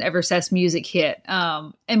 or whenever Seth's music hit.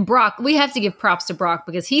 And Brock, we have to give props to Brock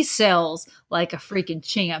because he sells like a freaking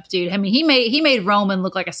champ, dude. I mean, he made Roman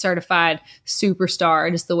look like a certified superstar,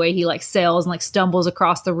 just the way he like sells and like stumbles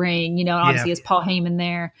across the ring, you know. And obviously, he has Paul Heyman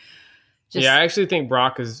there. I actually think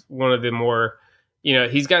Brock is one of the more, you know,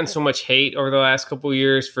 he's gotten so much hate over the last couple of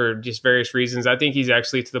years for just various reasons. I think he's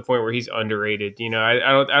actually to the point where he's underrated. You know,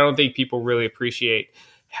 I don't think people really appreciate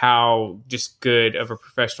how just good of a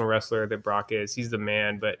professional wrestler that Brock is. He's the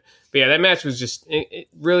man. But yeah, that match was just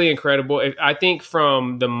really incredible. I think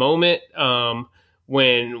from the moment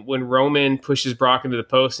when Roman pushes Brock into the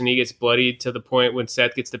post and he gets bloodied to the point when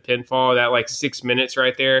Seth gets the pinfall, that like 6 minutes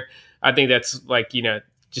right there, I think that's like, you know,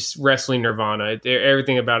 just wrestling nirvana.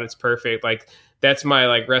 Everything about it's perfect. Like, that's my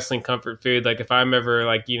like wrestling comfort food. Like, if I'm ever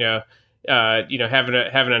like, having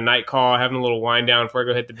a night call, having a little wind down before I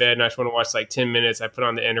go hit the bed, and I just want to watch like 10 minutes, I put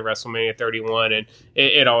on the end of WrestleMania 31, and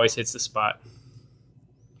it always hits the spot.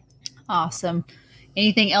 Awesome.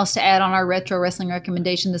 Anything else to add on our retro wrestling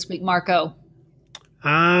recommendation this week, Marco?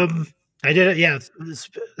 I did it. Yeah.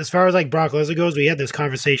 As far as like Brock Lesnar goes, we had this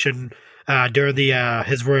conversation during the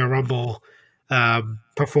his Royal Rumble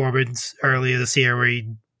performance earlier this year, where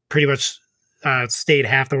he pretty much stayed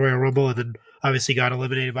half the Royal Rumble and then obviously got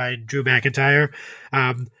eliminated by Drew McIntyre.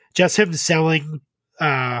 Just him selling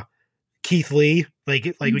Keith Lee,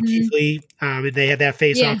 like when Keith Lee, and they had that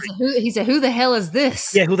face off. He said, "Who the hell is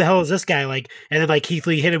this?" Yeah, who the hell is this guy? Like, and then like Keith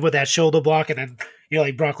Lee hit him with that shoulder block, and then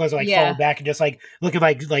like Brock Lesnar falling back and just like looking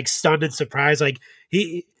like stunned and surprised. Like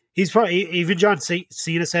he's probably, even John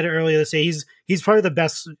Cena said it earlier this year, he's probably the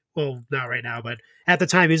best. Well, not right now, but at the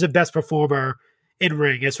time, he's the best performer in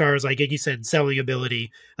ring as far as like you said, selling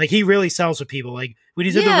ability. Like, he really sells for people. Like, when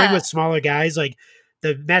he's in the ring with smaller guys, like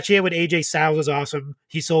the match he had with AJ Styles was awesome.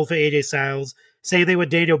 He sold for AJ Styles. Same thing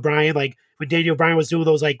with Daniel Bryan. Like, when Daniel Bryan was doing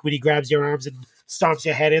those, like when he grabs your arms and stomps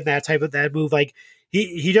your head in, that move. Like,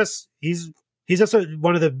 he's just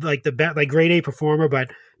one of the best, like grade A performer,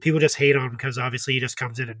 but people just hate on him because obviously he just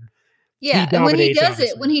comes in and and when he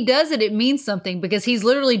does it, it means something, because he's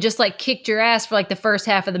literally just like kicked your ass for like the first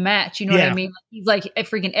half of the match. You know what I mean? Like, he's like a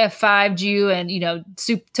freaking F5'd you and,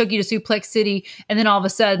 took you to Suplex City. And then all of a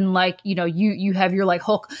sudden, like, you have your like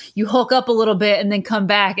you hulk up a little bit and then come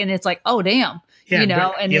back and it's like, oh, damn, and then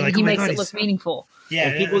like, he makes it look meaningful. Yeah,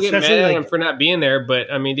 and people get mad at him for not being there,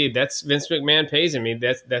 but I mean, dude, that's Vince McMahon pays him. I mean,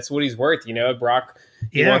 that's what he's worth. Brock,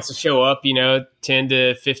 He wants to show up, 10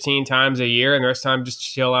 to 15 times a year, and the rest of the time just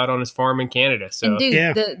chill out on his farm in Canada. So, and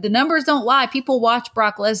dude, the numbers don't lie. People watch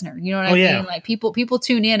Brock Lesnar. You know what I mean? Yeah. Like people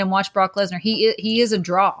tune in and watch Brock Lesnar. He is a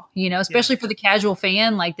draw. Especially for the casual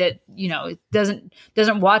fan, like that.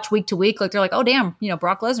 Doesn't watch week to week. Like they're like, oh damn,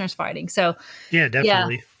 Brock Lesnar's fighting. So yeah,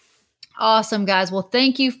 definitely. Yeah. Awesome, guys. Well,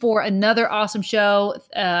 thank you for another awesome show.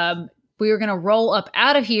 We are gonna roll up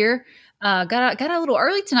out of here. Got a little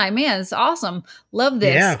early tonight, man. It's awesome. Love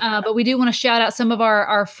this. Yeah. But we do want to shout out some of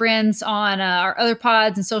our friends on our other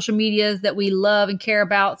pods and social medias that we love and care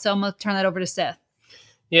about. So I'm going to turn that over to Seth.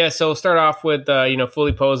 Yeah, so we'll start off with,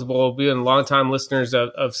 Fully Posable, being longtime listeners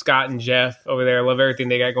of Scott and Jeff over there. I love everything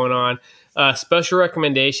they got going on. Special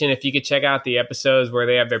recommendation, if you could check out the episodes where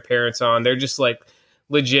they have their parents on. They're just like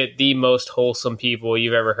legit the most wholesome people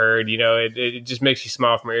you've ever heard. It just makes you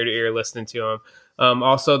smile from ear to ear listening to them.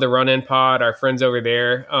 Also, the Run-In Pod, our friends over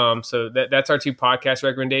there. So that's our 2 podcast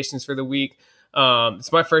recommendations for the week.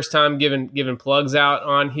 It's my first time giving plugs out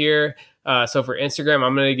on here. So for Instagram,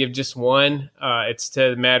 I'm going to give just one. It's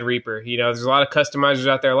to Mad Reaper. There's a lot of customizers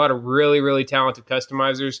out there, a lot of really, really talented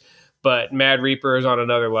customizers, but Mad Reaper is on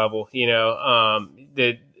another level.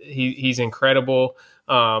 He's incredible.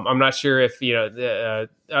 I'm not sure if,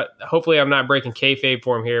 hopefully I'm not breaking kayfabe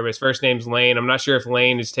for him here, but his first name's Lane. I'm not sure if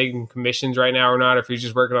Lane is taking commissions right now or not, if he's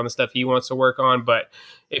just working on the stuff he wants to work on. But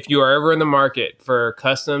if you are ever in the market for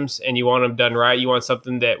customs and you want them done right, you want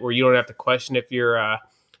something where you don't have to question if your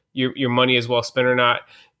money is well spent or not,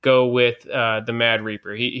 go with the Mad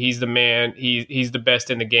Reaper. He's the man. He's the best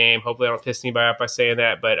in the game. Hopefully I don't piss anybody off by saying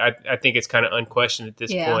that, but I think it's kind of unquestioned at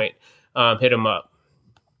this point. Hit him up.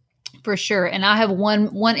 For sure. And I have one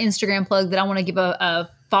Instagram plug that I want to give a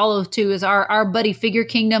follow to is our buddy Figure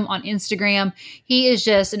Kingdom on Instagram. He is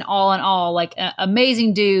just an all in all, like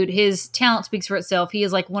amazing dude. His talent speaks for itself. He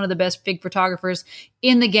is like one of the best fig photographers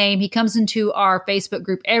in the game. He comes into our Facebook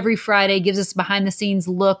group every Friday, gives us behind the scenes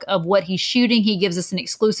look of what he's shooting. He gives us an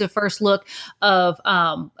exclusive first look of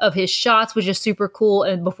his shots, which is super cool.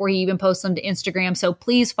 And before he even posts them to Instagram. So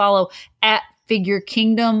please follow at Figure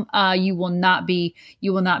Kingdom. You will not be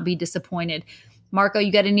disappointed. Marco,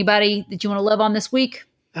 you got anybody that you want to love on this week?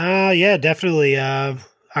 Yeah, definitely.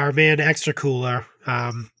 Our man Extra Cooler,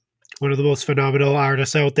 one of the most phenomenal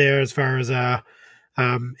artists out there as far as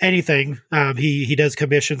anything. He does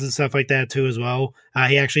commissions and stuff like that too as well.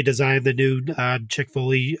 He actually designed the new Chick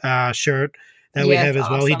Foley shirt that we have as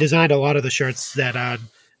well. He designed a lot of the shirts that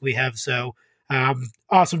we have. So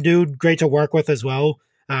awesome dude, great to work with as well.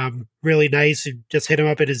 Really nice. Just hit him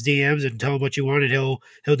up in his DMs and tell him what you want, and he'll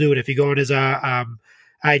do it. If you go on his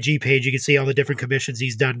IG page, you can see all the different commissions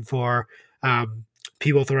he's done for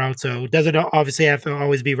people throughout. So it doesn't obviously have to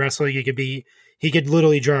always be wrestling. He could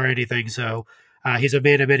literally draw anything. So he's a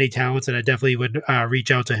man of many talents, and I definitely would reach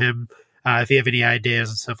out to him if you have any ideas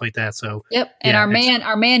and stuff like that. So yep. And our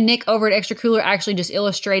man Nick over at Extra Cooler actually just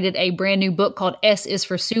illustrated a brand new book called S is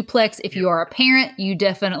for Suplex. If you are a parent, you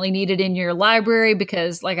definitely need it in your library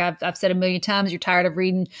because, like I've said a million times, you're tired of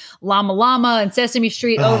reading Llama Llama and Sesame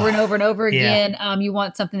Street over and over and over again. You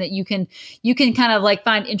want something that you can kind of like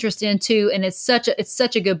find interest in too. And it's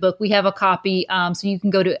such a good book. We have a copy, so you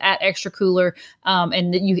can go to at Extra Cooler,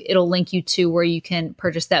 and it'll link you to where you can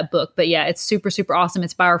purchase that book. But yeah, it's super, super awesome.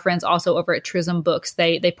 It's by our friends also over at Trism Books.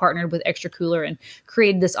 They partnered with Extra Cooler and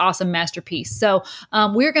created this awesome masterpiece. So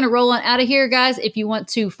we're going to roll on out of here, guys. If you want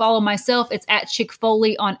to follow myself, it's at Chick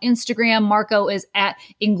Foley on Instagram. Marco is at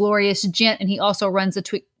Inglorious Gent, and he also runs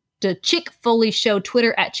the Chick Foley Show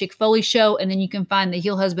Twitter at Chick Foley Show, and then you can find the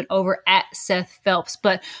heel husband over at Seth Phelps.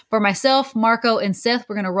 But for myself, Marco, and Seth,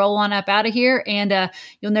 we're going to roll on up out of here, and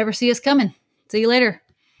you'll never see us coming. See you later.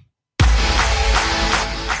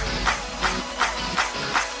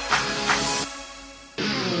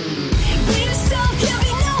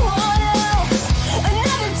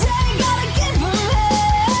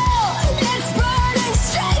 It's burning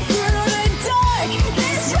straight through the dark.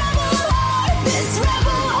 This rebel heart, this rebel